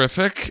sounds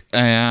terrific.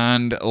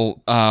 And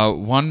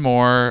one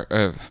more.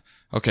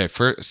 Okay,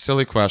 for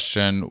silly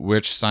question,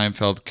 which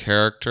Seinfeld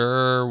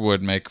character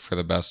would make for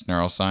the best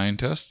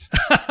neuroscientist?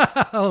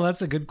 Oh,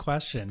 that's a good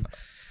question.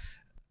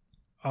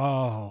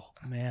 Oh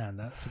man,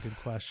 that's a good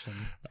question.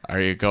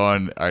 Are you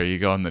going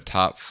the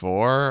top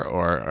 4,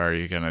 or are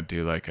you gonna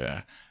do like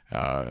a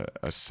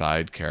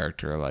side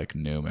character like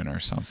Newman or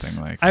something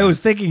like that? I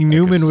was thinking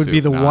Newman would be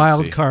the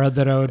wild card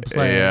that I would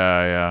play.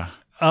 Yeah.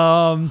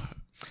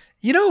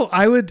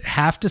 I would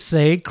have to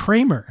say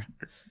Kramer.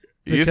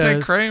 You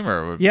think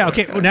Kramer would be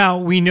okay. Well, now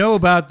we know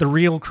about the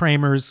real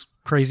Kramer's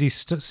crazy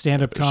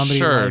stand-up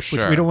comedy life,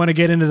 which we don't want to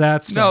get into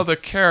that stuff. No, the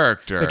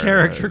character.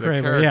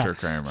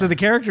 Kramer. So the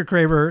character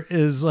Kramer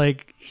is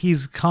like,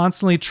 he's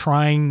constantly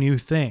trying new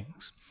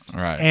things.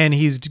 Right. And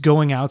he's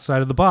going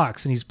outside of the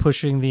box, and he's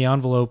pushing the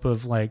envelope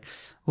of like,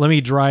 let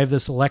me drive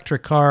this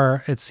electric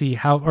car and see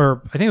how,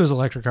 or I think it was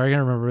electric car. I can't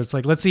remember. It's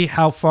like, let's see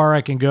how far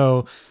I can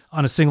go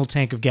on a single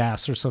tank of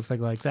gas or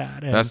something like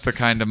that. And that's the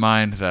kind of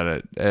mind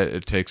that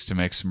it takes to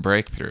make some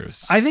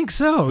breakthroughs. I think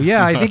so.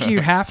 Yeah. I think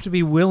you have to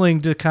be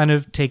willing to kind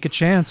of take a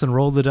chance and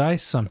roll the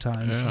dice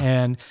sometimes. Yeah.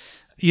 And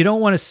you don't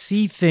want to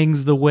see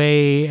things the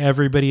way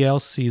everybody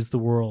else sees the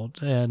world.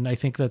 And I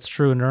think that's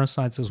true in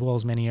neuroscience as well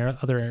as many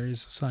other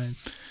areas of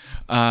science.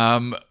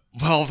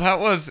 Well, that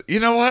was,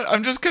 you know what?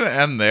 I'm just going to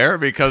end there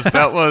because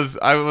that was,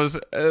 I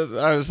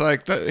was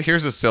like,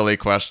 here's a silly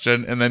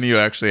question. And then you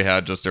actually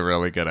had just a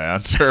really good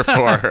answer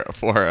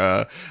for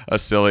a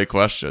silly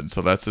question.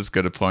 So that's as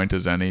good a point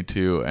as any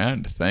to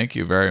end. Thank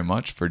you very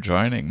much for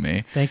joining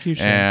me. Thank you,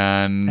 Shane.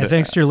 And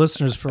thanks to your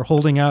listeners for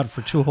holding out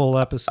for 2 whole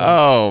episodes.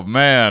 Oh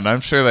man,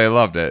 I'm sure they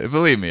loved it.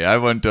 Believe me, I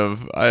wouldn't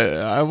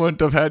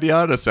have had you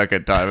on a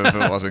second time if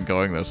it wasn't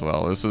going this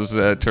well. This is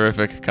a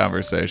terrific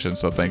conversation.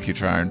 So thank you,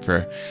 Tryon,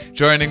 for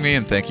joining joining me,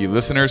 and thank you,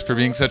 listeners, for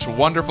being such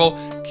wonderful,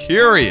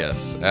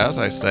 curious, as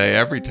I say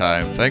every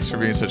time. Thanks for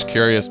being such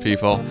curious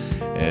people.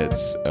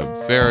 It's a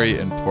very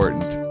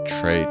important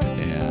trait,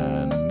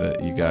 and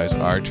you guys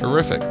are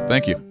terrific.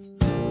 Thank you.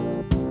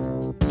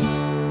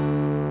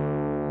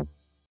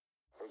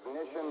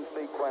 Ignition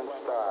sequence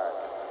start.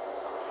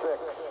 6,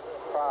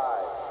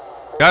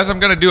 5. Guys, I'm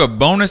going to do a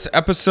bonus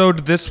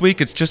episode this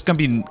week. It's just going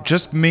to be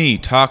just me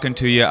talking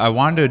to you. I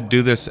wanted to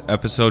do this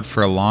episode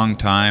for a long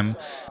time.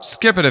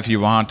 Skip it if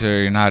you want to,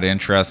 or you're not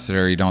interested,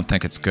 or you don't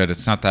think it's good.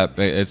 It's not that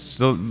big. It's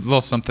a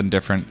little something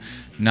different.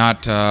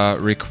 Not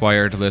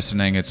required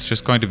listening. It's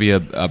just going to be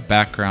a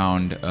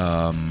background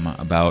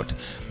about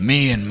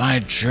me and my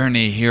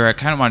journey here. I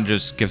kind of want to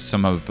just give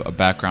some of a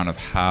background of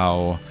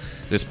how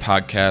this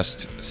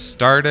podcast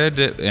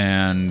started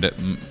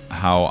and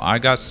how I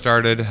got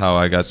started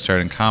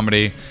in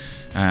comedy,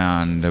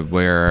 and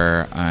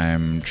where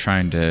I'm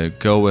trying to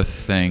go with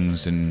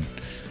things and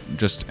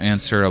just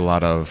answer a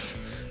lot of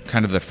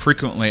kind of the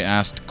frequently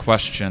asked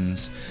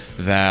questions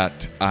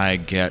that I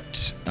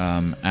get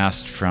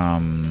asked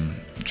from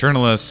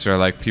journalists, or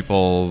like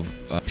people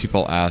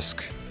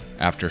ask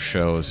after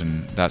shows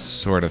and that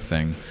sort of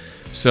thing.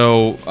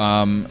 So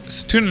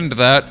tune into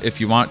that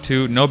if you want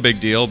to. No big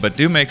deal, but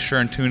do make sure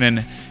and tune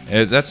in.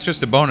 That's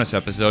just a bonus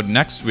episode.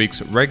 Next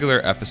week's regular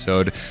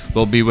episode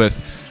will be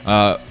with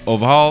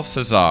Oval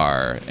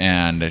Cesar,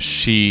 and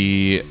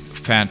she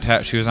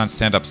was on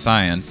Stand Up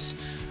Science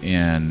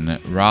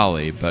in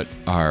Raleigh, but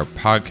our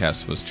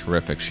podcast was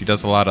terrific. She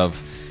does a lot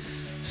of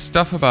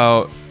stuff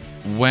about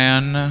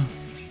when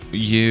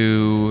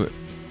you,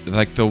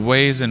 like, the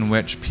ways in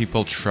which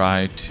people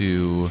try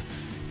to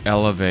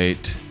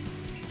elevate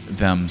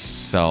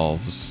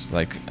themselves,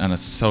 like in a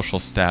social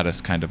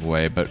status kind of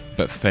way, but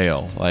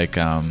fail, like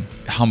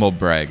humble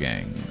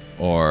bragging,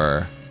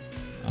 or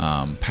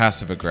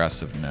passive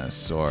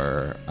aggressiveness,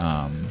 or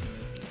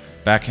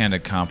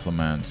backhanded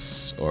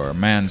compliments, or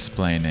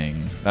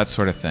mansplaining, that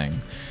sort of thing.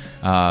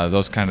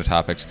 Those kind of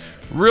topics.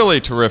 Really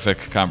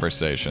terrific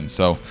conversation.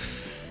 So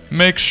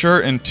make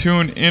sure and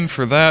tune in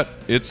for that.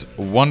 It's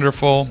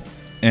wonderful.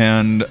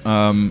 And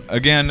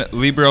again,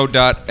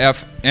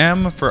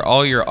 Libro.fm for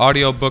all your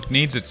audiobook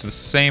needs. It's the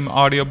same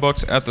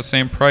audiobooks at the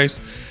same price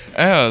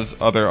as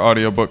other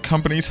audiobook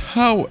companies.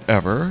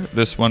 However,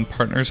 this one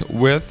partners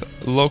with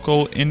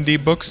local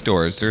indie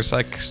bookstores. There's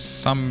like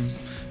some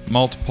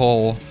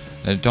multiple,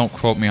 don't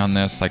quote me on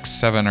this, like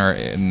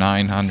 700 or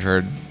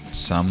 900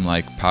 some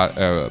like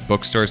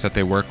bookstores that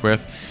they work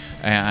with.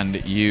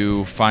 And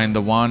you find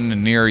the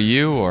one near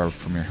you or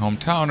from your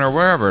hometown or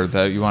wherever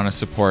that you want to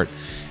support,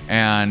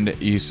 and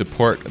you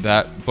support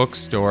that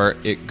bookstore.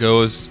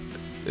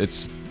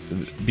 It's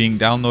being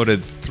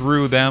downloaded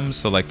through them,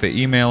 so like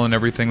the email and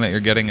everything that you're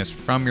getting is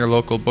from your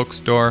local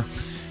bookstore,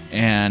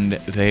 and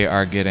they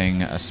are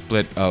getting a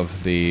split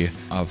of the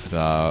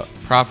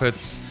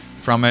profits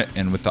from it.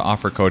 And with the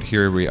offer code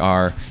Here We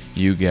Are,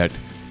 you get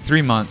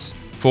 3 months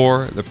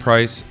for the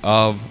price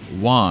of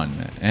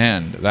 1,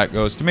 and that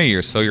goes to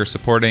me. So you're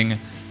supporting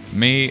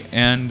me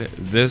and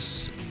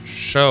this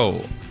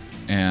show.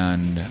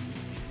 And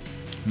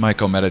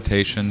Myco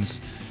Meditations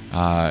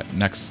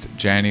next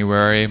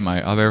January,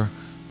 my other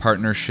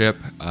partnership.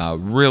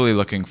 Really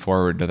looking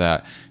forward to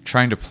that.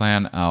 Trying to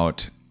plan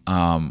out,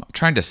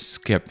 trying to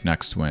skip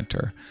next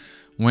winter.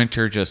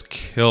 Winter just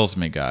kills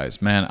me, guys.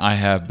 Man, I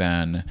have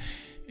been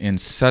in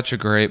such a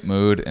great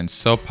mood and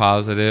so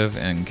positive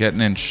and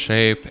getting in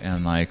shape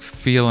and like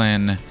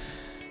feeling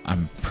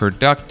I'm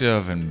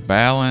productive and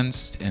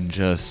balanced and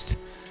just,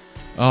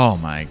 oh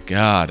my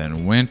God.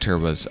 And winter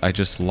I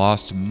just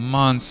lost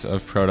months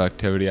of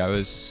productivity. I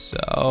was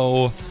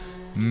so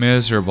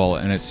miserable,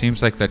 and it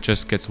seems like that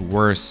just gets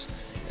worse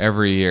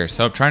every year.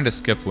 So I'm trying to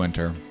skip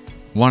winter.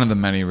 One of the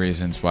many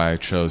reasons why I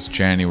chose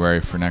January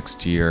for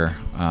next year.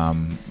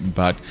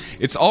 But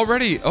it's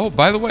already,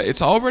 by the way,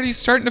 it's already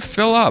starting to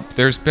fill up.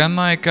 There's been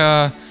like,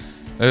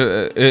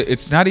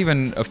 it's not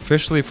even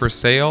officially for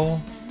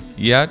sale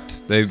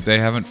yet. They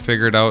haven't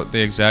figured out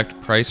the exact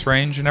price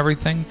range and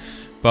everything,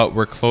 but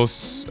we're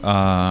close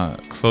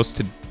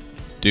to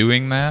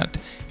doing that.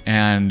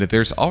 And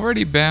there's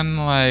already been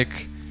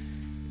like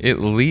at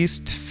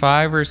least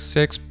 5 or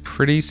 6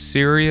 pretty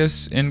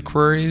serious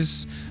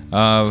inquiries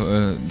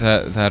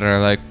that are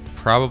like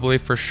probably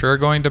for sure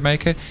going to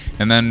make it,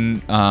 and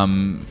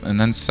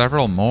then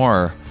several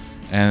more,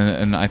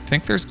 and I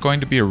think there's going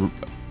to be a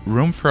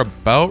room for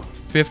about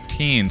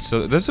 15.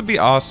 So this would be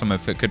awesome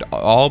if it could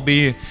all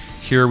be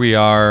Here We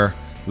Are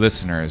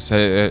listeners.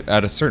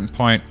 At a certain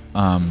point,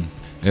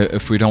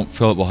 if we don't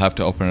fill it, we'll have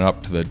to open it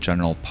up to the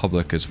general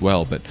public as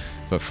well. But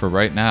for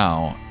right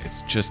now,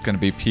 it's just going to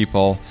be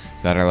people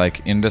that are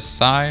like into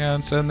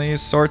science and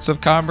these sorts of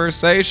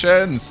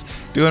conversations,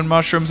 doing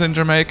mushrooms in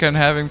Jamaica and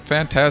having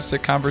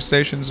fantastic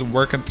conversations and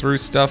working through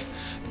stuff,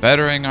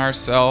 bettering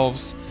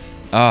ourselves,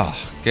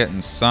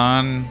 getting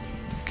sun,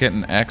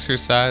 getting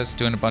exercise,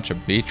 doing a bunch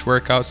of beach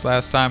workouts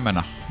last time, and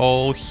a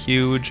whole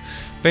huge,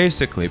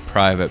 basically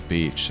private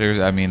beach.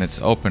 It's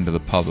open to the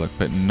public,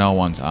 but no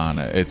one's on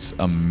it. It's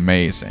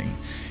amazing.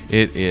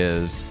 It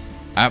is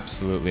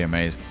absolutely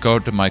amazing. Go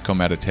to Myco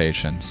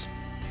Meditations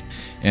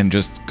and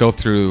just go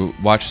through,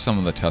 watch some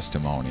of the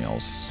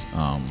testimonials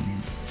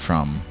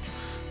from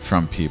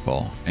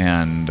people.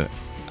 And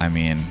I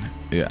mean,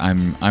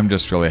 I'm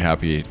just really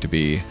happy to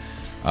be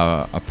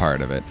a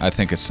part of it. I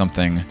think it's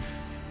something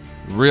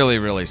really,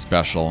 really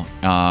special,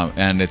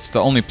 and it's the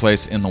only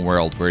place in the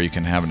world where you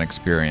can have an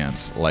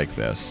experience like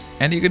this,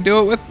 and you can do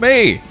it with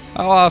me.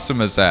 How awesome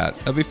is that?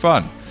 It'll be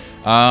fun.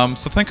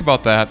 So think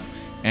about that.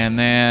 And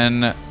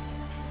then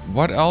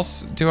what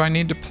else do I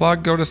need to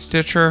plug? Go to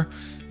Stitcher.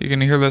 You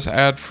can hear this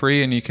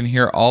ad-free, and you can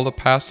hear all the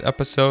past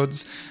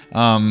episodes.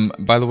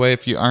 By the way,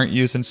 if you aren't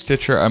using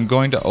Stitcher, I'm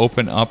going to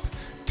open up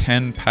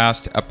 10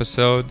 past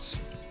episodes,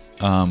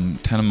 10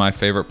 of my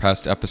favorite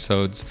past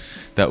episodes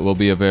that will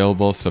be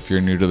available. So if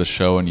you're new to the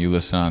show and you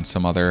listen on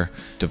some other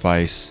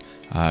device,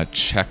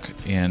 check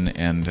in,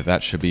 and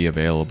that should be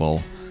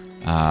available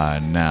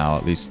now.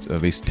 At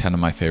least 10 of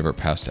my favorite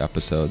past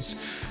episodes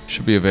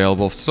should be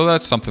available. So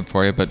that's something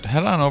for you. But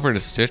head on over to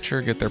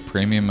Stitcher, get their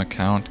premium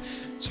account.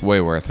 It's way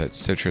worth it.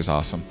 Stitcher's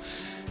awesome.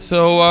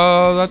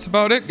 So that's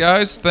about it,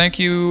 guys. Thank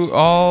you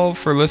all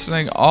for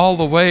listening all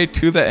the way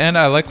to the end.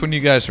 I like when you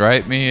guys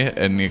write me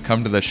and you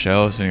come to the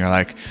shows and you're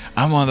like,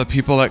 I'm one of the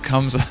people that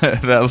comes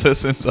that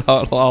listens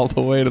out all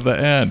the way to the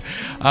end.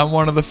 I'm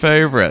one of the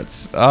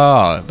favorites.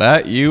 Oh,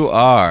 that you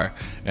are.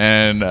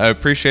 And I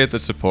appreciate the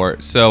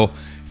support. So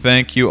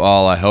thank you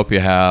all. I hope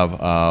you have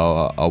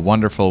a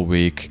wonderful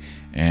week,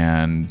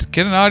 and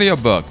get an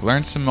audiobook.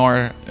 Learn some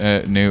more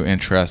new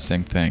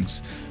interesting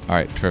things. All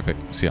right, terrific.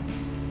 See ya.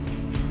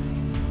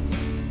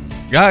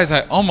 Guys,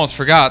 I almost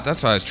forgot.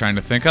 That's what I was trying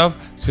to think of.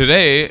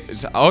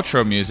 Today's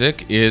outro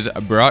music is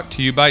brought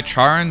to you by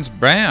Charon's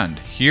band,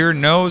 Here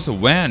Knows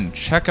When.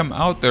 Check them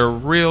out. They're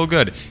real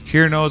good.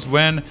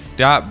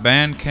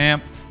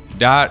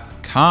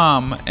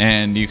 HereKnowsWhen.bandcamp.com.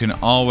 And you can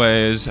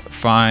always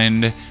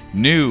find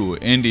new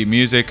indie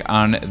music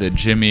on the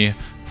Jimmy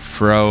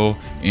Fro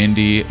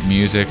Indie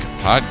Music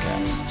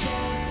Podcast.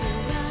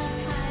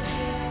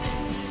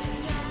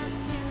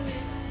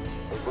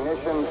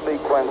 Ignition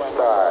sequence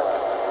start.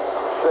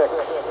 6,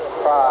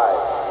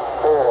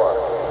 5,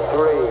 4,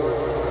 3,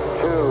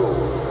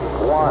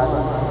 2,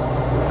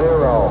 1,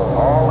 0.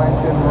 All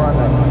engine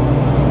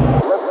running.